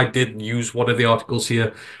bits, because I did use one of the articles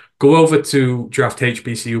here, go over to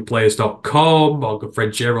drafthbcuplayers.com. Our good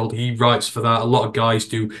friend Gerald, he writes for that. A lot of guys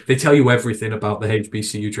do. They tell you everything about the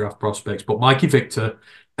HBCU draft prospects. But Mikey Victor,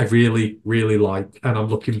 I really, really like. And I'm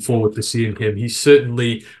looking forward to seeing him. He's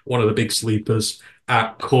certainly one of the big sleepers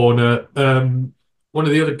at corner. One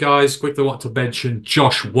of the other guys, quickly want to mention,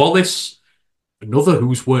 Josh Wallace, another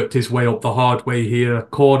who's worked his way up the hard way here,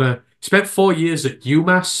 corner. He spent 4 years at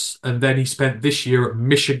UMass, and then he spent this year at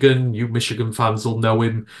Michigan. You Michigan fans will know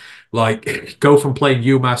him. Like, go from playing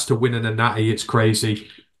UMass to winning a natty, it's crazy.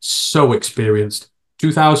 So experienced.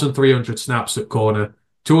 2,300 snaps at corner,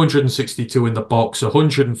 262 in the box,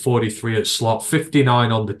 143 at slot,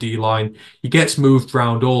 59 on the D-line. He gets moved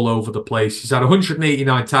around all over the place. He's had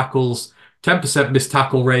 189 tackles, 10% missed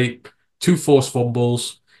tackle rate, 2 forced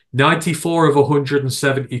fumbles, 94 of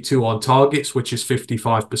 172 on targets, which is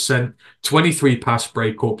 55%, 23 pass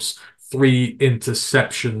breakups, 3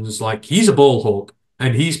 interceptions. Like, he's a ball hawk,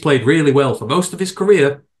 and he's played really well for most of his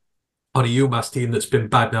career on a UMass team that's been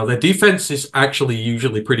bad. Now, their defense is actually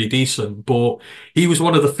usually pretty decent, but he was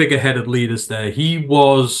one of the figure-headed leaders there. He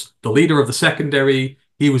was the leader of the secondary.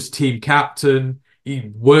 He was team captain.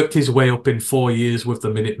 He worked his way up in 4 years with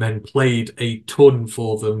the Minutemen, played a ton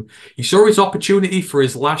for them. He saw his opportunity for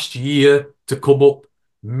his last year to come up.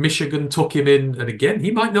 Michigan took him in, and again,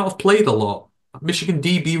 he might not have played a lot. Michigan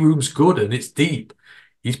DB room's good, and it's deep.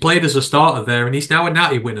 He's played as a starter there, and he's now a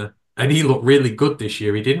natty winner, and he looked really good this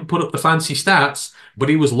year. He didn't put up the fancy stats, but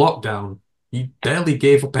he was locked down. He barely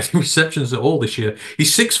gave up any receptions at all this year.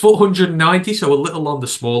 He's 6 foot 190, so a little on the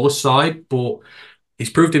smaller side, but he's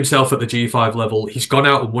proved himself at the G5 level. He's gone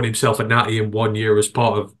out and won himself a natty in 1 year as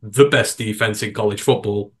part of the best defense in college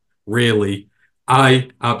football, really. I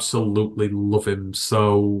absolutely love him.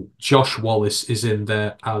 So Josh Wallace is in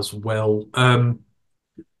there as well.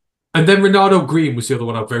 And then Renardo Green was the other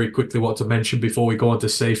one I very quickly want to mention before we go on to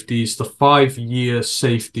safeties. The 5-year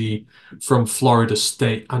safety from Florida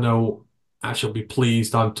State. I know I shall be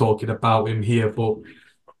pleased I'm talking about him here, but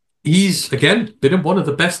he's, again, been in one of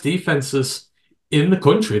the best defenses in the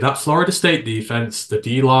country. That Florida State defense, the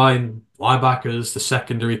D-line, linebackers, the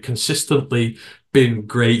secondary, consistently been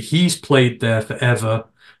great. He's played there forever,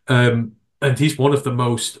 and he's one of the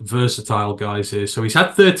most versatile guys here. So he's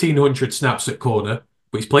had 1,300 snaps at corner,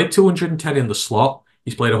 but he's played 210 in the slot.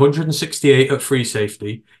 He's played 168 at free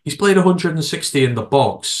safety. He's played 160 in the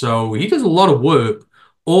box. So he does a lot of work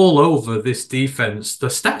all over this defense. The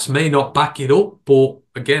stats may not back it up, but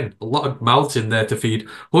again, a lot of mouths in there to feed.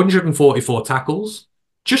 144 tackles,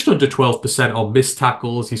 just under 12% on missed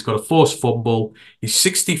tackles. He's got a forced fumble. He's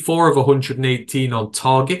 64 of 118 on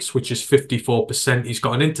targets, which is 54%. He's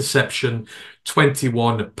got an interception,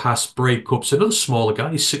 21 pass breakups. Another smaller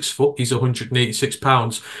guy. He's 6 foot. He's 186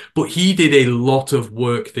 pounds. But he did a lot of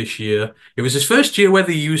work this year. It was his first year where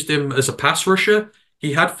they used him as a pass rusher.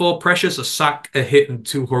 He had 4 pressures, a sack, a hit, and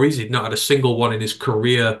 2 hurries. He'd not had a single one in his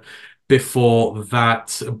career before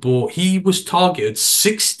that. But he was targeted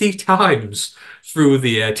 60 times through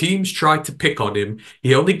the air. Teams tried to pick on him.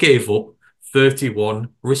 He only gave up 31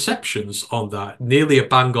 receptions on that. Nearly a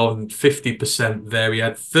bang on 50% there. He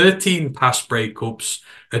had 13 pass breakups,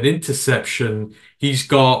 an interception. He's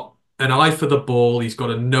got an eye for the ball. He's got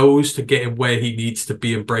a nose to get him where he needs to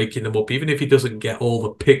be and breaking them up, even if he doesn't get all the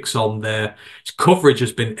picks on there. His coverage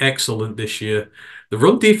has been excellent this year. The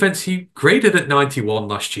run defense, he graded at 91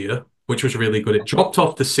 last year, which was really good. It dropped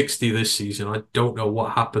off to 60 this season. I don't know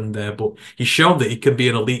what happened there, but he's shown that he can be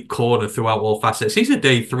an elite corner throughout all facets. He's a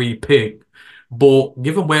day 3 pick, but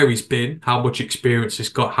given where he's been, how much experience he's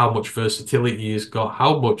got, how much versatility he's got,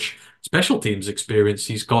 how much special teams experience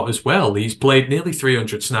he's got as well. He's played nearly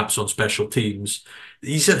 300 snaps on special teams.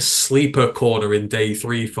 He's a sleeper corner in day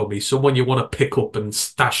 3 for me, someone you want to pick up and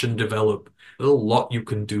stash and develop. There's a lot you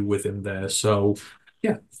can do with him there. So,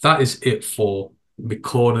 yeah, that is it for the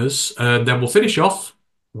corners. And then we'll finish off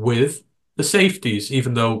with the safeties,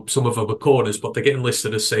 even though some of them are corners, but they're getting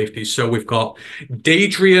listed as safeties. So we've got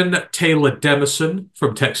Dadrian Taylor-Demerson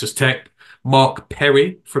from Texas Tech, Mark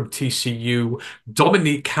Perry from TCU,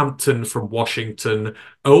 Dominique Hampton from Washington,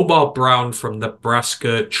 Omar Brown from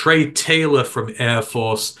Nebraska, Trey Taylor from Air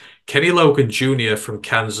Force, Kenny Logan Jr. from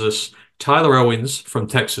Kansas, Tyler Owens from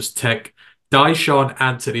Texas Tech, Dyshawn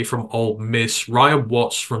Anthony from Ole Miss, Ryan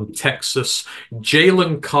Watts from Texas,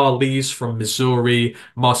 Jalen Carlese from Missouri,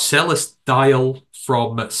 Marcellus Dial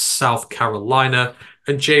from South Carolina,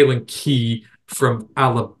 and Jalen Key from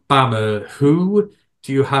Alabama. Who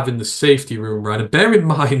do you have in the safety room, Ryan? And bear in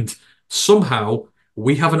mind, somehow,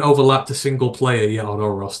 we haven't overlapped a single player yet on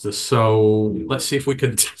our roster. So let's see if we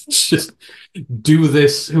can just do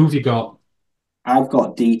this. Who have you got? I've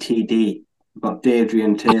got DTD. I've got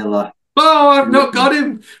Dadrian Taylor. Oh, I've not got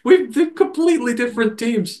him. They're completely different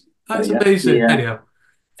teams. That's amazing. Yeah. Anyhow.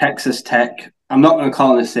 Texas Tech. I'm not going to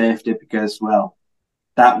call him a safety because, well,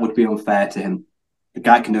 that would be unfair to him. The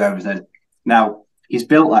guy can do everything. Now, he's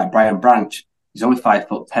built like Brian Branch. He's only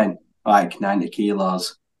 5'10", like 90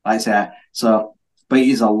 kilos. Like I say, so, but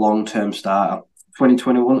he's a long-term starter.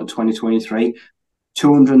 2021 to 2023,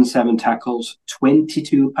 207 tackles,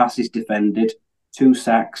 22 passes defended, 2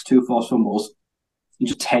 sacks, 2 forced fumbles,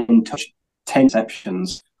 just 10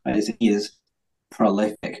 receptions. He is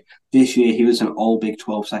prolific. This year, he was an all Big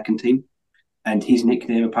 12 second team, and his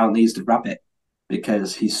nickname apparently is the Rabbit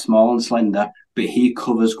because he's small and slender, but he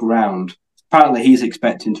covers ground. Apparently, he's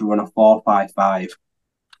expecting to run a 4.55.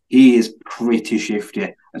 He is pretty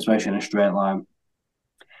shifty, especially in a straight line.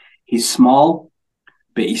 He's small,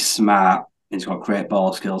 but he's smart. He's got great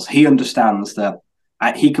ball skills. He understands that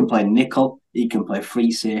he can play nickel, he can play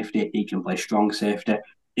free safety, he can play strong safety.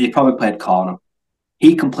 He probably played corner.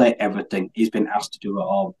 He can play everything. He's been asked to do it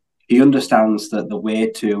all. He understands that the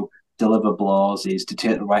way to deliver blows is to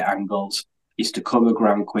take the right angles, is to cover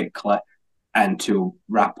ground quickly, and to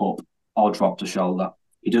wrap up or drop the shoulder.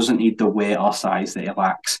 He doesn't need the weight or size that he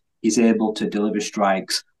lacks. He's able to deliver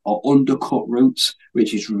strikes or undercut routes,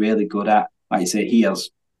 which he's really good at. Like I say,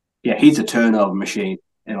 he's a turnover machine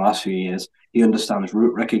in the last few years. He understands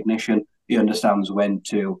route recognition. He understands when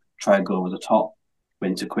to try and go over the top,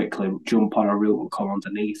 when to quickly jump on a route and come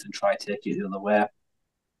underneath and try to take it the other way.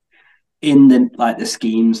 In the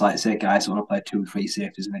schemes, like say guys who want to play 2 and 3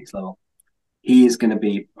 safeties next level, he is going to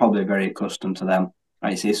be probably very accustomed to them.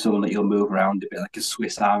 Like I say, someone that you'll move around a bit like a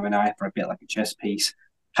Swiss Army knife or a bit like a chess piece,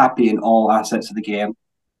 happy in all assets of the game.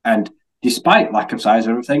 And despite lack of size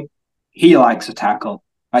or everything, he likes a tackle.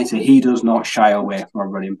 Like I say, he does not shy away from a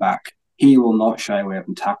running back. He will not shy away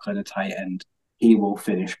from tackling a tight end. He will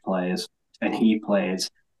finish plays, and he plays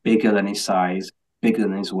bigger than his size, bigger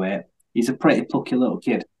than his weight. He's a pretty plucky little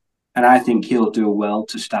kid, and I think he'll do well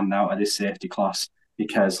to stand out of this safety class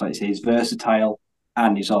because, like I say, he's versatile,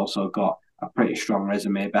 and he's also got a pretty strong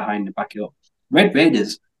resume behind him back it up. Red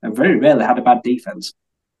Raiders have very rarely had a bad defense.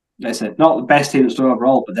 Like I said, not the best team in the store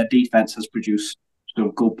overall, but their defense has produced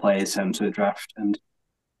some good players sent to the draft, and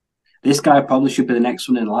this guy probably should be the next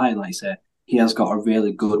one in line. Like I say, he has got a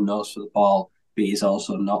really good nose for the ball, but he's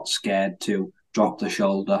also not scared to drop the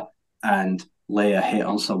shoulder and lay a hit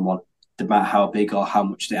on someone, no matter how big or how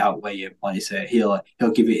much they outweigh him. Like I say, he'll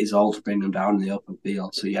give it his all to bring them down in the open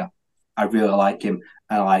field. So yeah, I really like him.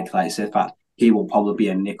 And I like I say, the fact he will probably be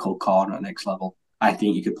a nickel corner at next level. I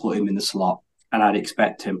think you could put him in the slot, and I'd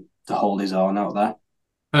expect him to hold his own out there.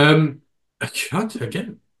 Again,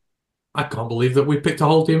 I can't believe that we picked a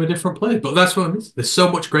whole team of different players, but that's what I mean. There's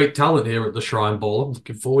so much great talent here at the Shrine Bowl. I'm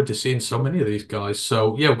looking forward to seeing so many of these guys.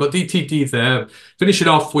 So yeah, we've got DTD there. Finishing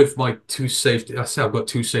off with my two safety. I say I've got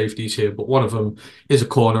two safeties here, but one of them is a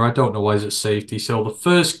corner. I don't know why it's safety. So the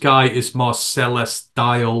first guy is Marcellus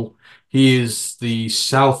Dial. He is the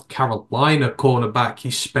South Carolina cornerback.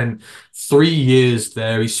 He spent 3 years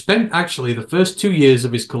there. He spent actually the first 2 years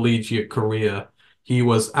of his collegiate career. He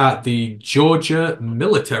was at the Georgia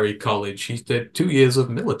Military College. He did 2 years of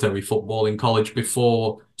military football in college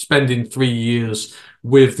before spending 3 years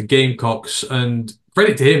with the Gamecocks. And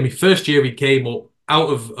credit to him, first year he came up out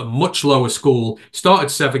of a much lower school, started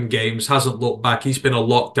 7 games, hasn't looked back. He's been a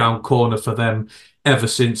lockdown corner for them ever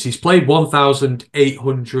since. He's played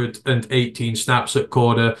 1,818 snaps at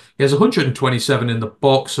corner. He has 127 in the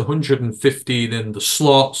box, 115 in the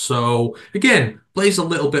slot. So again, plays a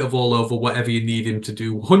little bit of all over, whatever you need him to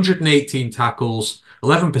do. 118 tackles,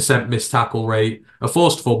 11% missed tackle rate, a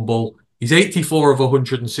forced fumble. He's 84 of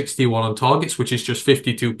 161 on targets, which is just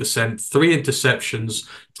 52%, 3 interceptions,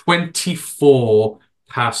 24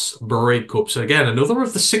 pass breakups. Again, another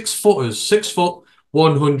of the 6-footers, 6 foot,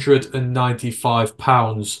 195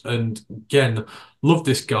 pounds. And again, love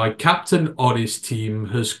this guy. Captain on his team,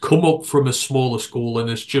 has come up from a smaller school and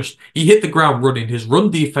he hit the ground running. His run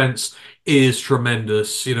defense is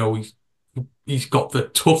tremendous. You know, he's got the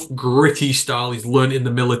tough, gritty style he's learned in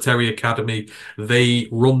the military academy. They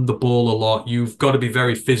run the ball a lot. You've got to be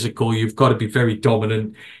very physical. You've got to be very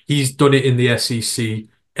dominant. He's done it in the SEC.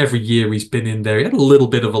 Every year he's been in there. He had a little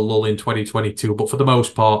bit of a lull in 2022, but for the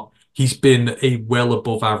most part, he's been a well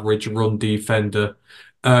above average run defender.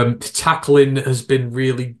 Tackling has been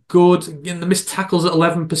really good. Again, the missed tackles at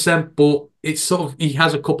 11%, but it's he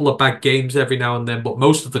has a couple of bad games every now and then, but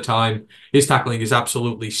most of the time his tackling is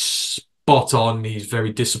absolutely spot on. He's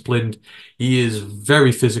very disciplined. He is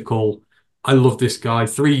very physical. I love this guy.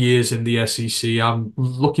 3 years in the SEC. I'm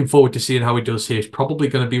looking forward to seeing how he does here. He's probably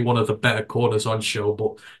going to be one of the better corners on show,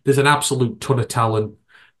 but there's an absolute ton of talent.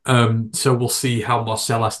 So we'll see how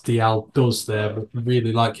Marcellus Dial does there. But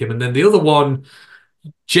really like him. And then the other one,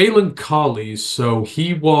 Jalen Carley's. So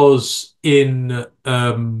he was in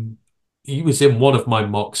one of my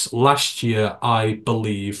mocks last year, I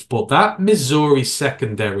believe. But that Missouri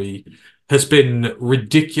secondary has been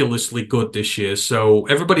ridiculously good this year. So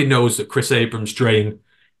everybody knows that Chris Abrams-Draine,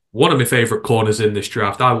 one of my favorite corners in this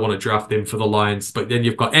draft. I want to draft him for the Lions. But then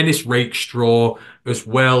you've got Ennis Rakestraw as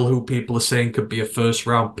well, who people are saying could be a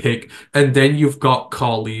first-round pick. And then you've got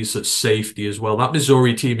Carley's at safety as well. That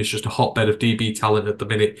Missouri team is just a hotbed of DB talent at the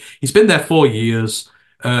minute. He's been there 4 years,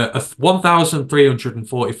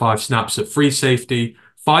 1,345 snaps at free safety,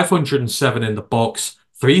 507 in the box,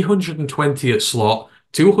 320 at slot,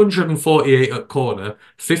 248 at corner,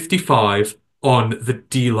 55 on the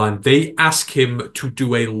D-line. They ask him to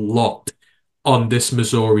do a lot on this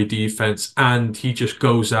Missouri defense, and he just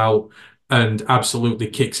goes out and absolutely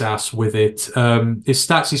kicks ass with it. His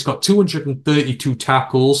stats, he's got 232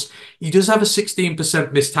 tackles. He does have a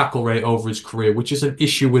 16% missed tackle rate over his career, which is an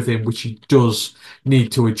issue with him, which he does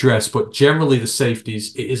need to address. But generally, the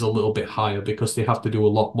safeties, it is a little bit higher because they have to do a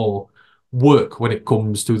lot more work when it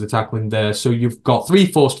comes to the tackling there. So you've got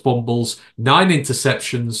 3 forced fumbles, 9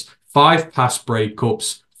 interceptions, 5 pass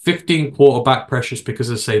breakups, 15 quarterback pressures, because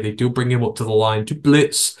as I say, they do bring him up to the line to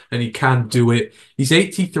blitz, and he can do it. He's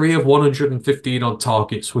 83 of 115 on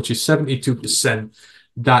targets, which is 72%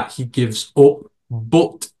 that he gives up.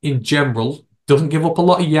 But in general, doesn't give up a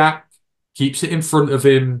lot of yak, keeps it in front of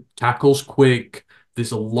him, tackles quick.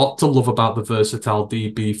 There's a lot to love about the versatile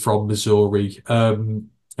DB from Missouri.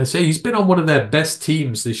 I say he's been on one of their best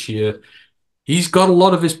teams this year. He's got a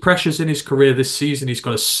lot of his pressures in his career this season. He's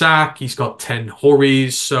got a sack. He's got 10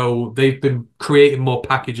 hurries. So they've been creating more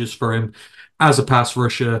packages for him as a pass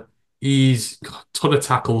rusher. He's got a ton of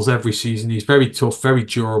tackles every season. He's very tough, very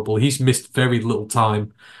durable. He's missed very little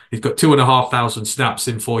time. He's got 2,500 snaps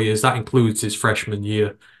in 4 years. That includes his freshman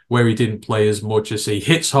year, where he didn't play as much. As he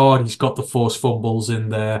hits hard. He's got the forced fumbles in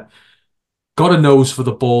there. Got a nose for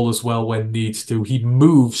the ball as well when needs to. He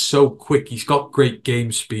moves so quick. He's got great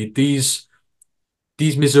game speed. These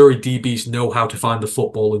Missouri DBs know how to find the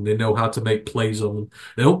football, and they know how to make plays on them.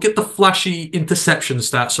 They don't get the flashy interception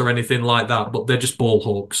stats or anything like that, but they're just ball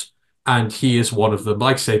hawks. And he is one of them.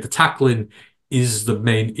 Like I say, the tackling is the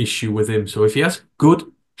main issue with him. So if he has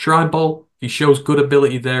good Shrine Bowl, he shows good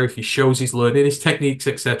ability there, if he shows he's learning his techniques,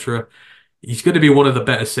 etc., he's going to be one of the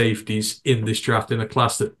better safeties in this draft, in a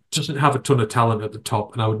class that doesn't have a ton of talent at the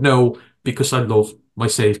top. And I would know because I love my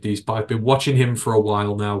safeties, but I've been watching him for a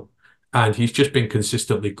while now, and he's just been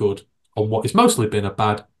consistently good on what has mostly been a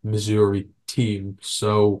bad Missouri team.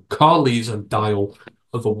 So Carles and Dial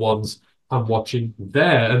are the ones I'm watching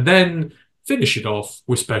there. And then finish it off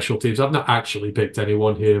with special teams. I've not actually picked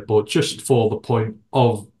anyone here, but just for the point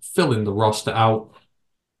of filling the roster out.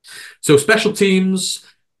 So special teams,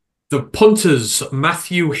 the punters,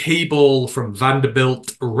 Matthew Habel from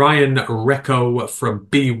Vanderbilt, Ryan Recco from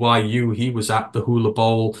BYU. He was at the Hula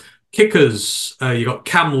Bowl. Kickers, you got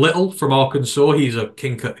Cam Little from Arkansas. He's a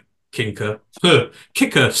kicker/punter.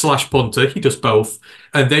 He does both.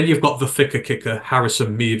 And then you've got the thicker kicker,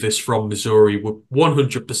 Harrison Mevis from Missouri. Would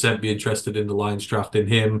 100% be interested in the Lions drafting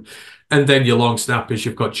him. And then your long snappers,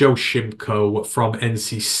 you've got Joe Shimko from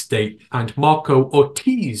NC State and Marco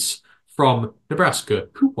Ortiz from Nebraska,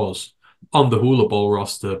 who was on the Hula Bowl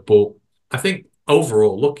roster. But I think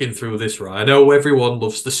overall, looking through this, right, I know everyone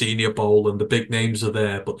loves the Senior Bowl and the big names are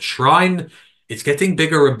there, but the Shrine, it's getting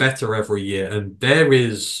bigger and better every year. And there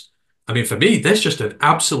is, I mean, for me, there's just an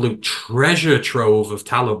absolute treasure trove of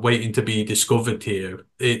talent waiting to be discovered here.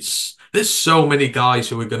 There's so many guys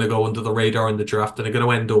who are going to go under the radar in the draft and are going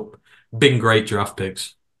to end up being great draft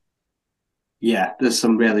picks. Yeah, there's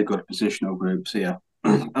some really good positional groups here.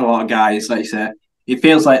 A lot of guys, like you say, it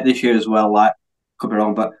feels like this year as well, like, could be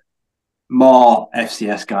wrong, but more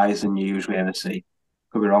FCS guys than you usually ever see.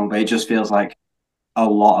 Could be wrong, but it just feels like a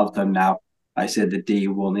lot of them now. Like I said, the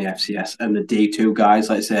D1, the FCS, and the D2 guys,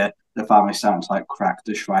 like I say, they're finally starting to like crack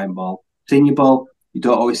the Shrine Bowl. Senior Bowl, you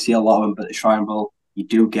don't always see a lot of them, but the Shrine Bowl, you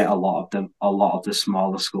do get a lot of them, a lot of the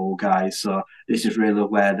smaller school guys. So this is really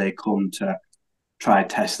where they come to try and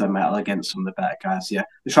test their mettle against some of the better guys. Yeah,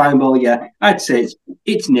 the Shrine Bowl, yeah, I'd say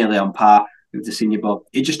it's nearly on par with the Senior Bowl.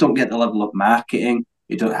 It just don't get the level of marketing.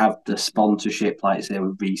 You don't have the sponsorship, like say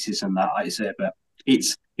with Reese's and that, like I say. But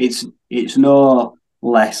it's no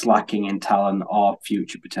less lacking in talent or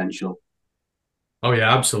future potential. Oh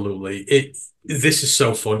yeah, absolutely. This is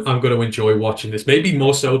so fun. I'm going to enjoy watching this, maybe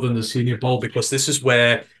more so than the Senior Bowl, because this is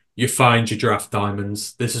where you find your draft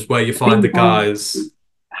diamonds. This is where you find the guys.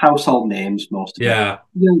 Household names, most of them.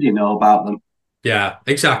 You already know about them. Yeah,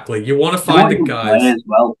 exactly. You want to find the guys as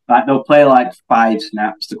well. Like they'll play like 5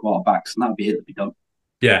 snaps to quarterbacks, and that'll be it. That'll be done.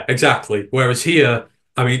 Yeah, exactly. Whereas here,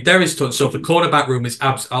 I mean, there is tons. So the cornerback room is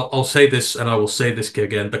I'll say this, and I will say this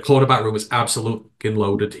again. The cornerback room is absolutely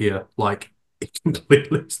loaded here. Like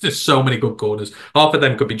completely, there's just so many good corners. Half of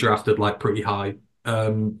them could be drafted like pretty high.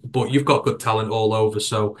 But you've got good talent all over.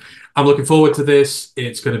 So I'm looking forward to this.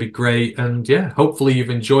 It's going to be great. And yeah, hopefully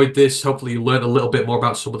you've enjoyed this. Hopefully you learned a little bit more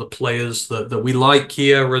about some of the players that we like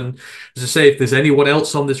here. And as I say, if there's anyone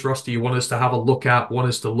else on this roster you want us to have a look at, want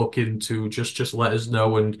us to look into, just let us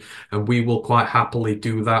know, and we will quite happily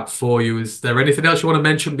do that for you. Is there anything else you want to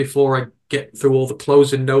mention before I get through all the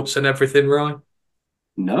closing notes and everything, Ryan?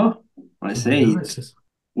 No. I see.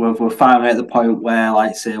 We're finally at the point where,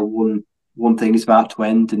 like say, one thing is about to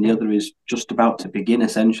end and the other is just about to begin,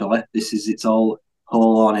 essentially. This is its all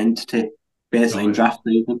whole on entity, basically in draft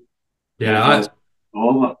season. Yeah,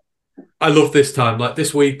 over. I love this time. Like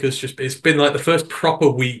this week it's been like the first proper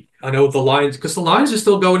week. I know the Lions, because the Lions are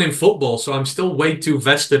still going in football, so I'm still way too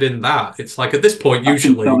vested in that. It's like at this point,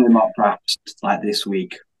 usually mock drafts like this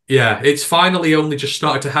week. Yeah, it's finally only just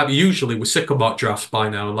started to have. Usually we're sick of mock drafts by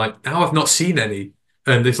now, and like now I've not seen any,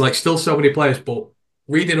 and there's like still so many players, but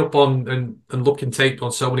reading up on and looking tape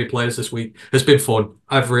on so many players this week has been fun.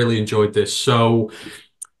 I've really enjoyed this. So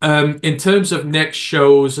in terms of next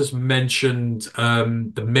shows, as mentioned,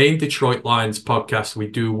 the main Detroit Lions podcast we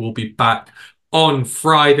do will be back on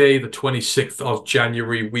Friday, the 26th of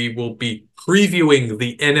January. We will be previewing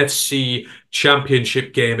the NFC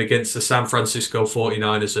Championship game against the San Francisco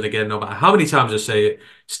 49ers. And again, no matter how many times I say it,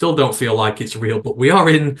 still don't feel like it's real, but we are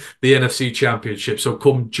in the NFC Championship. So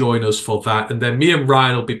come join us for that. And then me and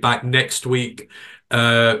Ryan will be back next week,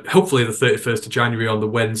 hopefully the 31st of January on the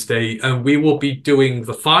Wednesday. And we will be doing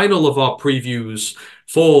the final of our previews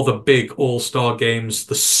for the big all-star games,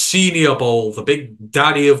 the Senior Bowl, the big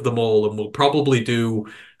daddy of them all. And we'll probably do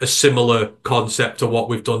a similar concept to what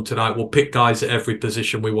we've done tonight. We'll pick guys at every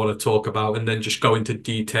position we want to talk about and then just go into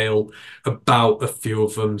detail about a few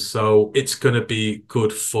of them. So it's going to be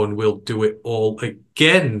good fun. We'll do it all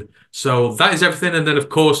again. So that is everything. And then, of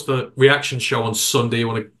course, the reaction show on Sunday. You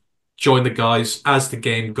want to join the guys as the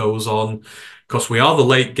game goes on, because we are the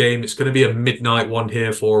late game. It's going to be a midnight one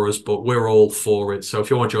here for us, but we're all for it. So if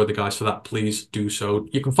you want to join the guys for that, please do so.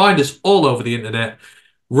 You can find us all over the internet.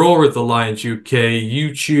 Roar of the Lions UK,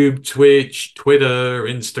 YouTube, Twitch, Twitter,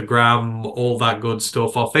 Instagram, all that good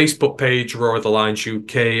stuff. Our Facebook page, Roar of the Lions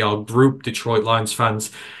UK, our group, Detroit Lions Fans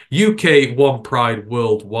UK, One Pride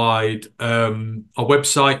Worldwide, our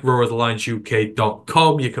website,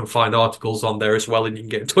 roarofthelionsuk.com. You can find articles on there as well, and you can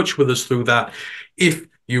get in touch with us through that if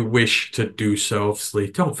you wish to do so. Obviously,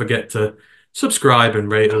 don't forget to subscribe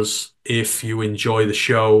and rate us if you enjoy the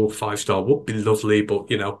show. 5-star would be lovely,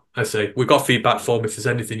 but, you know, I say we've got feedback form. If there's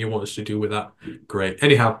anything you want us to do with that, great.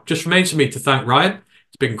 Anyhow, just remains for me to thank Ryan.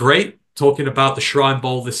 It's been great talking about the Shrine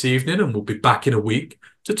Bowl this evening, and we'll be back in a week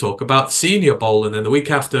to talk about the Senior Bowl. And then the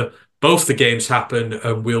week after, both the games happen,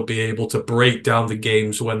 and we'll be able to break down the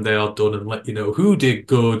games when they are done and let you know who did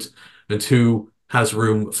good and who has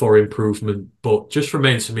room for improvement. But just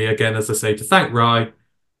remains for me, again, as I say, to thank Ryan.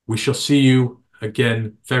 We shall see you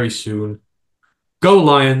again very soon. Go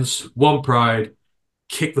Lions, One Pride,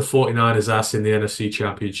 kick the 49ers ass in the NFC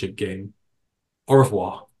Championship game. Au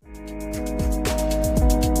revoir.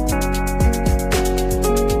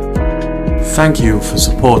 Thank you for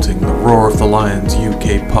supporting the Roar of the Lions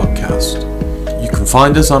UK podcast. You can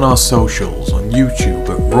find us on our socials on YouTube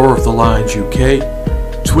at Roar of the Lions UK,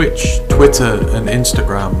 Twitch, Twitter and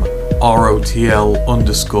Instagram, ROTL_UK,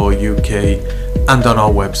 and on our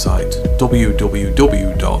website,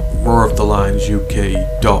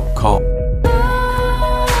 www.roarofthelionsuk.com.